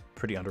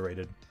pretty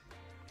underrated.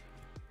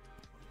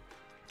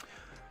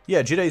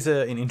 Yeah, Jide's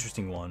an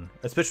interesting one,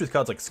 especially with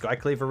cards like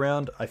Skyclave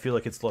around. I feel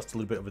like it's lost a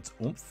little bit of its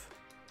oomph,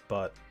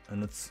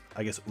 and it's,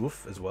 I guess,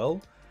 oof as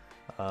well.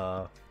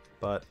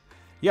 But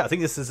yeah, I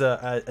think this is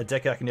a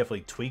deck I can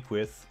definitely tweak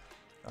with.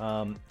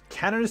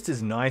 Canonist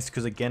is nice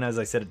because, again, as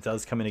I said, it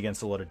does come in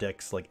against a lot of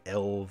decks like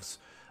Elves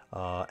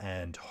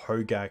and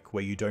Hogak,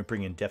 where you don't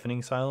bring in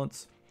Deafening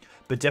Silence.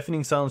 But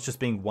Deafening Silence just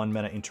being 1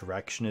 mana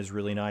interaction is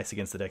really nice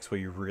against the decks where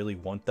you really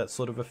want that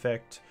sort of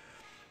effect.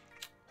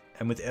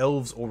 And with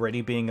Elves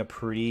already being a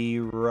pretty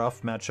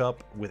rough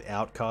matchup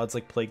without cards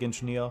like Plague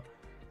Engineer,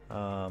 you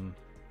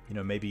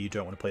know, maybe you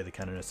don't want to play the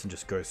Canonist and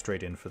just go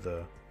straight in for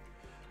the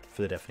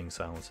Deafening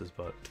Silences.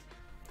 But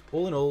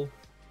all in all,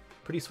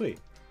 pretty sweet.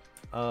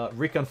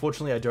 Rick,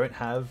 unfortunately, I don't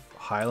have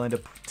Highlander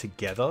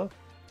together,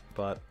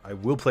 but I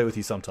will play with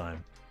you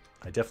sometime.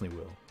 I definitely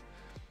will.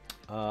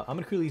 I'm going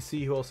to quickly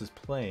see who else is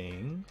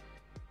playing.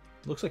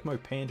 Looks like Mo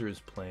Panda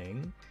is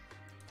playing.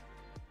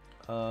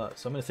 So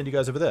I'm going to send you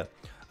guys over there.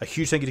 A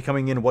huge thank you to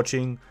coming in and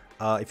watching.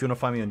 If you want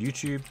to find me on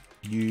YouTube,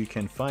 you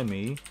can find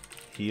me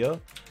here.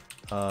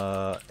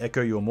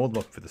 Echo, you're more than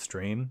welcome for the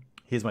stream.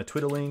 Here's my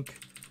Twitter link.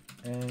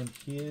 And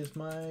here's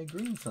my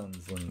Green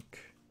Suns link.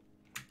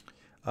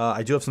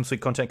 I do have some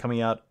sweet content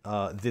coming out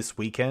this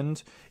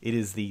weekend. It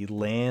is the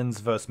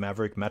Lands vs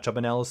Maverick matchup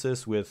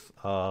analysis with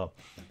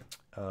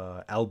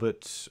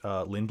Albert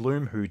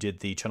Lindblom, who did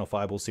the Channel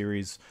Fireball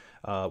series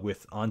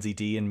with Anzi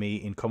D and me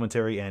in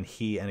commentary, and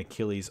he and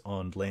Achilles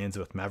on Lands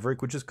vs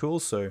Maverick, which is cool.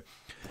 So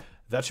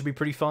that should be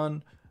pretty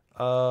fun.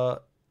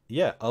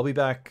 Yeah, I'll be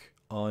back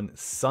on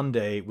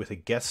Sunday with a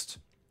guest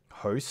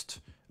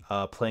host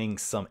playing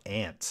some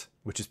Ant,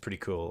 which is pretty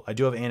cool. I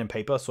do have Ant and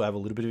Paper, so I have a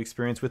little bit of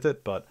experience with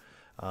it, but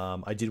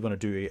I did want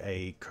to do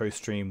a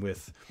co-stream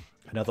with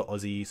another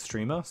Aussie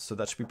streamer, so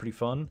that should be pretty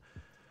fun.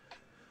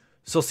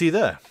 So I'll see you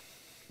there.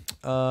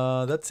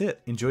 That's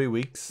it. Enjoy your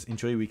weeks,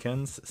 enjoy your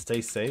weekends,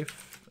 stay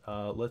safe.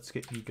 Let's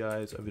get you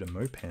guys over to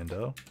Mo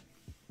Panda.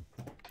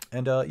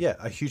 And yeah,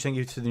 a huge thank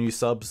you to the new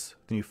subs,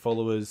 the new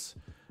followers.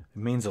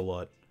 It means a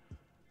lot.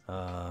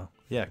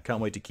 Yeah, can't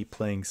wait to keep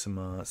playing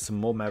some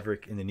more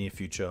Maverick in the near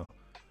future.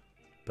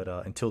 But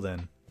until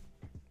then,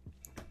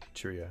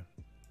 cheerio.